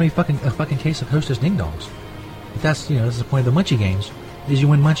don't even have a fucking case of Hostess Ding Dongs. But that's that's the point of the Munchie games, is you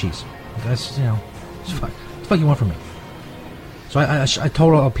win munchies. That's what the fuck you want from me. So I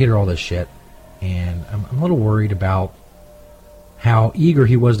told Peter all this shit, and I'm a little worried about how eager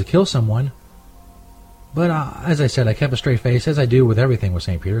he was to kill someone. But as I said, I kept a straight face, as I do with everything with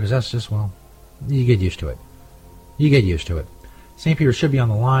St. Peter, because that's just, you get used to it. You get used to it. St. Peter should be on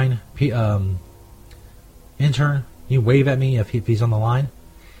the line. Intern, you wave at me if he's on the line?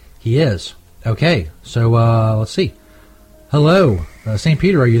 He is. Okay, so let's see. Hello, St.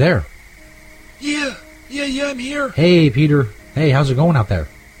 Peter, are you there? Yeah, I'm here. Hey, Peter. Hey, how's it going out there?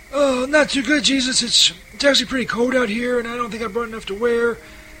 Oh, not too good, Jesus. It's actually pretty cold out here, and I don't think I brought enough to wear.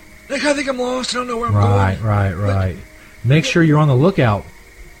 I kind of think I'm lost. I don't know where I'm going. Right. Make sure you're on the lookout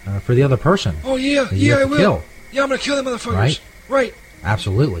for the other person. Oh, yeah, I will. Kill. Yeah, I'm going to kill them motherfuckers. Right.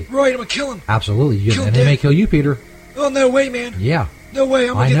 Absolutely. Right, I'm going to kill them. Absolutely. And they may kill you, Peter. Oh, no way, man. Yeah. No way.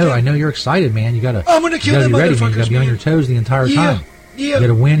 I know you're excited, man. You gotta. I'm going to kill them motherfuckers, motherfuckers, man. You got to be on your toes the entire time. Yeah. You got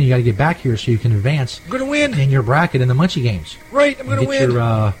to win. You got to get back here so you can advance. I'm going to win. In your bracket in the Munchie games. Right, I'm going to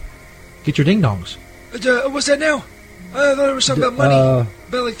win. Get your ding dongs. What's that now? I thought it was something about money.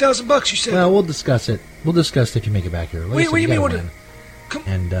 About like $1,000, you said. Well, we'll discuss it. We'll discuss it if you make it back here. What do you mean?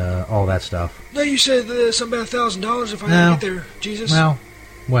 And all that stuff. No, you said something about $1,000 if I didn't get there, Jesus. Well,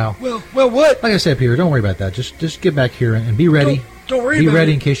 what? Like I said, Peter, don't worry about that. Just get back here and be ready. Don't worry about it. Be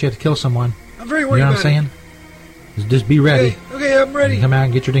ready in case you have to kill someone. I'm very worried about it. You know what I'm saying? Just be ready. Okay, I'm ready. Come out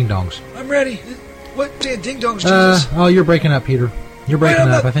and get your ding dongs. I'm ready. What ding dongs, Jesus? You're breaking up, Peter. You're breaking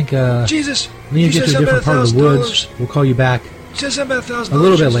up. I think. Jesus. When you get to a different part of the woods, we'll call you back. Says something about $1,000. A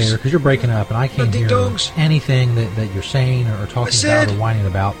little bit later, because you're breaking up, and I can't hear dongs. anything that you're saying or talking about or whining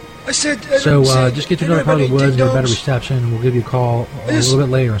about. I said. So just get to another part of the woods, get a better reception. We'll give you a call a little bit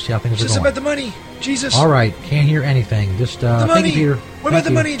later and see how things are going. Just about the money, Jesus. All right, can't hear anything. Just thank you, Peter. What about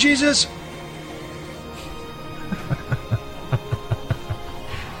the money, Jesus?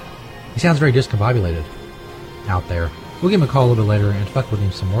 He sounds very discombobulated out there. We'll give him a call a little bit later and fuck with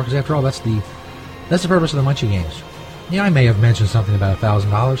him some more, because after all, that's the purpose of the Munchie games. I may have mentioned something about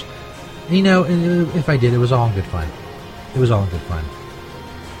 $1,000. If I did, it was all in good fun.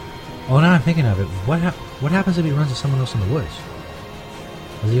 Well, now I'm thinking of it. What happens if he runs into someone else in the woods?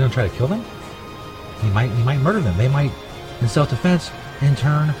 Is he going to try to kill them? He might murder them. They might, in self-defense, in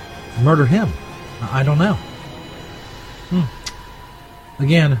turn, murder him. I don't know.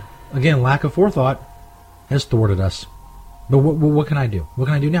 Again, lack of forethought has thwarted us. But what can I do? What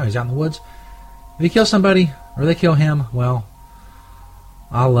can I do now? He's out in the woods. If he kills somebody, or they kill him, well,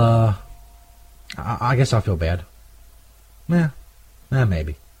 I guess I'll feel bad. Maybe.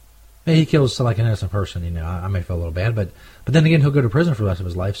 Maybe he kills like an innocent person, I may feel a little bad, but then again, he'll go to prison for the rest of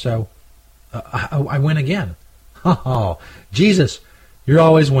his life, so I win again. Oh, Jesus, you're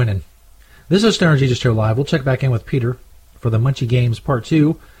always winning. This is Stoner Jesus Show Live. We'll check back in with Peter for the Munchie Games Part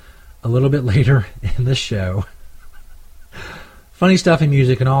 2 a little bit later in the show. Funny stuff and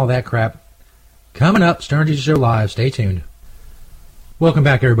music and all that crap. Coming up, Stoner Jesus Show Live. Stay tuned. Welcome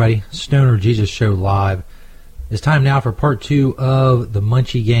back, everybody. Stoner Jesus Show Live. It's time now for Part 2 of the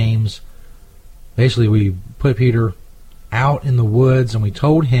Munchie Games. Basically, we put Peter out in the woods, and we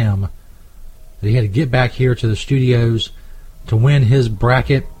told him that he had to get back here to the studios to win his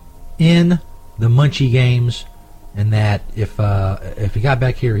bracket in the Munchie Games, and that if he got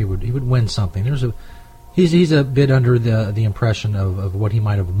back here, he would win something. He's a bit under the impression of what he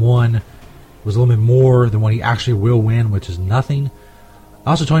might have won was a little bit more than what he actually will win, which is nothing. I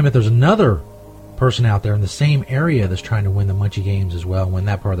also told him that there's another person out there in the same area that's trying to win the Munchie Games as well, win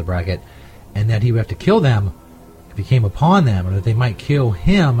that part of the bracket, and that he would have to kill them if he came upon them, or that they might kill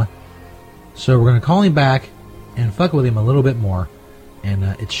him. So we're going to call him back and fuck with him a little bit more, and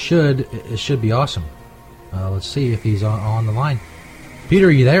it should be awesome. Let's see if he's on the line. Peter,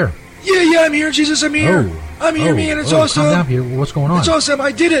 are you there? Yeah, I'm here, Jesus. I'm here. I'm here, man. It's awesome. Calm down, Peter. What's going on? It's awesome.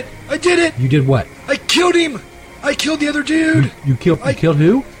 I did it. You did what? I killed him. I killed the other dude. You killed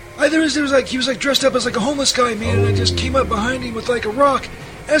who? There was like he was like dressed up as like a homeless guy, man, and I just came up behind him with like a rock.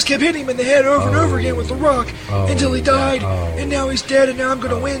 I just kept hitting him in the head over and over again with the rock until he died, and now he's dead, and now I'm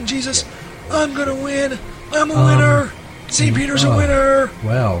gonna win, Jesus. I'm gonna win. I'm a winner. St. Peter's a winner.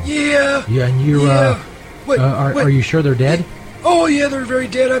 Well. Yeah. Yeah, and you, Wait, are you sure they're dead? Oh, yeah, they're very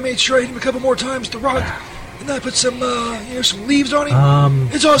dead. I made sure I hit him a couple more times with the rock. And then I put some, some leaves on him.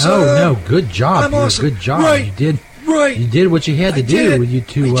 It's awesome. Oh, no, good job. I'm awesome. Good job. Right. You did. Right. You did what you had to do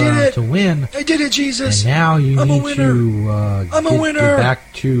to win. I did it, Jesus. And now you need to get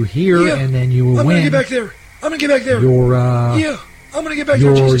back to here, and then you will I'm win. gonna get back there. I'm gonna get back there. I'm gonna get back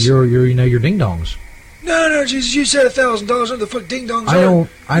there, Jesus. Your ding dongs. No, Jesus, you said $1,000. What the fuck ding dongs I don't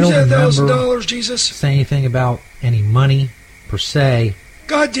remember $1,000, Jesus. Say anything about any money per se.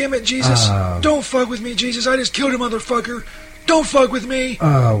 God damn it, Jesus! Don't fuck with me, Jesus. I just killed a motherfucker. Don't fuck with me.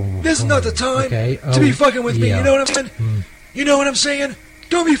 This is not the time to be fucking with me. You know what I'm saying? You know what I'm saying?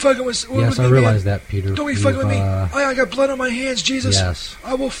 Don't be fucking with me. Yes, I realize that, Peter. Don't be fucking with me. I got blood on my hands, Jesus. Yes.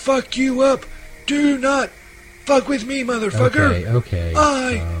 I will fuck you up. Do not fuck with me, motherfucker. Okay.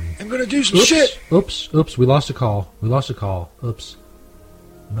 I am gonna do some shit. Oops. We lost a call. Oops.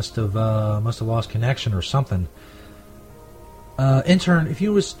 Must have lost connection or something. Intern, if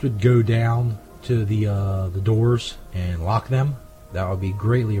you would go down to the doors and lock them, that would be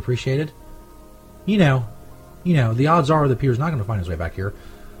greatly appreciated. You know, the odds are that Peter's not going to find his way back here,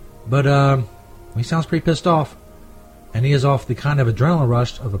 but he sounds pretty pissed off, and he is off the kind of adrenaline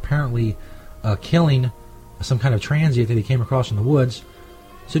rush of apparently killing some kind of transient that he came across in the woods.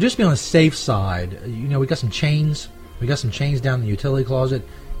 So just be on the safe side. We got some chains. We got some chains down in the utility closet.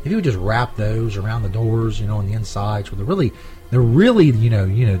 If you would just wrap those around the doors, on the inside, so they're really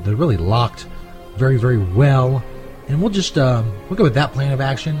locked very, very well. And we'll just we'll go with that plan of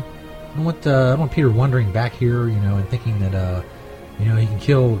action. I don't want Peter wandering back here, and thinking that he can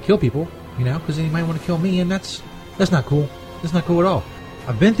kill people, because then he might want to kill me, and that's not cool. That's not cool at all.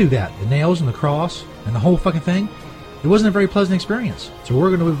 I've been through that, the nails and the cross and the whole fucking thing. It wasn't a very pleasant experience, so we're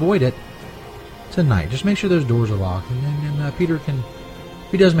going to avoid it tonight. Just make sure those doors are locked, and then Peter can,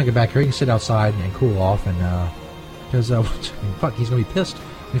 if he does make it back here, he can sit outside and cool off, and because fuck, he's going to be pissed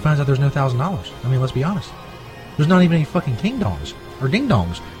when he finds out there's no $1,000. I mean, let's be honest. There's not even any fucking king-dongs. Or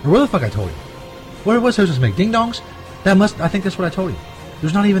ding-dongs. Or what the fuck I told you? What was supposed to make? Ding-dongs? I think that's what I told you.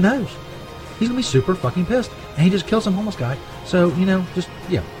 There's not even those. He's going to be super fucking pissed. And he just killed some homeless guy. So,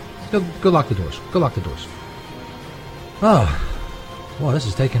 go lock the doors. Go lock the doors. Oh. Well, this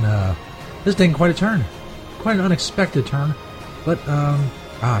is taking quite a turn. Quite an unexpected turn. But,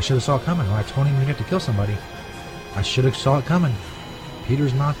 I should have saw it coming. When I told him we had to kill somebody. I should have saw it coming.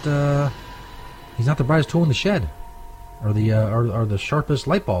 Peter's not, he's not the brightest tool in the shed. Or the sharpest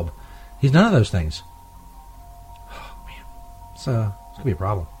light bulb. He's none of those things. Oh, man. It's going to be a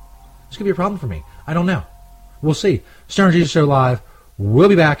problem. It's going to be a problem for me. I don't know. We'll see. Stoner Jesus Show Live. We'll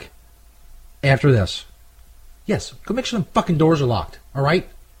be back after this. Yes, go make sure them fucking doors are locked. All right?